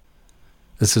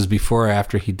 This was before or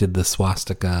after he did the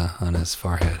swastika on his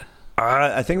forehead?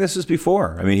 I think this was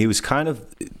before. I mean, he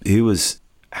was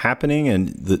happening, and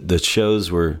the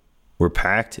shows were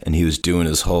packed, and he was doing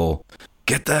his whole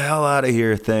 "get the hell out of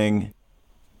here" thing,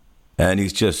 and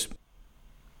he's just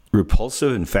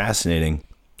repulsive and fascinating.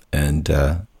 And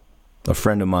a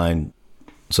friend of mine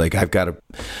was like, "I've got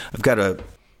a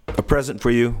present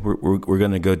for you. We're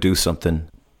going to go do something."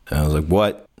 And I was like,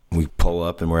 "What?" We pull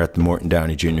up and we're at the Morton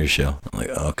Downey Jr. show. I'm like,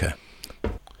 oh, okay.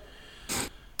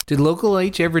 Did Local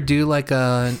H ever do like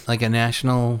a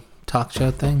national talk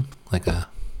show thing? We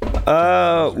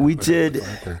did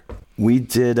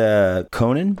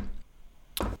Conan.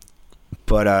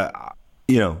 But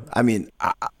I mean,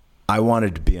 I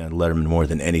wanted to be on Letterman more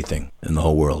than anything in the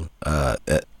whole world.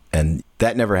 And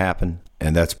that never happened,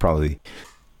 and that's probably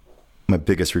my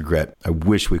biggest regret. I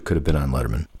wish we could have been on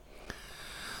Letterman.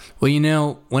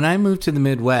 Well, when I moved to the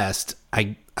Midwest,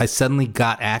 I suddenly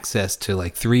got access to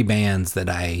like 3 bands that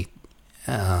I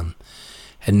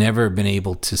had never been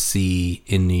able to see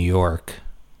in New York.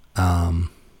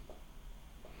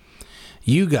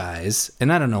 You guys,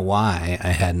 and I don't know why I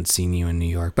hadn't seen you in New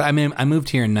York, but I mean, I moved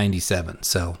here in 97,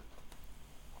 so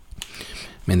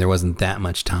there wasn't that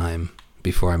much time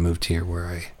before I moved here where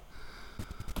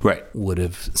I would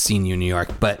have seen you in New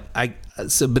York. But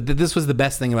this was the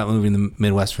best thing about moving to the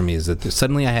Midwest for me, is that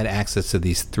suddenly I had access to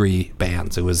these 3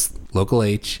 bands. It was Local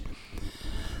H,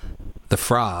 the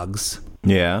Frogs,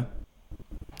 yeah,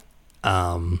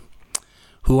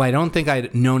 who I don't think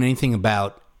I'd known anything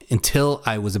about until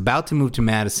I was about to move to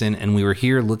Madison, and we were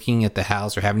here looking at the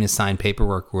house or having to sign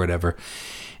paperwork or whatever.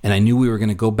 And I knew we were going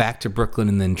to go back to Brooklyn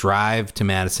and then drive to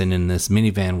Madison in this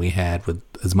minivan we had with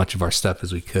as much of our stuff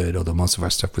as we could, although most of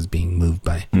our stuff was being moved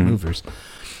by movers.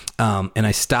 And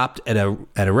I stopped at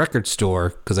a record store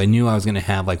because I knew I was going to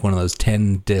have like one of those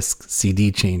 10-disc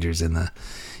CD changers in the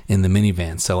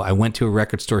minivan. So I went to a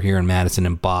record store here in Madison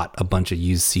and bought a bunch of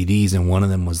used CDs, and one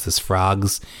of them was this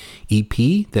Frogs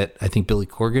EP that I think Billy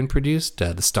Corgan produced,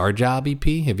 the Star Job EP.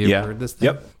 Have you ever heard this thing?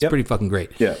 Yep. It's pretty fucking great.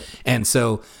 Yeah. And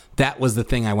so that was the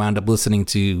thing I wound up listening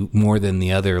to more than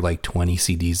the other like 20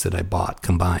 CDs that I bought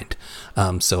combined.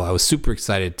 So I was super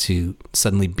excited to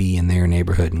suddenly be in their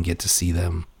neighborhood and get to see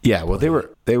them. Yeah, well,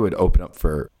 they would open up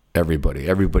for everybody.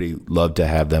 Everybody loved to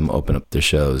have them open up their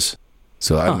shows.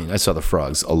 So, I mean, I saw the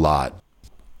Frogs a lot.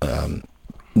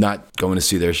 Not going to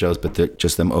see their shows, but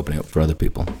just them opening up for other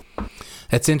people.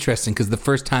 That's interesting because the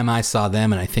first time I saw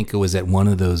them, and I think it was at one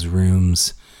of those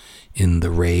rooms in the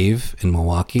Rave in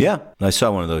Milwaukee. Yeah, I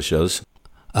saw one of those shows.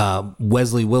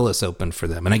 Wesley Willis opened for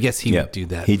them, and I guess he would do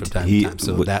that from time to time.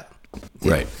 So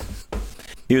right.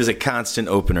 He was a constant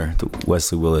opener,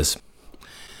 Wesley Willis.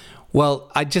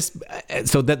 Well, I'm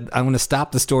going to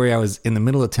stop the story I was in the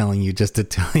middle of telling you just to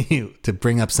tell you to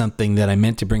bring up something that I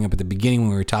meant to bring up at the beginning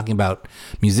when we were talking about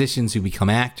musicians who become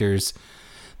actors.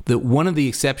 That one of the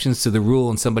exceptions to the rule,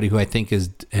 and somebody who I think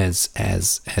has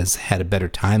had a better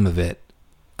time of it,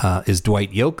 is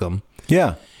Dwight Yoakam.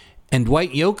 Yeah. And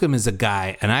Dwight Yoakam is a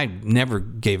guy, and I never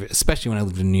gave it, especially when I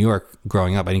lived in New York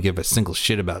growing up, I didn't give a single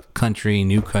shit about country,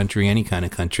 new country, any kind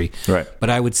of country. Right. But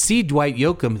I would see Dwight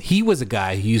Yoakam. He was a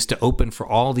guy who used to open for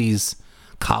all these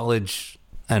college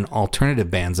and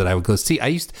alternative bands that I would go see.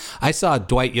 I saw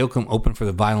Dwight Yoakam open for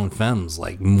the Violent Femmes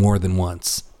like more than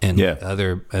once, and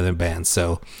other bands.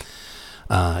 So,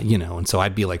 and so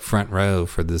I'd be like front row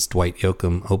for this Dwight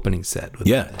Yoakam opening set.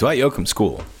 Dwight Yoakam's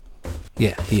cool.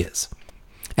 Yeah, he is.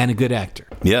 And a good actor.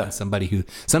 Yeah. And somebody who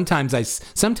sometimes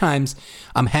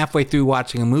I'm halfway through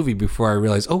watching a movie before I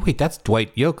realize, oh wait, that's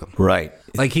Dwight Yoakam. Right.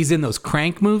 Like he's in those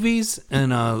Crank movies,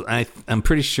 and I'm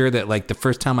pretty sure that like the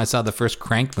first time I saw the first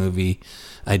Crank movie,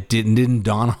 I didn't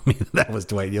dawn on me that was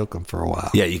Dwight Yoakam for a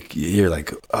while. Yeah, you're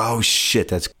like, oh shit,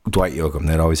 that's Dwight Yoakam.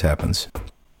 That always happens.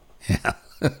 Yeah.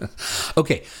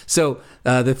 Okay, so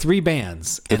the three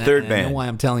bands. The third band. I know why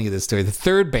I'm telling you this story. The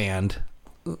third band,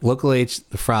 Local H,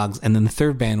 the Frogs, and then the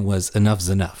third band was Enough's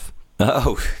Enough.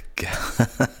 Oh, God.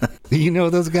 You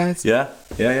know those guys? Yeah.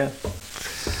 Yeah.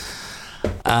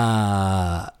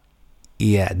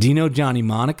 Do you know Johnny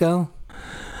Monaco?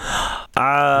 He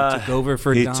took over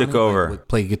for Donnie. He took over. Would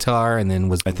play guitar and then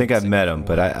was... I think I've met him,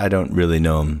 but I don't really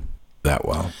know him that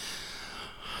well.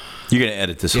 You're going to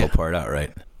edit this whole part out,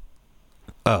 right?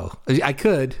 Oh, I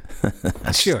could.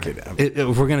 Sure.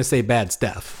 If we're going to say bad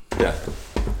stuff. Yeah.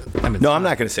 No, I'm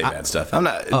not going to say bad stuff. I'm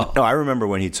not. Oh. No, I remember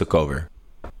when he took over,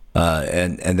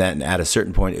 and then at a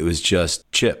certain point, it was just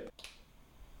Chip.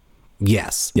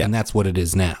 Yes, and that's what it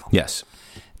is now. Yes,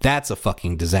 that's a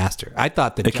fucking disaster. I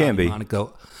thought that Johnny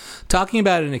Monaco, talking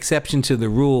about an exception to the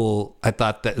rule, I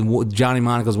thought that Johnny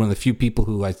Monaco is one of the few people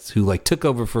who took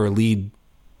over for a lead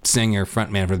singer,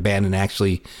 frontman for the band, and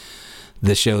actually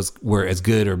the shows were as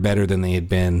good or better than they had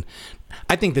been.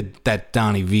 I think that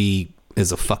Donnie V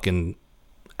is a fucking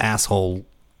asshole,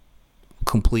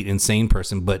 complete insane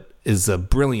person, but is a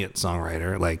brilliant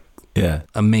songwriter. Like,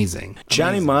 amazing.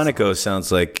 Johnny Monaco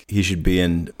sounds like he should be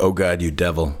in "Oh God, You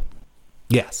Devil."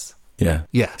 Yes. Yeah.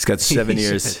 He's got 7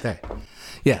 years.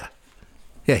 Yeah.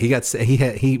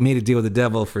 He made a deal with the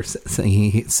devil for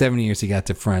 7 years. He got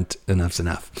to front Enough's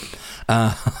Enough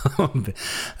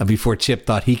before Chip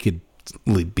thought he could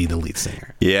be the lead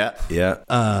singer. Yeah.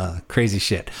 Crazy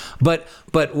shit. But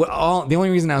the only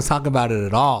reason I was talking about it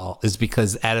at all is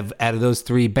because out of those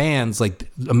three bands,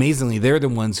 like amazingly, they're the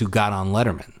ones who got on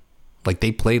Letterman. Like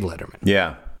they played Letterman.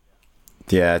 Yeah.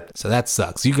 So that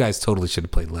sucks. You guys totally should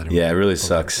have played Letterman. Yeah, it really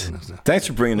sucks. Thanks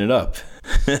for bringing it up.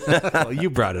 Well, you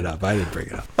brought it up. I didn't bring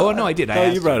it up. Oh no, I did.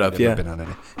 You brought it up.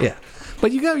 Yeah. Yeah.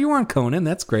 But you were on Conan.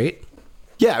 That's great.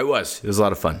 Yeah, it was. It was a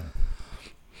lot of fun.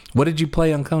 What did you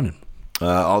play on Conan?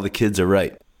 All the Kids Are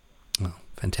Right. Oh,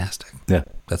 fantastic. Yeah.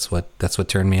 That's what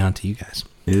turned me on to you guys.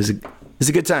 It was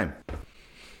a good time.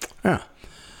 Yeah.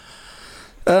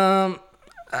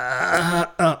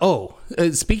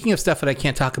 Speaking of stuff that I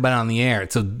can't talk about on the air,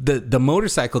 so the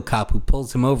motorcycle cop who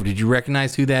pulls him over, did you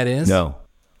recognize who that is? No.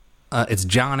 It's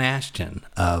John Ashton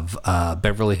of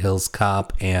Beverly Hills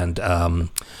Cop and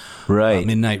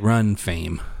Midnight Run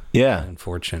fame. Yeah. And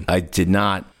fortune. I did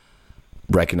not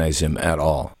recognize him at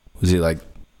all. Was he like...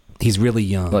 He's really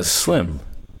young. Slim.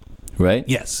 right?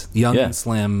 Yes, young and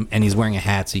slim, and he's wearing a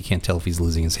hat, so you can't tell if he's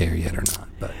losing his hair yet or not.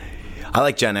 But I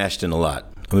like John Ashton a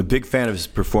lot. I'm a big fan of his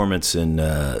performance in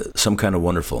Some Kind of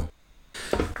Wonderful.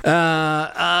 I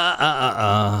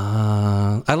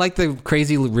like the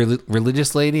crazy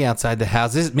religious lady outside the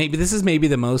house. This is maybe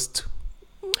the most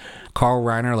Carl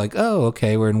Reiner, like, oh,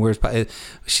 okay, we're in Where's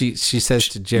she says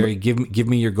to Jerry, give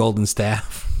me your golden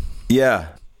staff. Yeah,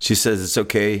 she says it's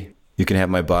okay. You can have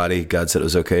my body. God said it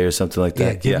was okay, or something like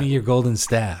that. Yeah, give me your golden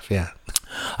staff. Yeah,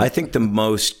 I think the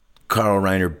most Carl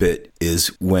Reiner bit is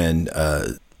when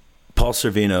Paul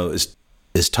Sorvino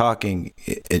is talking,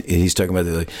 and he's talking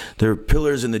about they're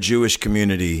pillars in the Jewish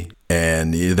community,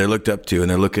 and they're looked up to,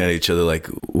 and they're looking at each other like,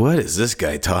 what is this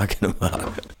guy talking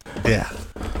about? Yeah.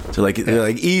 So they're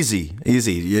like, easy.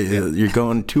 You're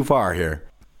going too far here.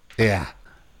 Yeah.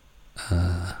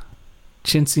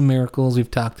 Chintzy Miracles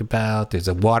we've talked about. There's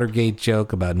a Watergate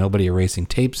joke about nobody erasing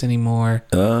tapes anymore.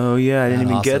 Oh, yeah. I didn't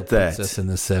even get that. Puts us in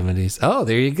the 70s. Oh,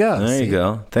 there you go. There you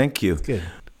go. Thank you. That's good.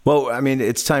 Well, I mean,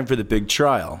 it's time for the big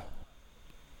trial.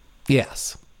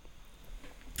 Yes.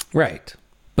 Right.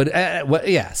 But,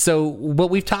 yeah. So,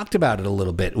 we've talked about it a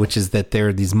little bit, which is that there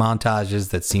are these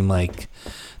montages that seem like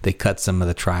they cut some of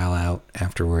the trial out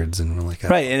afterwards, and we're like,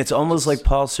 right, and it's almost like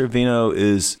Paul Sorvino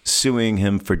is suing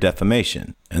him for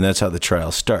defamation, and that's how the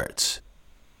trial starts,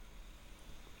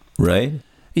 right?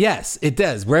 Yes, it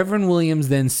does. Reverend Williams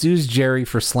then sues Jerry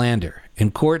for slander.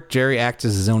 In court, Jerry acts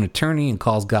as his own attorney and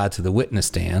calls God to the witness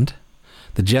stand.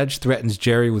 The judge threatens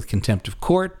Jerry with contempt of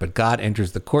court, but God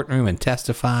enters the courtroom and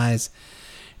testifies.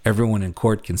 Everyone in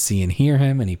court can see and hear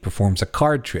him, and he performs a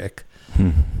card trick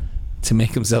to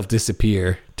make himself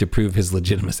disappear to prove his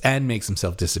legitimacy, and makes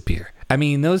himself disappear. I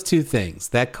mean, those two things,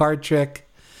 that card trick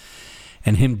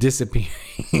and him disappearing,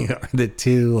 are the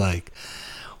two, like,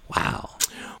 wow.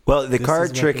 Well, the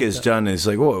card trick is done. It's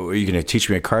like, whoa, are you going to teach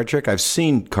me a card trick? I've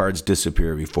seen cards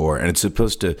disappear before, and it's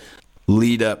supposed to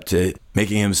lead up to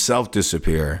making himself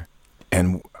disappear.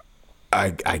 And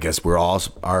I guess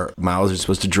our mouths are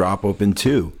supposed to drop open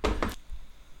too.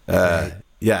 Yeah,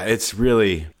 it's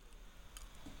really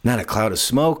not a cloud of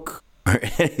smoke or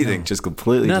anything, just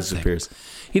completely disappears.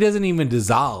 He doesn't even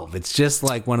dissolve. It's just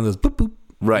like one of those boop, boop.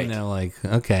 Right. You know, like,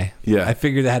 okay. Yeah. I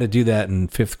figured out how to do that in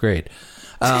 5th grade.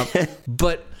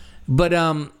 But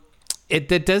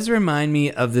that does remind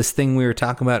me of this thing we were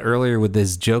talking about earlier with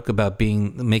this joke about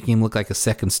making him look like a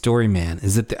second story man.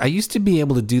 Is that I used to be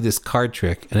able to do this card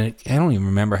trick, and I don't even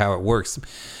remember how it works.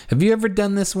 Have you ever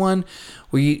done this one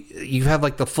where you have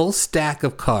like the full stack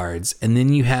of cards, and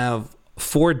then you have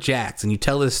 4 jacks, and you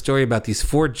tell this story about these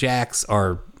 4 jacks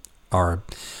are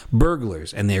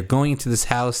burglars, and they're going into this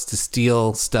house to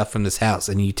steal stuff from this house,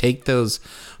 and you take those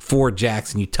 4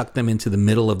 jacks and you tuck them into the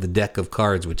middle of the deck of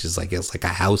cards, which is like, it's like a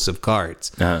house of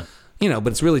cards. Uh-huh. You know,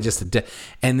 but it's really just a deck.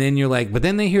 And then you're like, but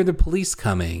then they hear the police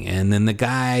coming, and then the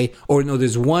guy, or no,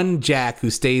 there's one jack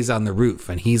who stays on the roof,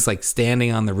 and he's like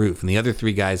standing on the roof, and the other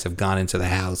 3 guys have gone into the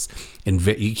house, and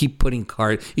you keep putting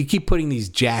these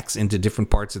jacks into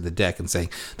different parts of the deck and saying,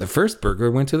 the first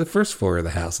burglar went to the first floor of the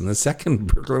house, and the second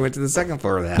burglar went to the second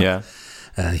floor of the house. Yeah.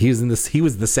 He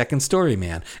was the second story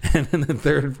man, and then the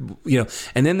third,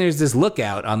 and then there's this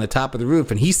lookout on the top of the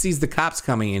roof, and he sees the cops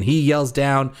coming, and he yells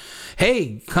down,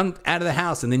 "Hey, come out of the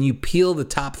house!" And then you peel the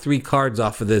top 3 cards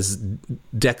off of this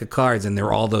deck of cards, and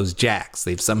they're all those jacks.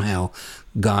 They've somehow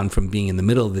gone from being in the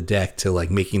middle of the deck to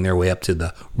like making their way up to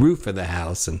the roof of the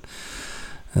house, and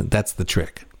that's the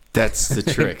trick. That's the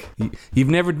trick. You've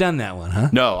never done that one, huh?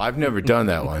 No, I've never done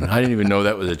that one. I didn't even know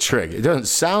that was a trick. It doesn't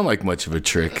sound like much of a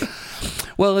trick.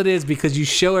 Well, it is, because you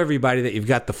show everybody that you've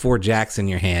got the 4 jacks in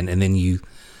your hand, and then you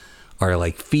are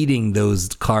like feeding those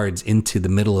cards into the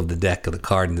middle of the deck of the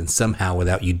card, and then somehow,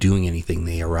 without you doing anything,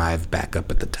 they arrive back up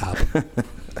at the top.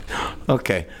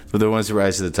 Okay, so the ones that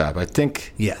rise to the top, I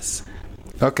think. Yes.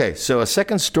 Okay, so a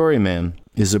second story man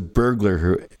is a burglar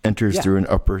who enters through an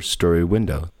upper story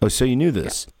window. Oh, so you knew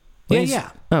this? Yeah.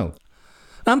 Oh.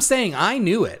 I'm saying I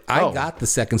knew it. I got the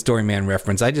second story man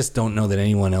reference. I just don't know that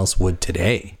anyone else would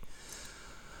today.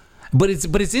 But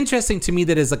it's interesting to me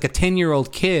that as like a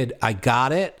 10-year-old kid, I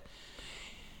got it.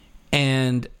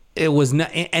 And it was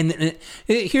not, and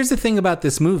here's the thing about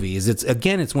this movie is it's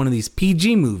one of these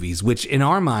PG movies, which in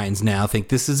our minds now think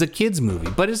this is a kid's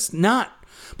movie, but it's not.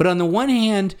 But on the one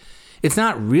hand, it's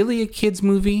not really a kid's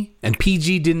movie, and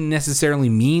PG didn't necessarily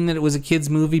mean that it was a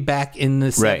kid's movie back in the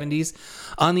 70s.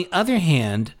 On the other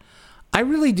hand, I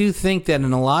really do think that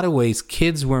in a lot of ways,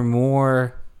 kids were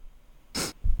more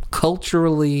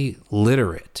culturally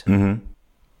literate. Mm-hmm.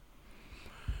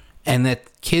 And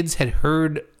that kids had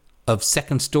heard of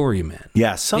second story men.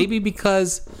 Yeah, maybe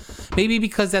because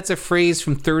that's a phrase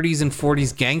from 30s and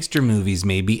 40s gangster movies,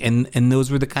 maybe, and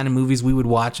those were the kind of movies we would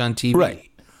watch on TV.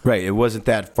 Right. It wasn't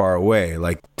that far away.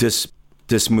 Like this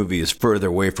movie is further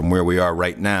away from where we are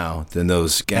right now than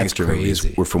those gangster movies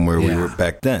were from where we were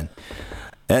back then.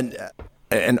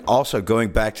 And also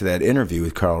going back to that interview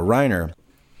with Carl Reiner,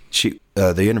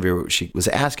 the interviewer, she was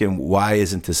asking, why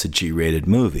isn't this a G-rated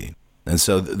movie? And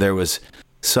so there was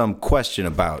some question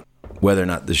about whether or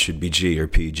not this should be G or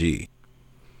PG.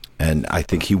 And I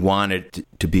think he wanted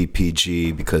to be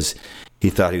PG because he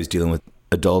thought he was dealing with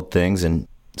adult things, and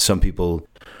some people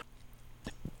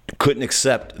couldn't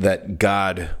accept that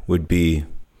God would be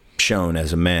shown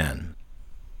as a man,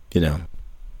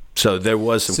 So there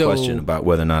was some question about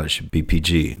whether or not it should be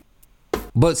PG.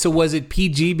 But so was it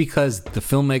PG because the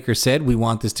filmmaker said we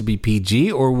want this to be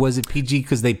PG, or was it PG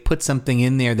because they put something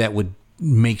in there that would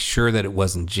make sure that it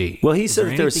wasn't G? Well, he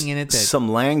said there's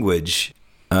some language,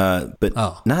 but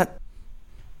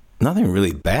nothing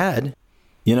really bad.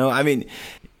 I mean,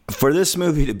 for this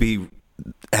movie to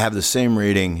have the same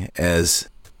rating as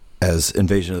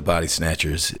Invasion of the Body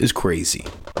Snatchers is crazy,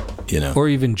 Or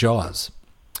even Jaws.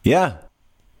 Yeah.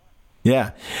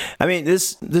 I mean,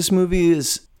 this movie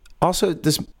is also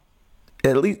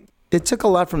at least it took a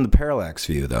lot from the Parallax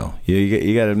View, though.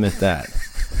 You got to admit that.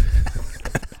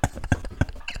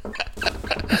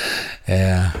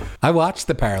 Yeah, I watched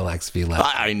the Parallax View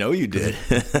last. I know you did.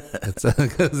 It's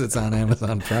because it's on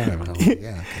Amazon Prime. And I was like,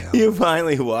 you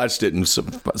finally watched it and saw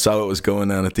what was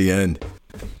going on at the end,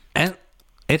 and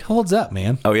it holds up,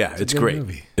 man. Oh yeah, it's great.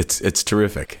 Movie. It's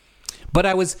terrific. But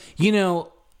I was,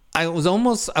 I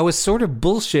was sort of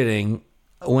bullshitting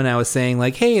when I was saying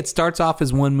like, hey, it starts off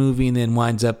as one movie and then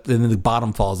winds up, and then the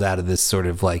bottom falls out of this sort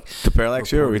of like the Parallax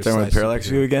View. Are we talking about the Parallax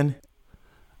View again?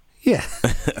 Yeah.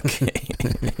 Okay.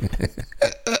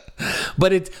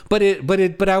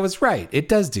 But I was right. It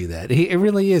does do that. It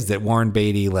really is that Warren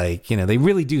Beatty, they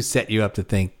really do set you up to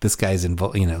think this guy's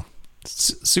involved,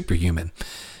 superhuman,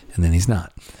 and then he's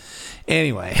not.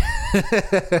 Anyway,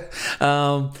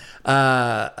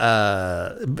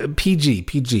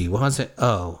 PG. What was it?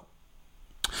 Oh,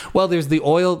 well, there's the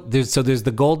oil. There's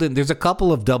the golden. There's a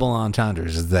couple of double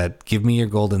entendres that give me your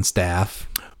golden staff.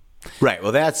 Right.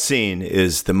 Well, that scene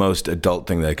is the most adult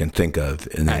thing that I can think of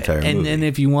in the entire movie. And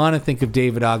if you want to think of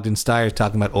David Ogden Stiers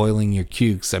talking about oiling your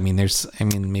cukes,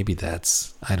 maybe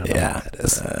that's, I don't know what that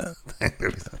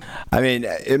is. I mean,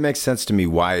 it makes sense to me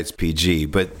why it's PG,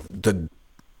 but the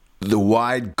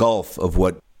wide gulf of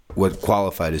what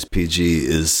qualified as PG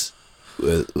was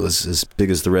as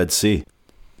big as the Red Sea.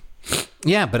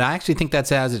 Yeah, but I actually think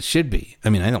that's as it should be.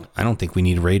 I mean, I don't think we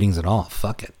need ratings at all.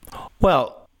 Fuck it.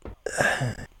 Well,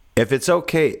 if it's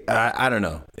okay, I don't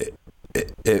know.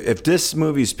 If this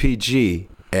movie's PG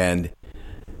and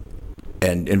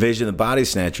Invasion of the Body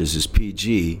Snatchers is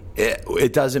PG,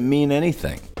 it doesn't mean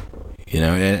anything,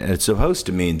 and it's supposed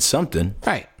to mean something.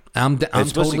 Right. I'm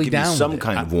totally down with some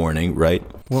kind of warning, right?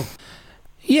 Well,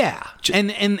 yeah,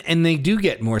 and they do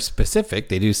get more specific.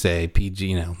 They do say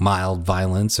PG, mild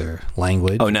violence or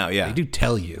language. Oh, no, yeah, they do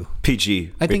tell you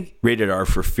PG. I think rated R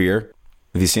for fear.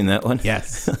 Have you seen that one?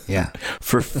 Yes. Yeah.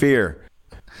 For fear.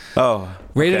 Oh.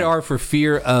 Rated R for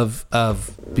fear of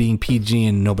being PG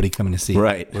and nobody coming to see it.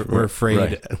 Right. We're afraid.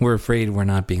 Right. We're afraid we're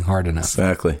not being hard enough.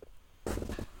 Exactly.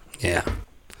 Yeah.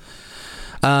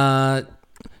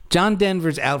 John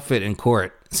Denver's outfit in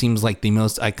court seems like the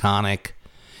most iconic.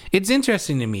 It's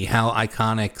interesting to me how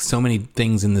iconic so many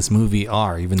things in this movie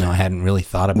are, even though I hadn't really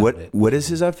thought about it. What is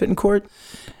his outfit in court?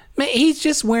 Man, he's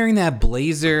just wearing that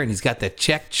blazer and he's got that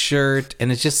checked shirt,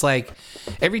 and it's just like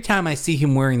every time I see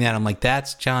him wearing that, I'm like,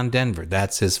 that's John Denver.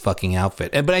 That's his fucking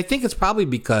outfit. But I think it's probably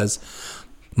because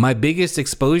my biggest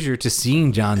exposure to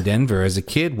seeing John Denver as a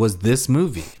kid was this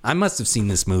movie. I must have seen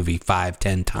this movie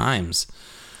 5-10 times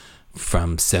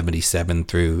from 77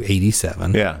 through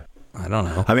 87. Yeah. I don't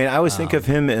know. I mean, I always think of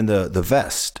him in the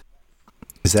vest.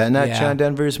 Is that not John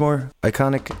Denver's more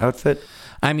iconic outfit?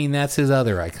 I mean, that's his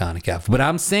other iconic outfit. But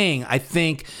I'm saying, I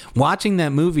think watching that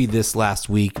movie this last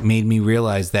week made me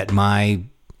realize that my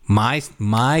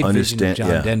vision of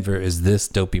John Denver is this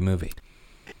dopey movie.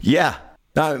 Yeah.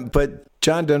 But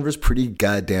John Denver's pretty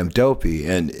goddamn dopey,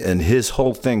 and his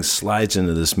whole thing slides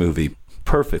into this movie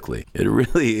perfectly. It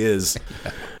really is.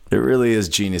 It really is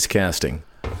genius casting.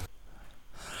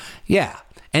 Yeah.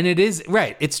 And it is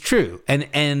right. It's true.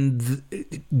 And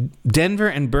Denver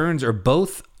and Burns are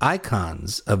both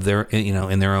icons of their,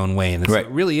 in their own way. And it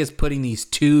really is putting these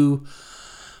two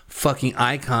fucking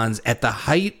icons at the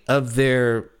height of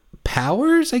their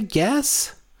powers, I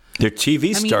guess. Their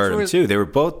TV stardom too. They were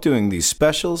both doing these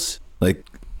specials. Like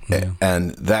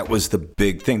And that was the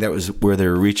big thing. That was where they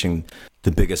were reaching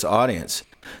the biggest audience.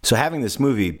 So having this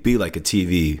movie be like a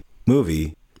TV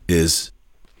movie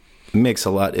makes a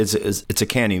lot. It's a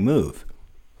canny move.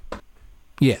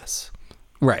 Yes,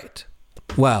 right.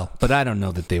 Well, but I don't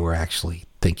know that they were actually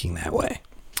thinking that way.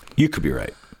 You could be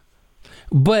right.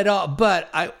 But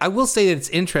I will say that it's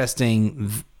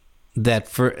interesting that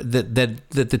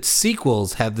the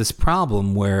sequels have this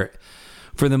problem where,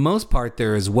 for the most part,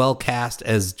 they're as well cast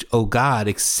as Oh God,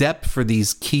 except for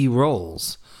these key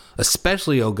roles,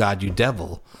 especially Oh God, You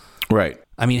Devil. Right.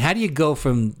 I mean, how do you go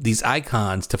from these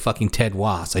icons to fucking Ted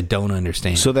Wass? I don't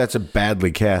understand. So that's a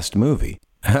badly cast movie.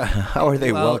 How are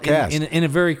they well cast? In a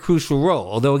very crucial role.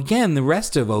 Although, again, the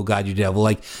rest of Oh God, You Devil,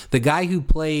 like the guy who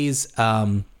plays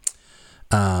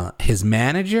his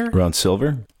manager. Ron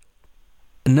Silver?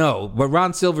 No, but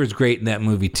Ron Silver's great in that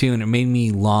movie, too. And it made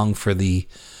me long for the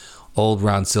old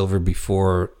Ron Silver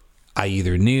before I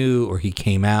either knew or he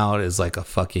came out as like a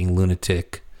fucking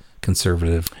lunatic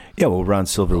conservative. Yeah, well, Ron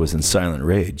Silver was in Silent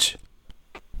Rage.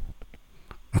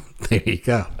 There you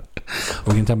go. Are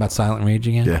we going to talk about Silent Rage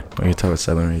again? Yeah, we're going to talk about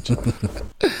Silent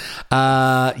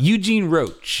Rage. Eugene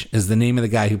Roach is the name of the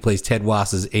guy who plays Ted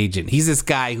Wass's agent. He's this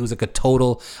guy who's like a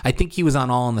total... I think he was on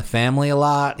All in the Family a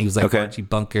lot. He was like Archie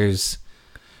Bunker's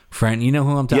friend. You know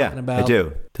who I'm talking about? Yeah, I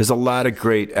do. There's a lot of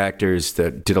great actors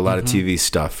that did a lot of TV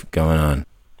stuff going on.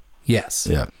 Yes.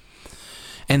 Yeah.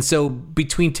 And so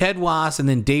between Ted Wass and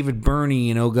then David Burney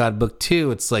in Oh God Book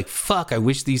 2, it's like, fuck, I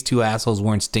wish these two assholes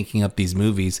weren't stinking up these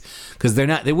movies, because they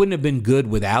wouldn't have been good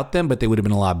without them, but they would have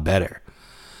been a lot better.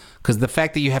 Because the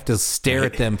fact that you have to stare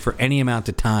at them for any amount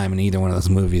of time in either one of those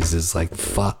movies is like,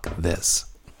 fuck this.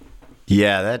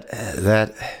 Yeah,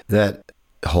 that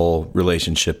whole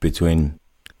relationship between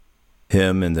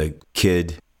him and the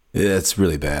kid, it's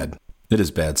really bad. It is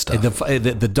bad stuff.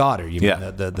 The daughter, you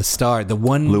mean, the star, the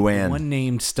one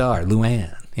named star,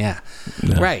 Luann. Yeah.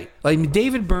 Right. Like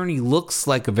David Burney looks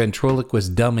like a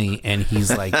ventriloquist dummy, and he's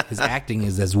like, his acting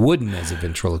is as wooden as a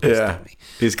ventriloquist dummy.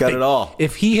 He's got it all.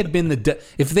 If he had been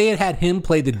if they had him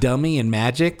play the dummy in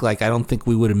Magic, like I don't think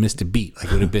we would have missed a beat. Like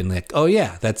it would have been like, oh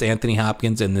yeah, that's Anthony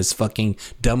Hopkins and this fucking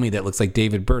dummy that looks like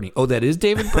David Burney. Oh, that is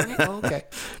David Burney? Oh, okay.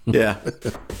 Yeah.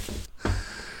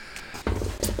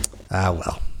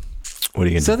 Well. What are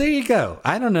you gonna So do? there you go.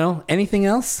 I don't know. Anything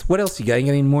else? What else you got? You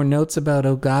got any more notes about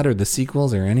Oh God or the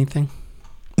sequels or anything?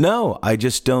 No, I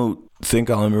just don't think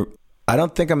I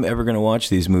don't think I'm ever going to watch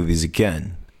these movies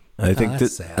again. I think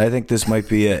I think this might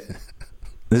be it.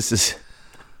 This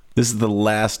is the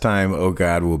last time Oh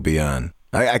God will be on.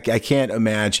 I can't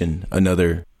imagine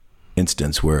another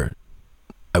instance where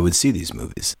I would see these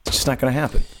movies. It's just not going to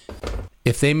happen.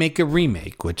 If they make a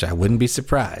remake, which I wouldn't be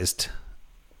surprised,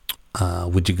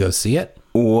 would you go see it?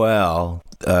 Well,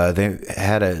 they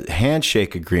had a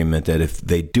handshake agreement that if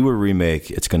they do a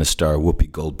remake, it's going to star Whoopi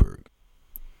Goldberg.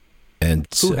 And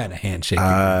who had a handshake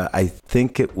agreement? I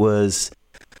think it was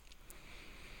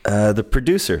the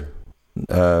producer.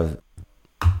 All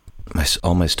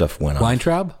my stuff went on.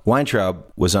 Weintraub? Weintraub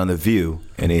was on The View,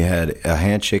 and he had a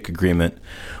handshake agreement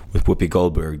with Whoopi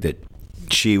Goldberg that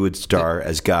she would star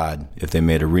as God if they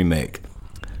made a remake.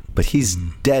 But he's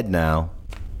dead now.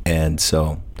 And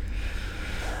so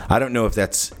I don't know if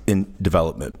that's in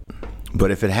development,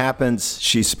 but if it happens,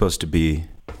 she's supposed to be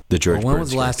the George When Burns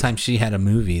was the last time she had a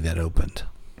movie that opened?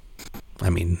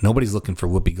 I mean, nobody's looking for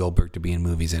Whoopi Goldberg to be in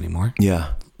movies anymore.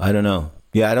 Yeah, I don't know.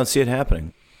 Yeah, I don't see it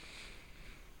happening.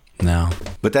 No.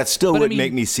 But that still would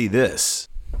make me see this.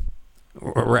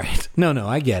 Right. No,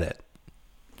 I get it.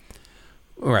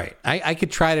 Right. I could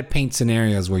try to paint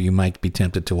scenarios where you might be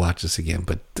tempted to watch this again,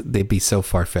 but they'd be so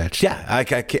far-fetched. Yeah, I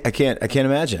can't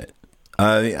imagine it.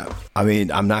 I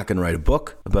mean, I'm not going to write a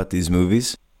book about these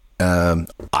movies. I'm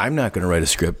not going to write a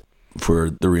script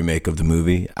for the remake of the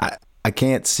movie. I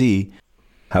can't see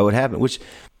how it happened, which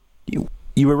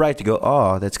you were right to go,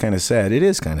 oh, that's kind of sad. It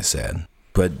is kind of sad.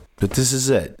 But this is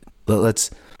it.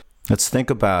 Let's think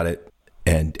about it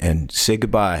and say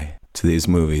goodbye to these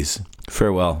movies.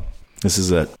 Farewell. This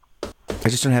is it. I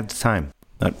just don't have the time.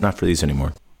 Not for these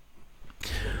anymore.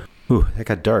 Ooh, that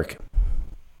got dark.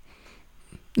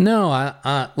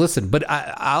 No, listen, but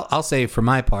I'll say for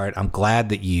my part, I'm glad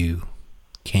that you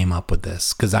came up with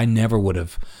this, because I never would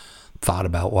have thought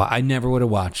about why. I never would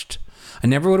have watched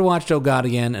Oh God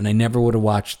again, and I never would have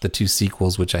watched the two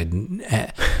sequels, which I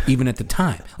even at the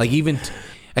time. Like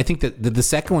I think that the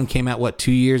second one came out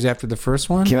 2 years after the first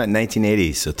one? Came out in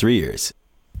 1980, so 3 years.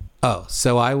 Oh,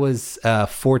 so I was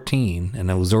 14, and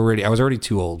I was already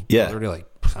too old. Yeah. I was already like,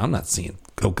 I'm not seeing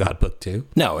Oh God, Book 2?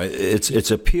 No,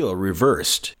 it's appeal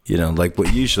reversed. Like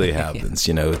what usually happens.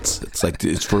 It's like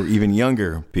it's for even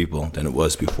younger people than it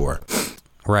was before.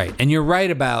 Right. And you're right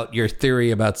about your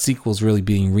theory about sequels really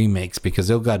being remakes,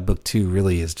 because Oh God, Book 2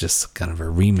 really is just kind of a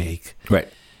remake. Right.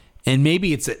 And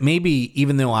maybe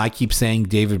even though I keep saying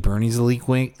David Burney's a weak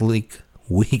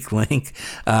link,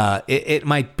 it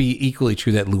might be equally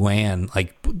true that Luann,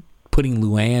 like putting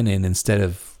Luann in instead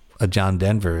of a John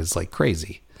Denver is like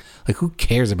crazy. Like, who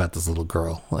cares about this little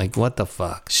girl? Like, what the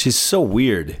fuck? She's so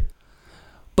weird.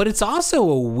 But it's also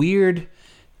a weird...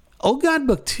 Oh God,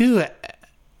 Book 2...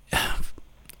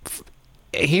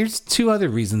 Here's two other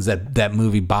reasons that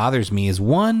movie bothers me. Is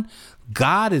one,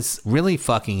 God is really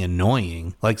fucking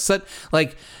annoying.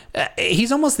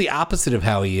 He's almost the opposite of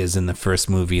how he is in the first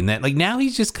movie. And that, like, now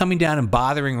he's just coming down and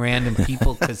bothering random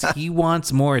people because he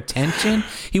wants more attention.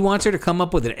 He wants her to come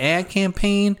up with an ad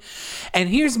campaign. And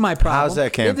here's my problem. How's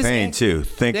that campaign too?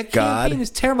 Thank that God. That campaign is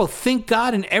terrible. Thank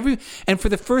God. And for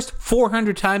the first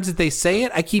 400 times that they say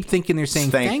it, I keep thinking they're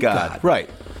saying thank God. Right.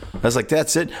 I was like,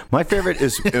 that's it. My favorite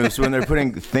is when they're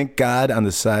putting "Thank God" on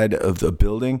the side of the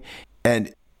building.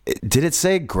 And did it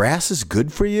say "grass is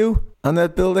good for you" on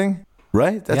that building?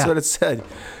 Right? That's what it said.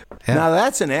 Yeah. Now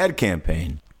that's an ad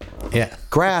campaign. Yeah.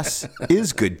 Grass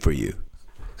is good for you.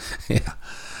 Yeah.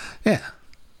 Yeah.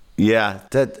 Yeah.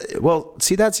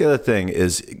 See, that's the other thing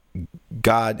is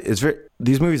God is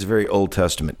these movies are very Old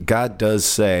Testament. God does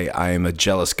say, I am a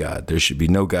jealous God. There should be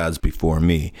no gods before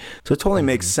me. So it totally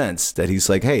makes sense that he's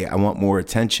like, hey, I want more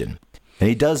attention. And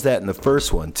he does that in the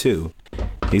first one, too.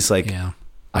 He's like,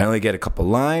 I only get a couple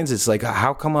lines. It's like,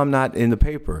 how come I'm not in the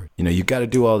paper? You got to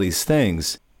do all these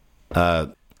things.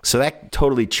 So that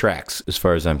totally tracks as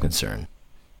far as I'm concerned.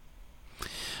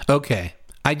 Okay.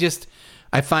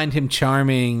 I find him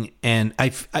charming, and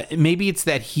maybe it's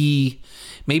that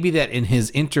maybe that in his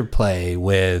interplay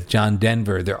with John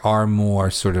Denver, there are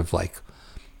more sort of like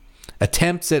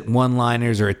attempts at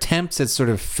one-liners or attempts at sort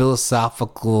of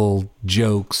philosophical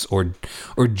jokes or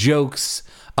jokes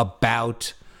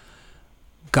about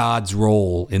God's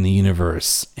role in the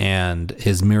universe and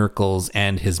his miracles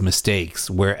and his mistakes,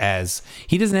 whereas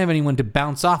he doesn't have anyone to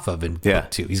bounce off of in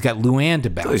Book 2. He's got Luann to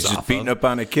bounce off of. He's just beating up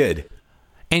on a kid.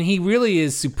 And he really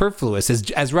is superfluous.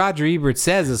 As Roger Ebert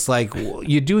says, it's like,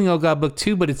 you're doing Oh God, Book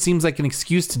 2, but it seems like an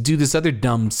excuse to do this other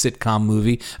dumb sitcom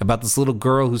movie about this little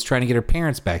girl who's trying to get her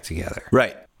parents back together.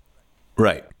 Right.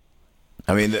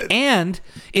 I mean... And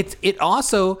it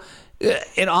also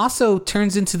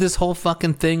turns into this whole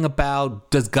fucking thing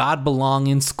about, does God belong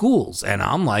in schools? And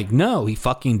I'm like, no, he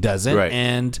fucking doesn't. Right.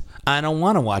 And I don't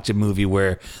want to watch a movie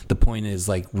where the point is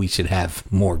like we should have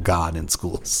more God in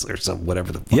schools or some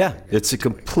whatever the fuck. Yeah, it's a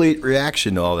complete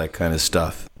reaction to all that kind of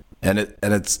stuff, and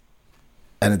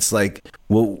it's like,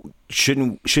 well,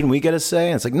 shouldn't we get a say?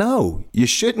 And it's like, no, you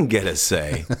shouldn't get a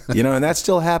say, and that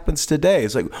still happens today.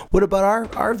 It's like, what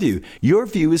about our view? Your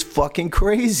view is fucking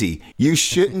crazy. You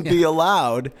shouldn't be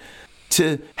allowed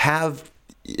to have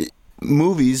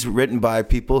movies written by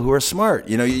people who are smart.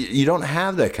 You don't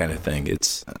have that kind of thing.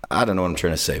 I don't know what I'm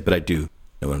trying to say, but I do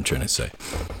know what I'm trying to say.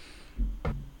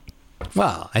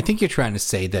 Well, I think you're trying to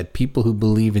say that people who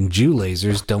believe in Jew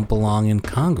lasers don't belong in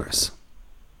Congress.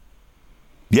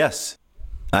 Yes,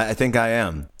 I think I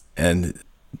am. And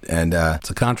it's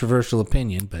a controversial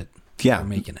opinion, but we're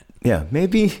making it. Yeah,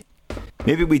 maybe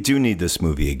we do need this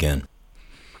movie again.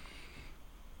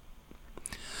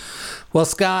 Well,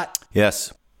 Scott.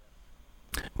 Yes.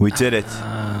 We did it.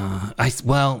 It's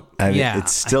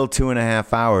still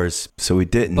 2.5 hours, so we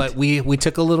didn't. But we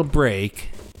took a little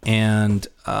break, and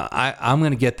I'm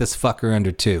going to get this fucker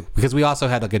under 2, because we also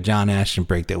had like a John Ashton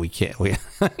break that we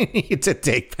need to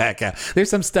take back out. There's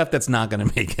some stuff that's not going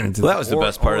to make it into. Well, that was the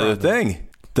best part of the thing.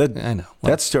 I know.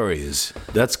 That story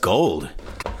that's gold.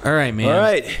 All right, man. All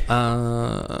right.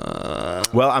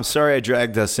 Well, I'm sorry I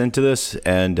dragged us into this,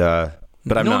 and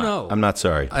but I'm not. No. I'm not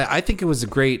sorry. I think it was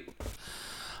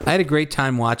I had a great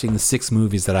time watching the 6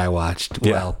 movies that I watched.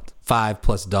 Yeah. Well, 5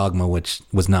 plus Dogma, which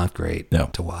was not great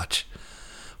to watch.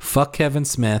 Fuck Kevin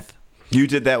Smith. You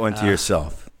did that one to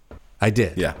yourself. I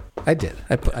did. Yeah. I did.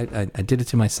 I did it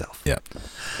to myself. Yeah.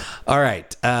 All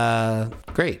right.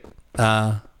 Great.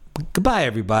 Goodbye,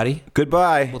 everybody.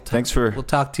 Goodbye. We'll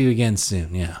talk to you again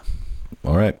soon. Yeah.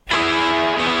 All right.